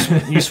of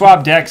you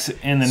swab decks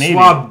in the Navy.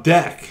 Swab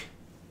deck.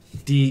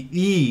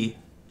 DE.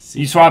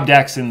 You swab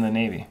decks in the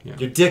Navy.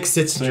 Your dick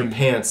sits in your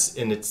pants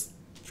and it's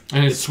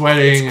And it's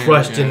sweating. it's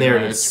crushed in there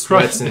and it's it's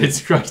crushed. sweats and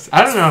It's crushed.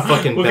 I don't know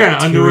fucking what kind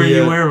of underwear you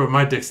bacteria. wear, but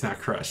my dick's not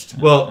crushed.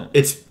 well,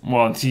 it's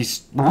Well,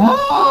 he's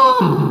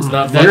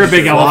not. you're a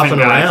big flopping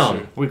elephant guy.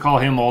 around. We call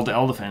him Old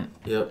Elephant.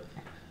 Yep.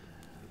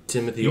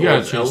 Timothy. You gotta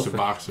Old change Elephant. to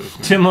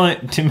boxers.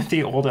 Man.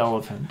 Timothy Old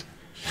Elephant.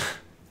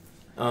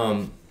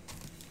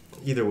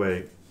 Either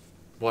way,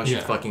 wash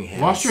your fucking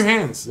hands. Wash your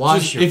hands.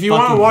 Wash your if you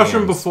want to fucking wash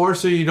them hands. before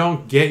so you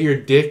don't get your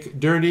dick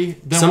dirty,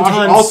 then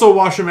Sometimes- also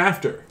wash them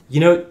after. You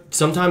know,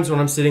 sometimes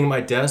when I'm sitting at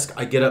my desk,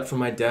 I get up from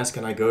my desk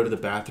and I go to the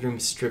bathroom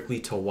strictly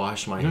to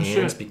wash my hands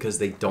shit. because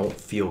they don't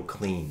feel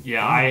clean.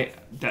 Yeah, I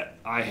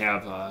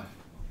have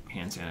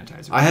hand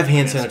sanitizer. I have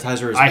hand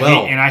sanitizer as I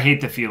well.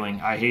 hate the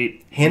feeling. I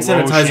hate Hand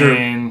lotion,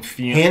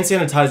 sanitizer. Hand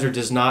sanitizer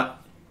does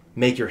not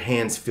make your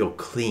hands feel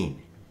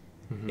clean.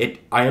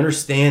 I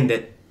understand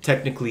that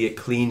technically it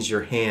cleans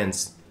your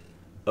hands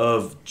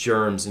of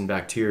germs and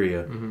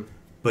bacteria,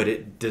 but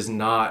it does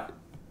not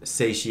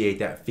satiate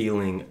that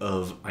feeling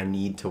of I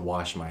need to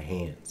wash my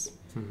hands.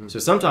 So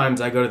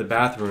sometimes I go to the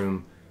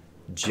bathroom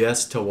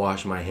just to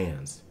wash my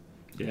hands.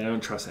 Yeah, I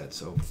don't trust that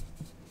soap.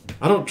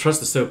 I don't trust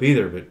the soap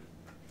either, but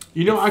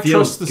You know, It I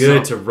feels trust the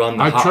good soap. to run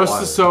the I hot trust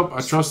water. the soap.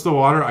 I trust the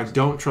water. I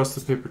don't trust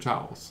the paper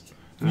towels.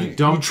 And I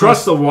don't You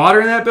trust the water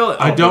in that building?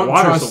 I don't the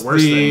water's trust the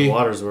worst the- thing.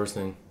 water's the worst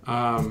thing.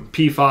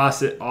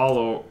 PFAS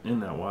all in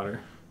that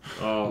water.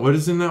 Oh, What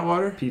is in that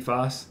water?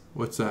 PFAS?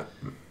 What's that?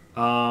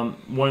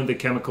 One of the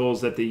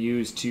chemicals that they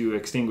use to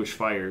extinguish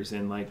fires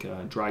in like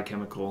dry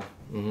chemical.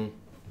 All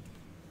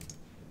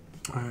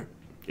right.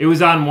 It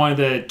was on one of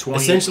the 20.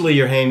 Essentially,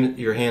 your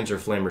hands are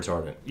flame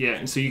retardant. Yeah,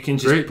 and so you can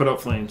just Great. put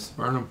out flames.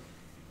 Burn them.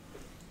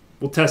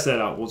 We'll test that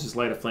out. We'll just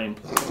light a flame.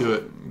 Do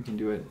it. You can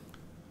do it.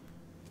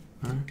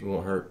 It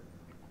won't hurt.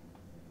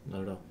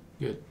 Not at all.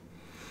 Good.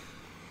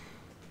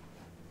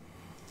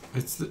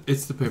 It's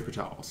the paper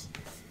towels.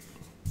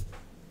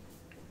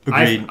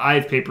 Agreed. I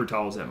have paper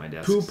towels at my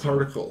desk.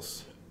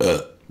 particles.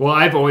 Well,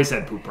 I've always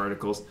had poop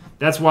particles.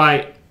 That's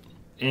why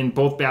in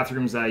both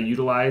bathrooms that I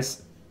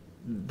utilize,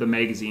 the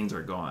magazines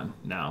are gone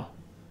now.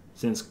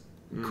 Since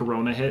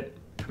Corona hit,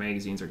 the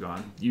magazines are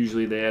gone.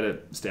 Usually they had a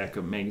stack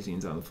of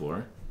magazines on the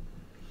floor.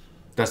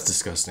 That's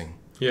disgusting.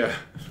 Yeah.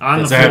 On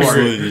That's the floor.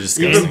 absolutely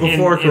disgusting. Even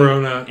before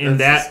Corona, In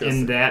that's that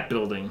disgusting.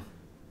 building.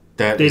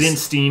 That They is- didn't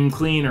steam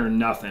clean or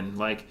nothing.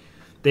 Like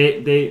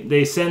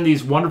they send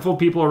these wonderful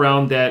people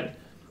around that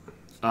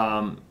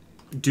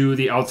do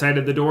the outside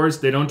of the doors.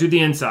 They don't do the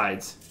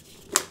insides.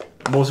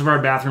 Most of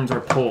our bathrooms are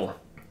pull.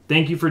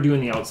 Thank you for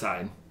doing the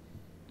outside.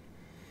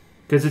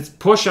 Because it's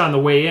push on the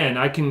way in.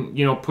 I can,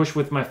 push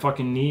with my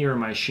fucking knee or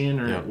my shin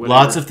or Yeah. whatever.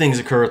 Lots of things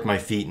occur with my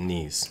feet and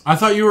knees. I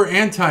thought you were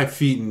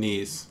anti-feet and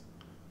knees.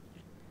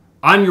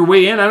 On your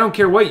way in, I don't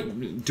care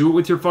what. Do it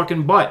with your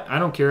fucking butt. I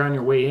don't care on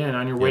your way in.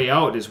 On your way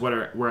out is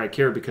where I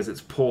care because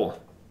it's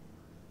pull.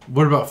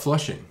 What about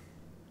flushing?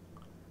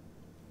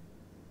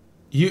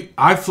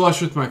 I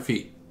flush with my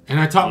feet, and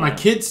I taught my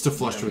kids to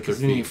flush with their Because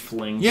then you feet.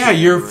 fling. Yeah, shit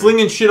you're everywhere.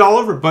 flinging shit all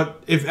over.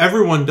 But if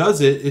everyone does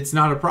it, it's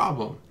not a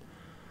problem.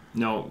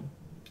 No,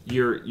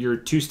 you're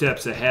 2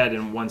 steps ahead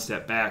and 1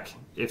 step back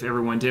if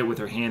everyone did it with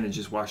their hand and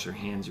just wash their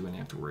hands, you wouldn't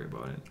have to worry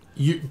about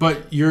it.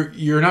 But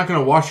you're not going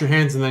to wash your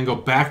hands and then go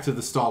back to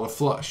the stall to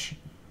flush.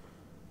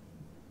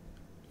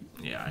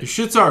 Yeah. Your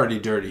shit's already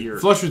dirty.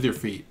 Flush with your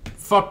feet.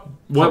 Fuck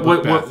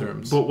public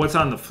bathrooms. But what's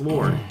on the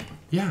floor?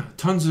 Yeah,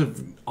 tons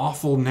of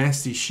awful,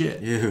 nasty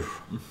shit. Ew.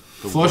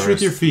 Flush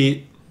with your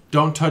feet.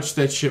 Don't touch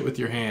that shit with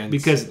your hands.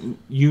 Because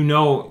you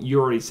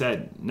already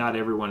said not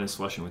everyone is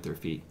flushing with their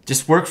feet.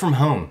 Just work from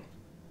home.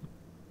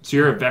 So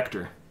you're a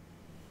vector.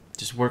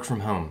 Just work from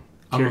home.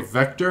 I'm a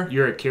vector?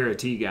 You're a carrot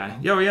T guy.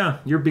 Oh, yeah.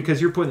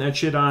 Because you're putting that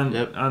shit on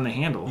the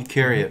handle. You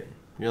carry it.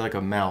 You're like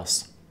a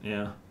mouse.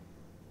 Yeah.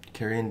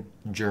 Carrying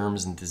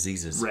germs and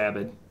diseases.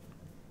 Rabid.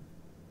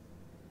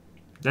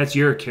 That's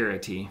your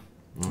carrot T.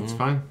 That's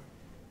fine.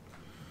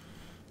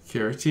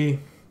 Carrot T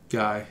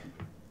guy.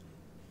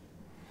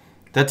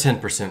 That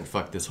 10%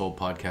 fucked this whole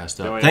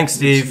podcast up. Oh, yeah. Thanks,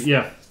 Steve.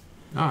 Yeah.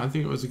 Oh, I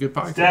think it was a good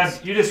podcast.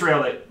 Dad, you just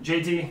railed it.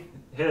 JT,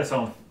 hit us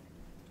home.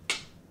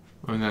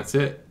 And that's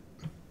it.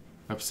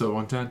 Episode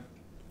 110.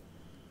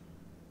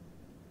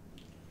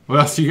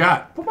 What else you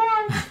got?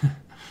 Bye-bye.